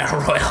the way, the Battle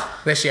Royal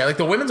this year. Like,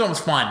 the women's one was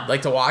fun,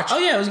 like, to watch. Oh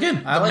yeah, it was good.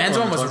 The men's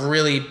one was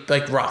really,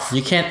 like, rough.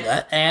 You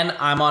can't, and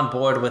I'm on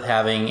board with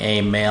having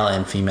a male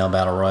and female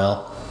Battle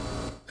Royal.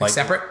 Like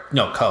separate?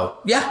 No, co.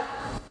 Yeah.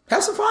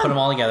 Have some fun. Put them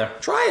all together.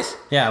 Try it.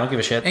 Yeah, I don't give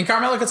a shit. And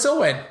Carmella could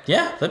still win.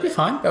 Yeah, that'd be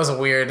fine. That was a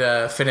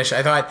weird finish.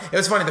 I thought it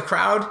was funny. The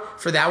crowd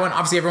for that one,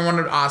 obviously everyone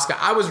wanted Asuka.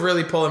 I was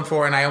really pulling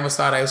for, and I almost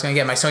thought I was going to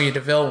get my Sonya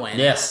Deville win.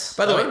 Yes.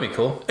 By the way, would be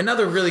cool.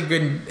 Another really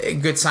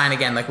good sign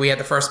again. Like, we had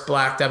the first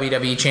black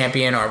WWE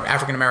champion, or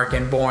African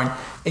American born,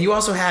 and you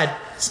also had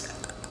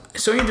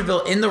Sonya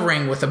Deville in the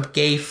ring with a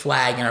gay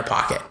flag in her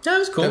pocket. That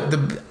was cool.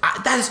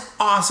 That is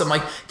awesome.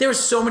 Like, there are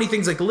so many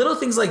things, like little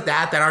things like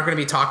that aren't going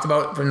to be talked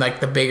about from, like,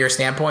 the bigger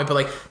standpoint, but,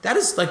 like, that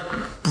is, like,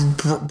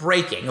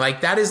 breaking.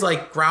 Like, that is,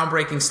 like,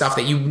 groundbreaking stuff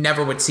that you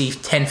never would see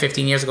 10,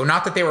 15 years ago.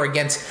 Not that they were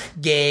against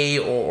gay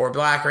or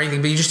black or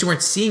anything, but you just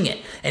weren't seeing it.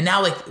 And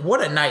now, like,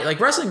 what a night. Like,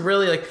 wrestling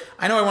really, like,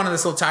 I know I went on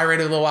this little tirade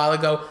a little while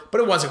ago,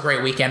 but it was a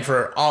great weekend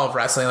for all of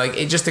wrestling. Like,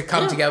 it just to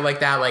come together like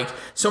that, like,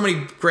 so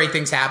many great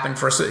things happen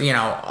for,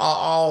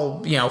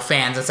 all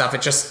fans and stuff.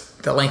 It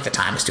just, the length of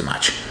time is too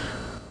much.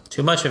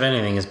 Too much of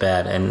anything is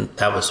bad, and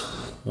that was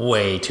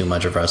way too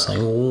much of wrestling.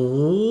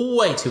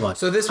 Way too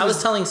much. I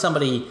was telling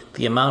somebody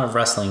the amount of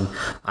wrestling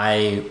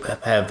I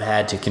have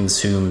had to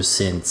consume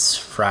since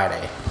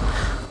Friday,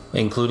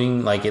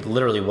 including, like, it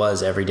literally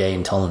was every day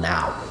until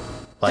now.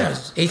 Like, it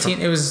was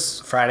 18. It was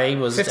Friday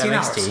was 15 NXT.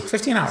 hours.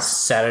 15 hours.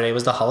 Saturday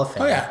was the Hall of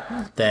Fame. Oh,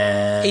 yeah.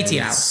 Then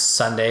 18 hours.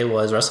 Sunday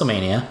was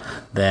WrestleMania.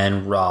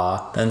 Then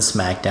Raw. Then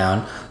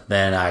SmackDown.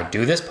 Then I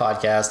do this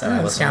podcast, and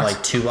I listen to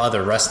like 2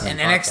 other wrestling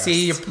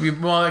podcasts.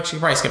 NXT, well, actually, you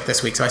probably skipped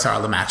this week, so I saw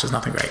all the matches.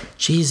 Nothing great.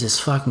 Jesus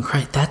fucking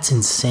Christ. That's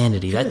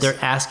insanity. They're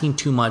asking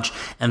too much,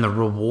 and the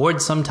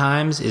reward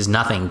sometimes is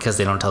nothing because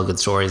they don't tell good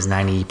stories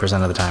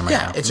 90% of the time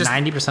now. It's just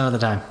 90% of the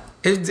time.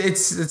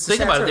 It's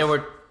Think about it. There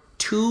were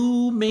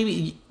 2,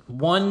 maybe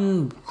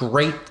 1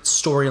 great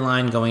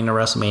storyline going to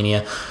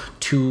WrestleMania,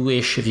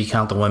 2-ish if you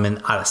count the women,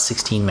 out of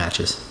 16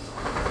 matches.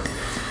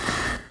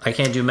 I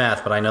can't do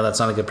math, but I know that's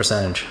not a good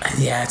percentage.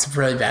 Yeah, it's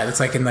really bad. It's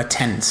like in the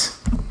tens,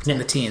 in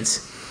the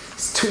teens.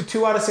 It's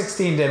 2 out of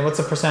 16 did. What's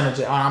the percentage?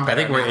 Oh, I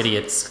think we're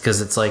idiots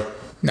because it's like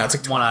no, it's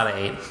like 1 out of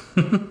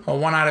 8. Well,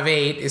 1 out of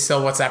 8 is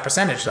still what's that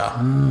percentage though?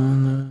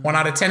 1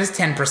 out of 10 is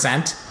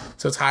 10%,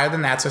 so it's higher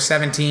than that. So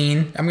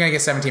 17. I'm gonna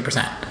get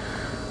 17%.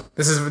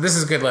 This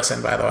is a good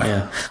listen, by the way.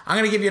 Yeah. I'm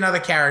gonna give you another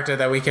character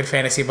that we could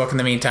fantasy book in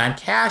the meantime.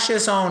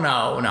 Cassius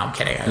Ohno. No, I'm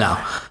kidding. No,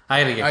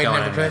 I gotta get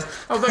going.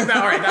 All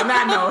right. On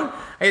that note,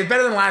 it's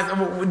better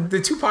than the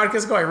 2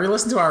 podcasts ago. I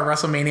re-listened to our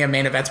WrestleMania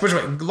main events, which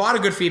was a lot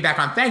of good feedback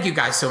on. Thank you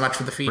guys so much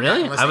for the feedback.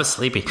 Really? I was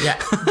sleepy.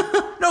 Yeah.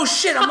 No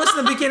shit. I'm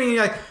listening to the beginning and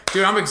you're like,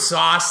 dude, I'm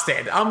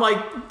exhausted. I'm like,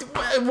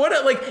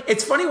 what? Like,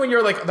 it's funny when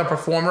you're like the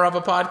performer of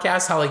a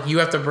podcast, how like you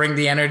have to bring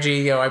the energy.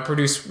 You know, I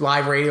produce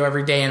live radio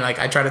every day and like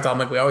I try to tell them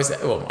like we always,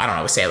 well, I don't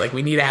always say it, like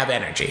we need to have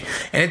energy.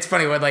 And it's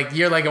funny when like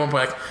you're like at one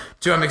point like,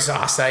 dude, I'm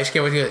exhausted. I just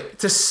can't wait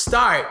to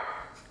start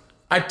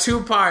a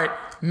 2-part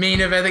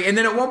main event, and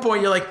then at one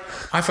point you're like,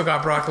 I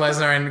forgot Brock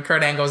Lesnar and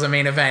Kurt Angle's a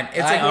main event.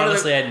 It's like I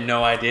honestly had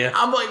no idea.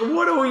 I'm like,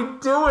 what are we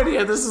doing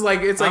here? This is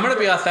like, it's like I'm gonna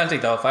be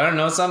authentic though. If I don't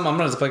know something, I'm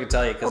gonna fucking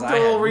tell you because I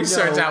will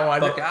research that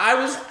one.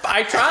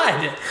 I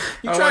tried.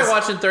 You tried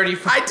watching 30.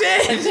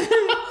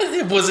 I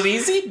did. Was it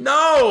easy?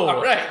 No.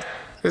 All right.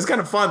 It was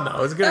kind of fun though.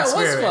 It was a good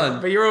experience. It was fun.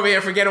 But you're over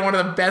here forgetting one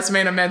of the best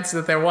main events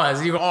that there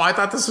was. You go, oh, I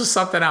thought this was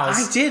something else.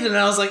 I did, and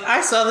I was like,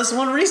 I saw this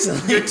one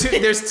recently.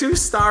 There's 2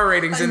 star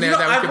ratings in there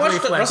that we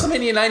completely flipped.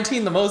 WrestleMania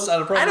 19 the most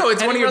out of probably. I know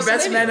it's one of your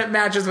best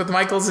matches with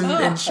Michaels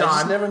and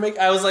Shawn.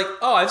 I was like,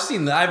 oh, I've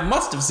seen that. I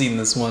must have seen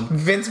this one.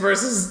 Vince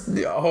versus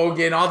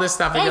Hogan, all this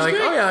stuff, and you're like,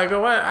 great. Oh yeah, I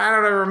go, what? I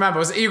don't even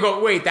remember. You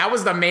go, wait, that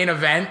was the main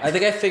event. I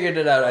think I figured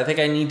it out. I think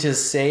I need to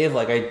save.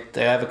 Like I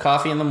have a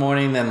coffee in the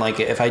morning. Then like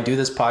if I do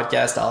this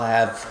podcast, I'll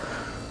have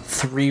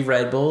 3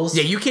 Red Bulls.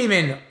 Yeah, you came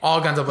in all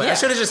guns up. Yeah. I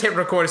should have just hit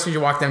record as soon as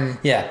you walked in.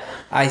 Yeah,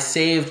 I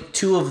saved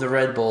 2 of the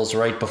Red Bulls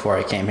right before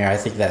I came here. I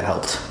think that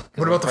helped.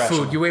 What about the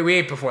food? We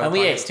ate before.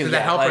 We ate too. Did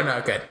that help or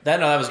not? Good.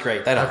 That was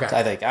great. That helped. Okay.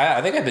 I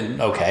think I've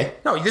been okay.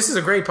 No, this is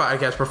a great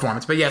podcast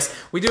performance. But yes,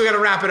 we do got to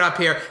wrap it up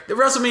here. The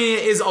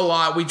WrestleMania is a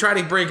lot. We try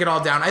to break it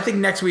all down. I think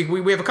next week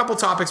we have a couple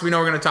topics we know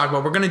we're going to talk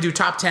about. We're going to do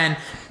top 10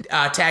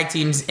 tag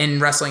teams in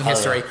wrestling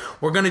history. Yeah.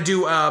 We're going to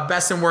do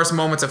best and worst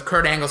moments of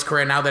Kurt Angle's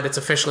career now that it's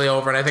officially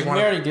over. And I think we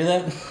already do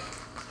that.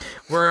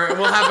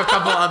 We'll have a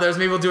couple others.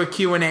 Maybe we'll do a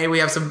Q&A. We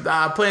have some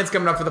plans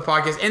coming up for the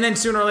podcast. And then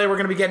sooner or later, we're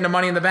going to be getting to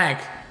Money in the Bank.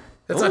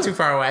 That's not too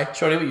far away.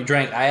 Shorty, what you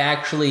drank. I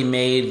actually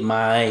made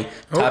my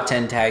top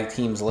 10 tag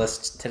teams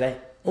list today.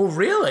 Oh,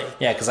 really?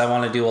 Yeah, because I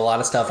want to do a lot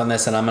of stuff on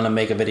this, and I'm going to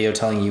make a video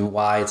telling you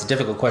why. It's a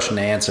difficult question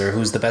to answer.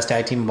 Who's the best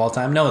tag team of all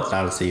time? No, it's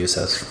not. It's the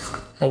Usos.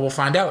 Well, we'll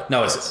find out.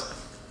 No, it is.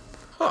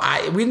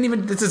 Oh, we didn't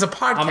even... This is a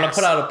podcast. I'm going to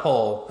put out a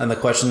poll, and the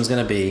question is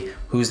going to be,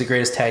 who's the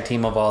greatest tag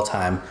team of all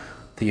time?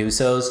 The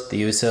Usos,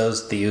 the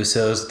Usos, the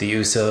Usos, the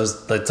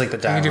Usos. It's like the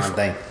diamond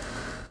thing.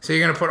 So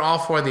you're going to put all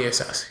 4 of the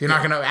Usos. You're not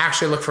going to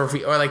actually look for...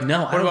 Or like,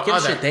 no, I don't give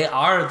a shit. They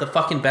are the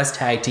fucking best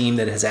tag team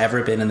that has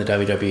ever been in the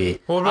WWE.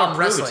 Well, what about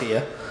wrestling? Prove it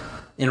to you.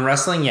 In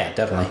wrestling, yeah,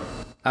 definitely.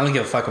 I don't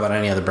give a fuck about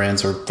any other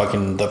brands or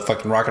the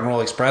fucking Rock and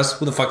Roll Express.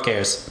 Who the fuck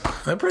cares?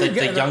 They're pretty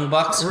good. The Young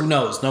Bucks? Who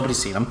knows? Nobody's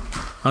seen them.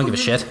 I don't give a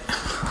shit.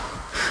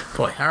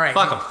 Boy, all right.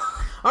 Fuck them.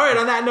 All right,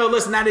 on that note,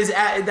 listen, that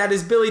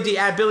is Billy D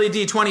at Billy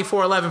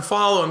D2411.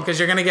 Follow him because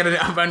you're going to get an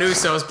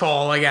Usos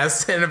poll, I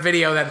guess, in a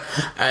video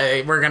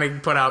that we're going to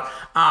put out.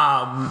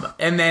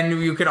 And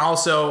then you could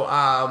also,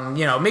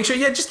 make sure,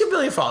 just give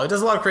Billy a follow. He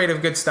does a lot of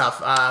creative, good stuff.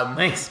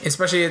 Thanks.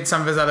 Especially in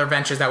some of his other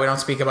ventures that we don't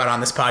speak about on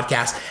this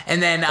podcast.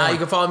 And then you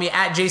can follow me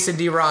at Jason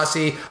D.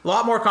 Rossi. A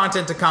lot more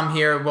content to come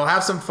here. We'll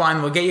have some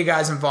fun. We'll get you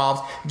guys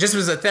involved. Just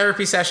was a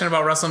therapy session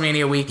about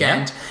WrestleMania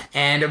weekend. Yeah.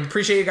 And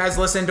appreciate you guys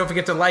listening. Don't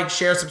forget to like,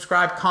 share,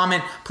 subscribe,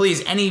 comment.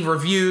 Please, any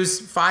reviews,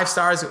 5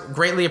 stars,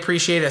 greatly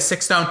appreciated. A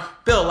 6 stone.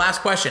 Bill,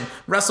 last question.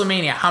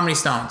 WrestleMania, how many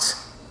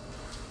stones?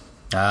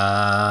 3.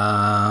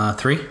 I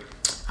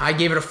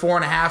gave it a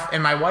 4.5,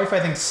 and my wife, I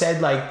think,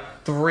 said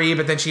like 3,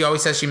 but then she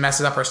always says she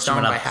messes up her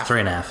stone by half.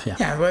 3.5, yeah.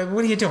 Yeah,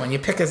 what are you doing? You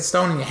pick a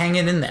stone and you hang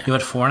it in there. You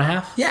went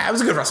 4.5? Yeah, it was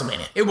a good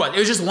WrestleMania. It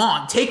was just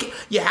long.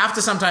 You have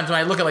to sometimes, when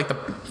I look at like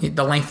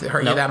the length,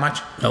 hurt you that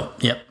much? Nope,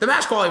 yep. The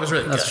match quality was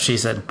really good. That's what she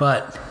said,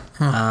 but...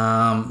 it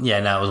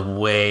was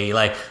way,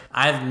 like,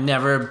 I've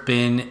never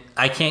been,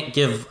 I can't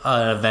give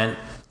an event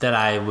that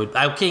I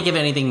can't give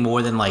anything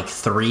more than like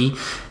 3,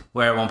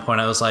 where at one point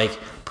I was like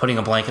putting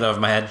a blanket over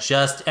my head,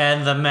 just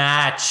end the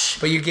match.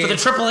 But you gave for the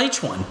Triple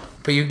H one.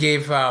 But you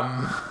gave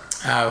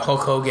Hulk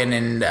Hogan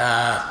and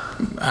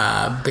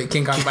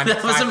King Kong Bundy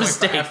that was a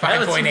mistake.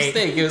 5.8.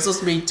 It was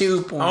supposed to be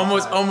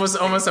 2.5.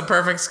 Almost a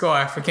perfect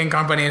score for King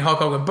Kong Bundy and Hulk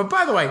Hogan. But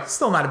by the way,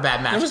 still not a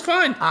bad match. It was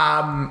fine.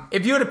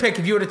 If you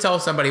were to tell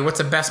somebody what's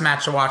the best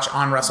match to watch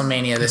on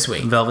WrestleMania this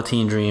week,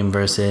 Velveteen Dream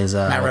versus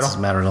Matt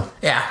Riddle.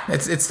 Yeah,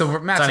 it's the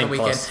match of the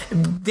weekend. Close.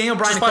 Daniel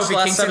Bryan and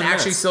Kofi Kingston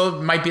actually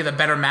still might be the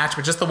better match,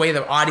 but just the way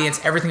the audience,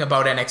 everything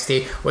about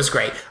NXT was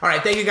great. All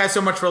right, thank you guys so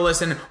much for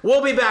listening.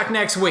 We'll be back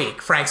next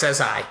week. Frank says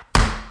hi.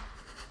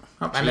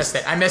 Oh, I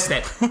missed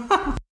it.